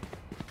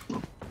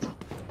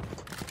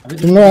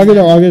तुम लोग आगे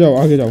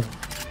जाओ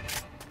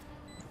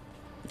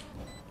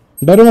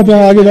डरो मत,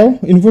 आगे जाओ,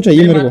 इन्फो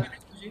चाहिए मेरे को।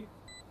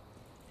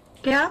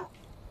 क्या?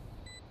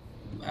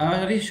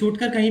 अरे शूट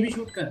कर, कहीं भी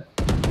शूट कर,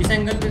 इस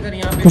एंगल पे कर,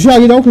 यहाँ पे। खुशी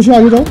आगे जाओ घुसो।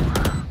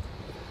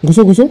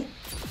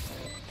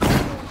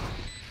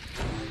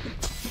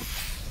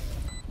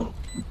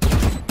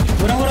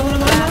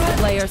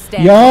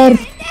 यार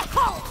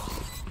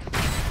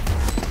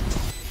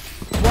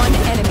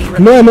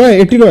लो है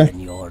 80 लो है।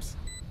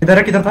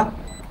 किधर था?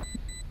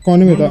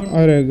 कौन में था?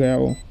 अरे गया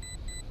वो।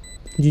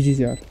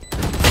 जी यार।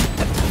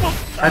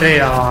 अरे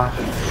यार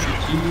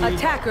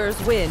Attackers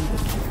win.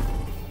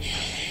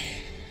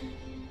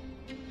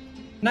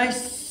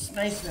 Nice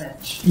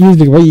match. ये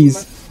देख भाई इस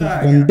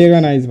घंटे का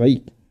नाइस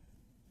भाई।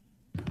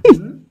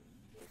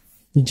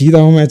 जीता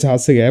हूँ मैच, हाथ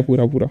से गया है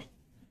पूरा।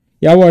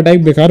 यार वो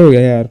अटैक बेकार हो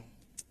गया यार,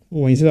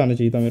 वहीं से आना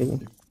चाहिए था मेरे को।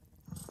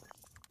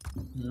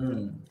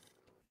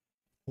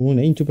 वो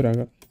नहीं चुप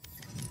रहा।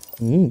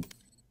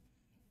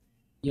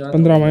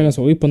 15 माइनस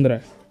हो गई 15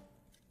 है।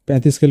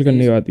 35 किल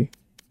करने की बात थी।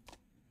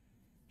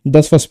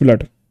 10 फर्स्ट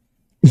प्लट।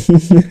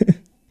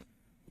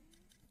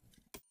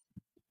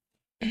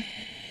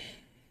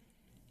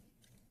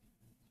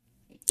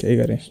 क्या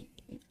करें।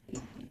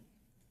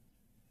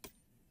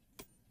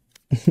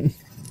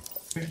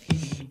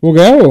 वो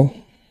गया वो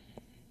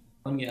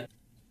कौन गया?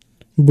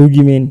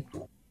 बूगी मैन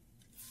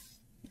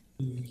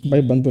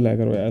भाई बंद तो लाया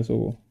करो यार सो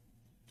वो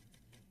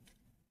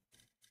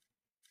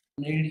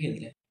नेट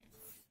खेलते हैं।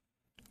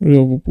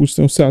 वो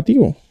पूछते हैं उससे आती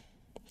हो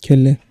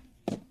खेलने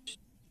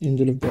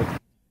एंजल ऑफ डेथ।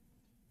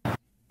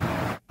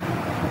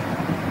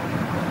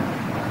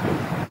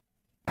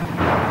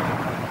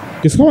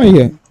 किसका माइक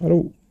है? अरे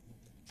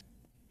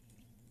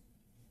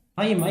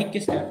हाँ ये माइक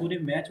किसका है? पूरे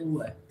मैच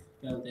हुआ है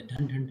क्या बोलते हैं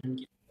ढन ढन ढन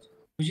की।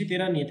 खुशी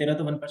तेरा नहीं है, तेरा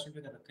तो 1%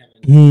 पे कर रखा है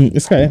मैंने।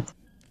 इसका है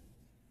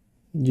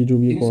ये जो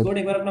भी कोड।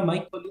 एक बार अपना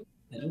माइक खोलो।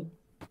 हेलो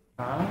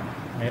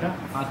हाँ मेरा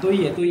हाँ तो ही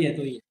है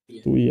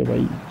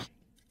भाई।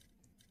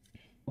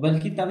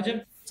 बल्कि तब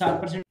जब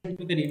 60%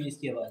 पे करीब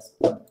इसकी आवाज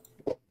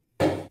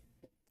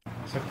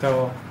सकता है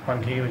वो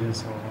पंखे की वजह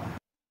से होगा।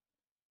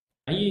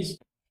 आइए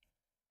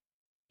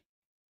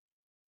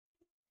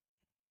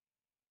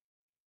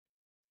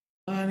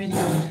मेरी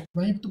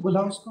भाई तो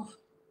बुलाओ उसको।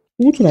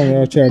 पूछ रहा हूँ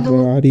यार चैट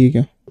में आ रही है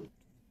क्या?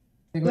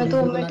 मैं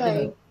 2 मिनट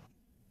आई।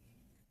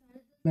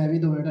 मैं भी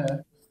 2 मिनट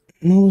आया।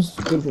 मैं बस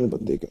कर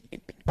बंदे का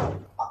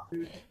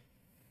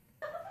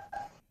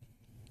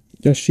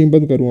क्या स्ट्रीम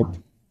बंद करूँ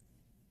अब?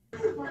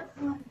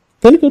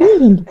 कल करूँ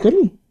या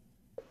करूँ?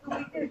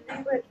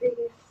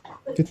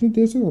 कितनी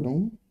देर से कर रहा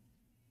हूँ।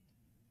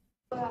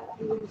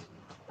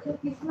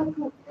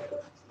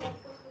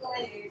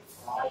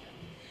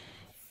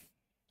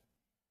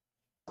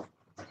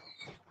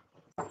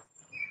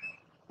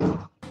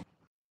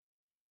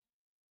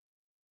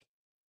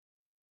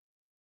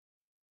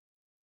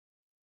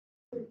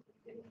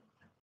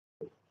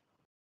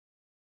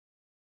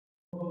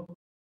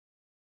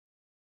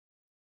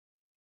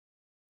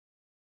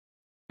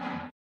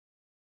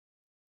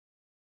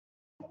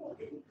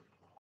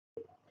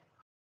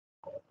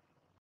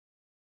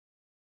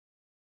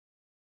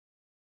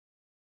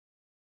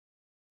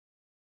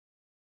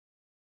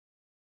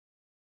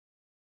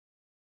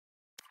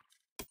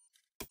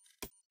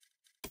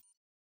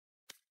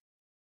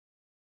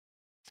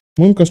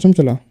 मोम कस्टम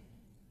चला।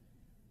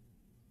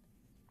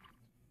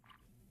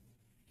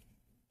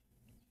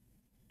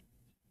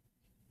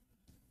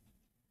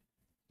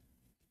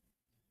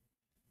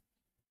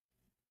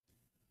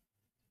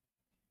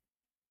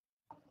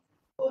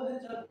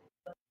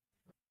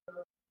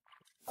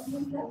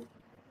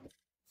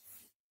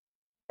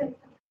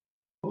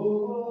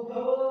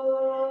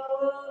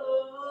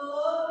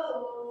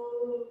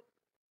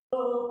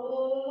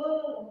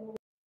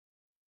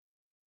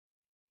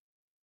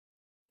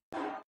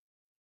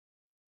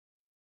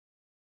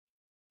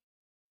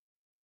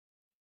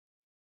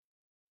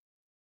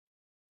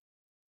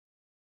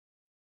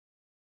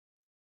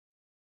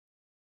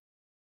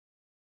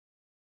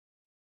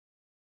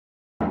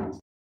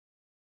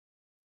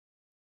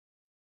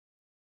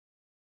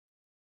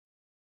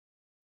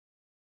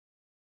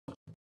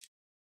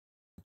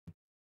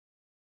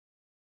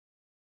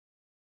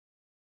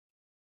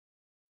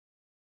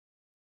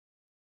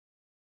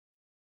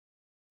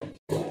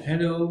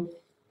 हेलो।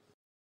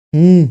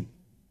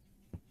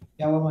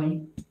 क्या हुआ भाई?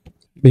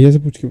 भैया से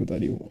पूछ के बता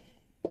रही हूँ।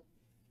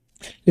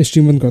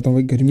 स्ट्रीम बंद करता हूँ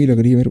भाई, गर्मी लग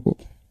रही है मेरे को।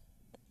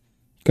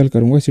 कल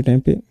करूँगा इसी टाइम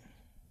पे,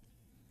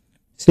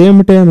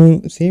 सेम टाइम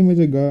सेम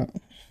जगह।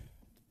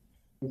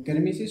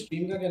 गर्मी से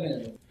स्ट्रीम का क्या लेना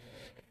है?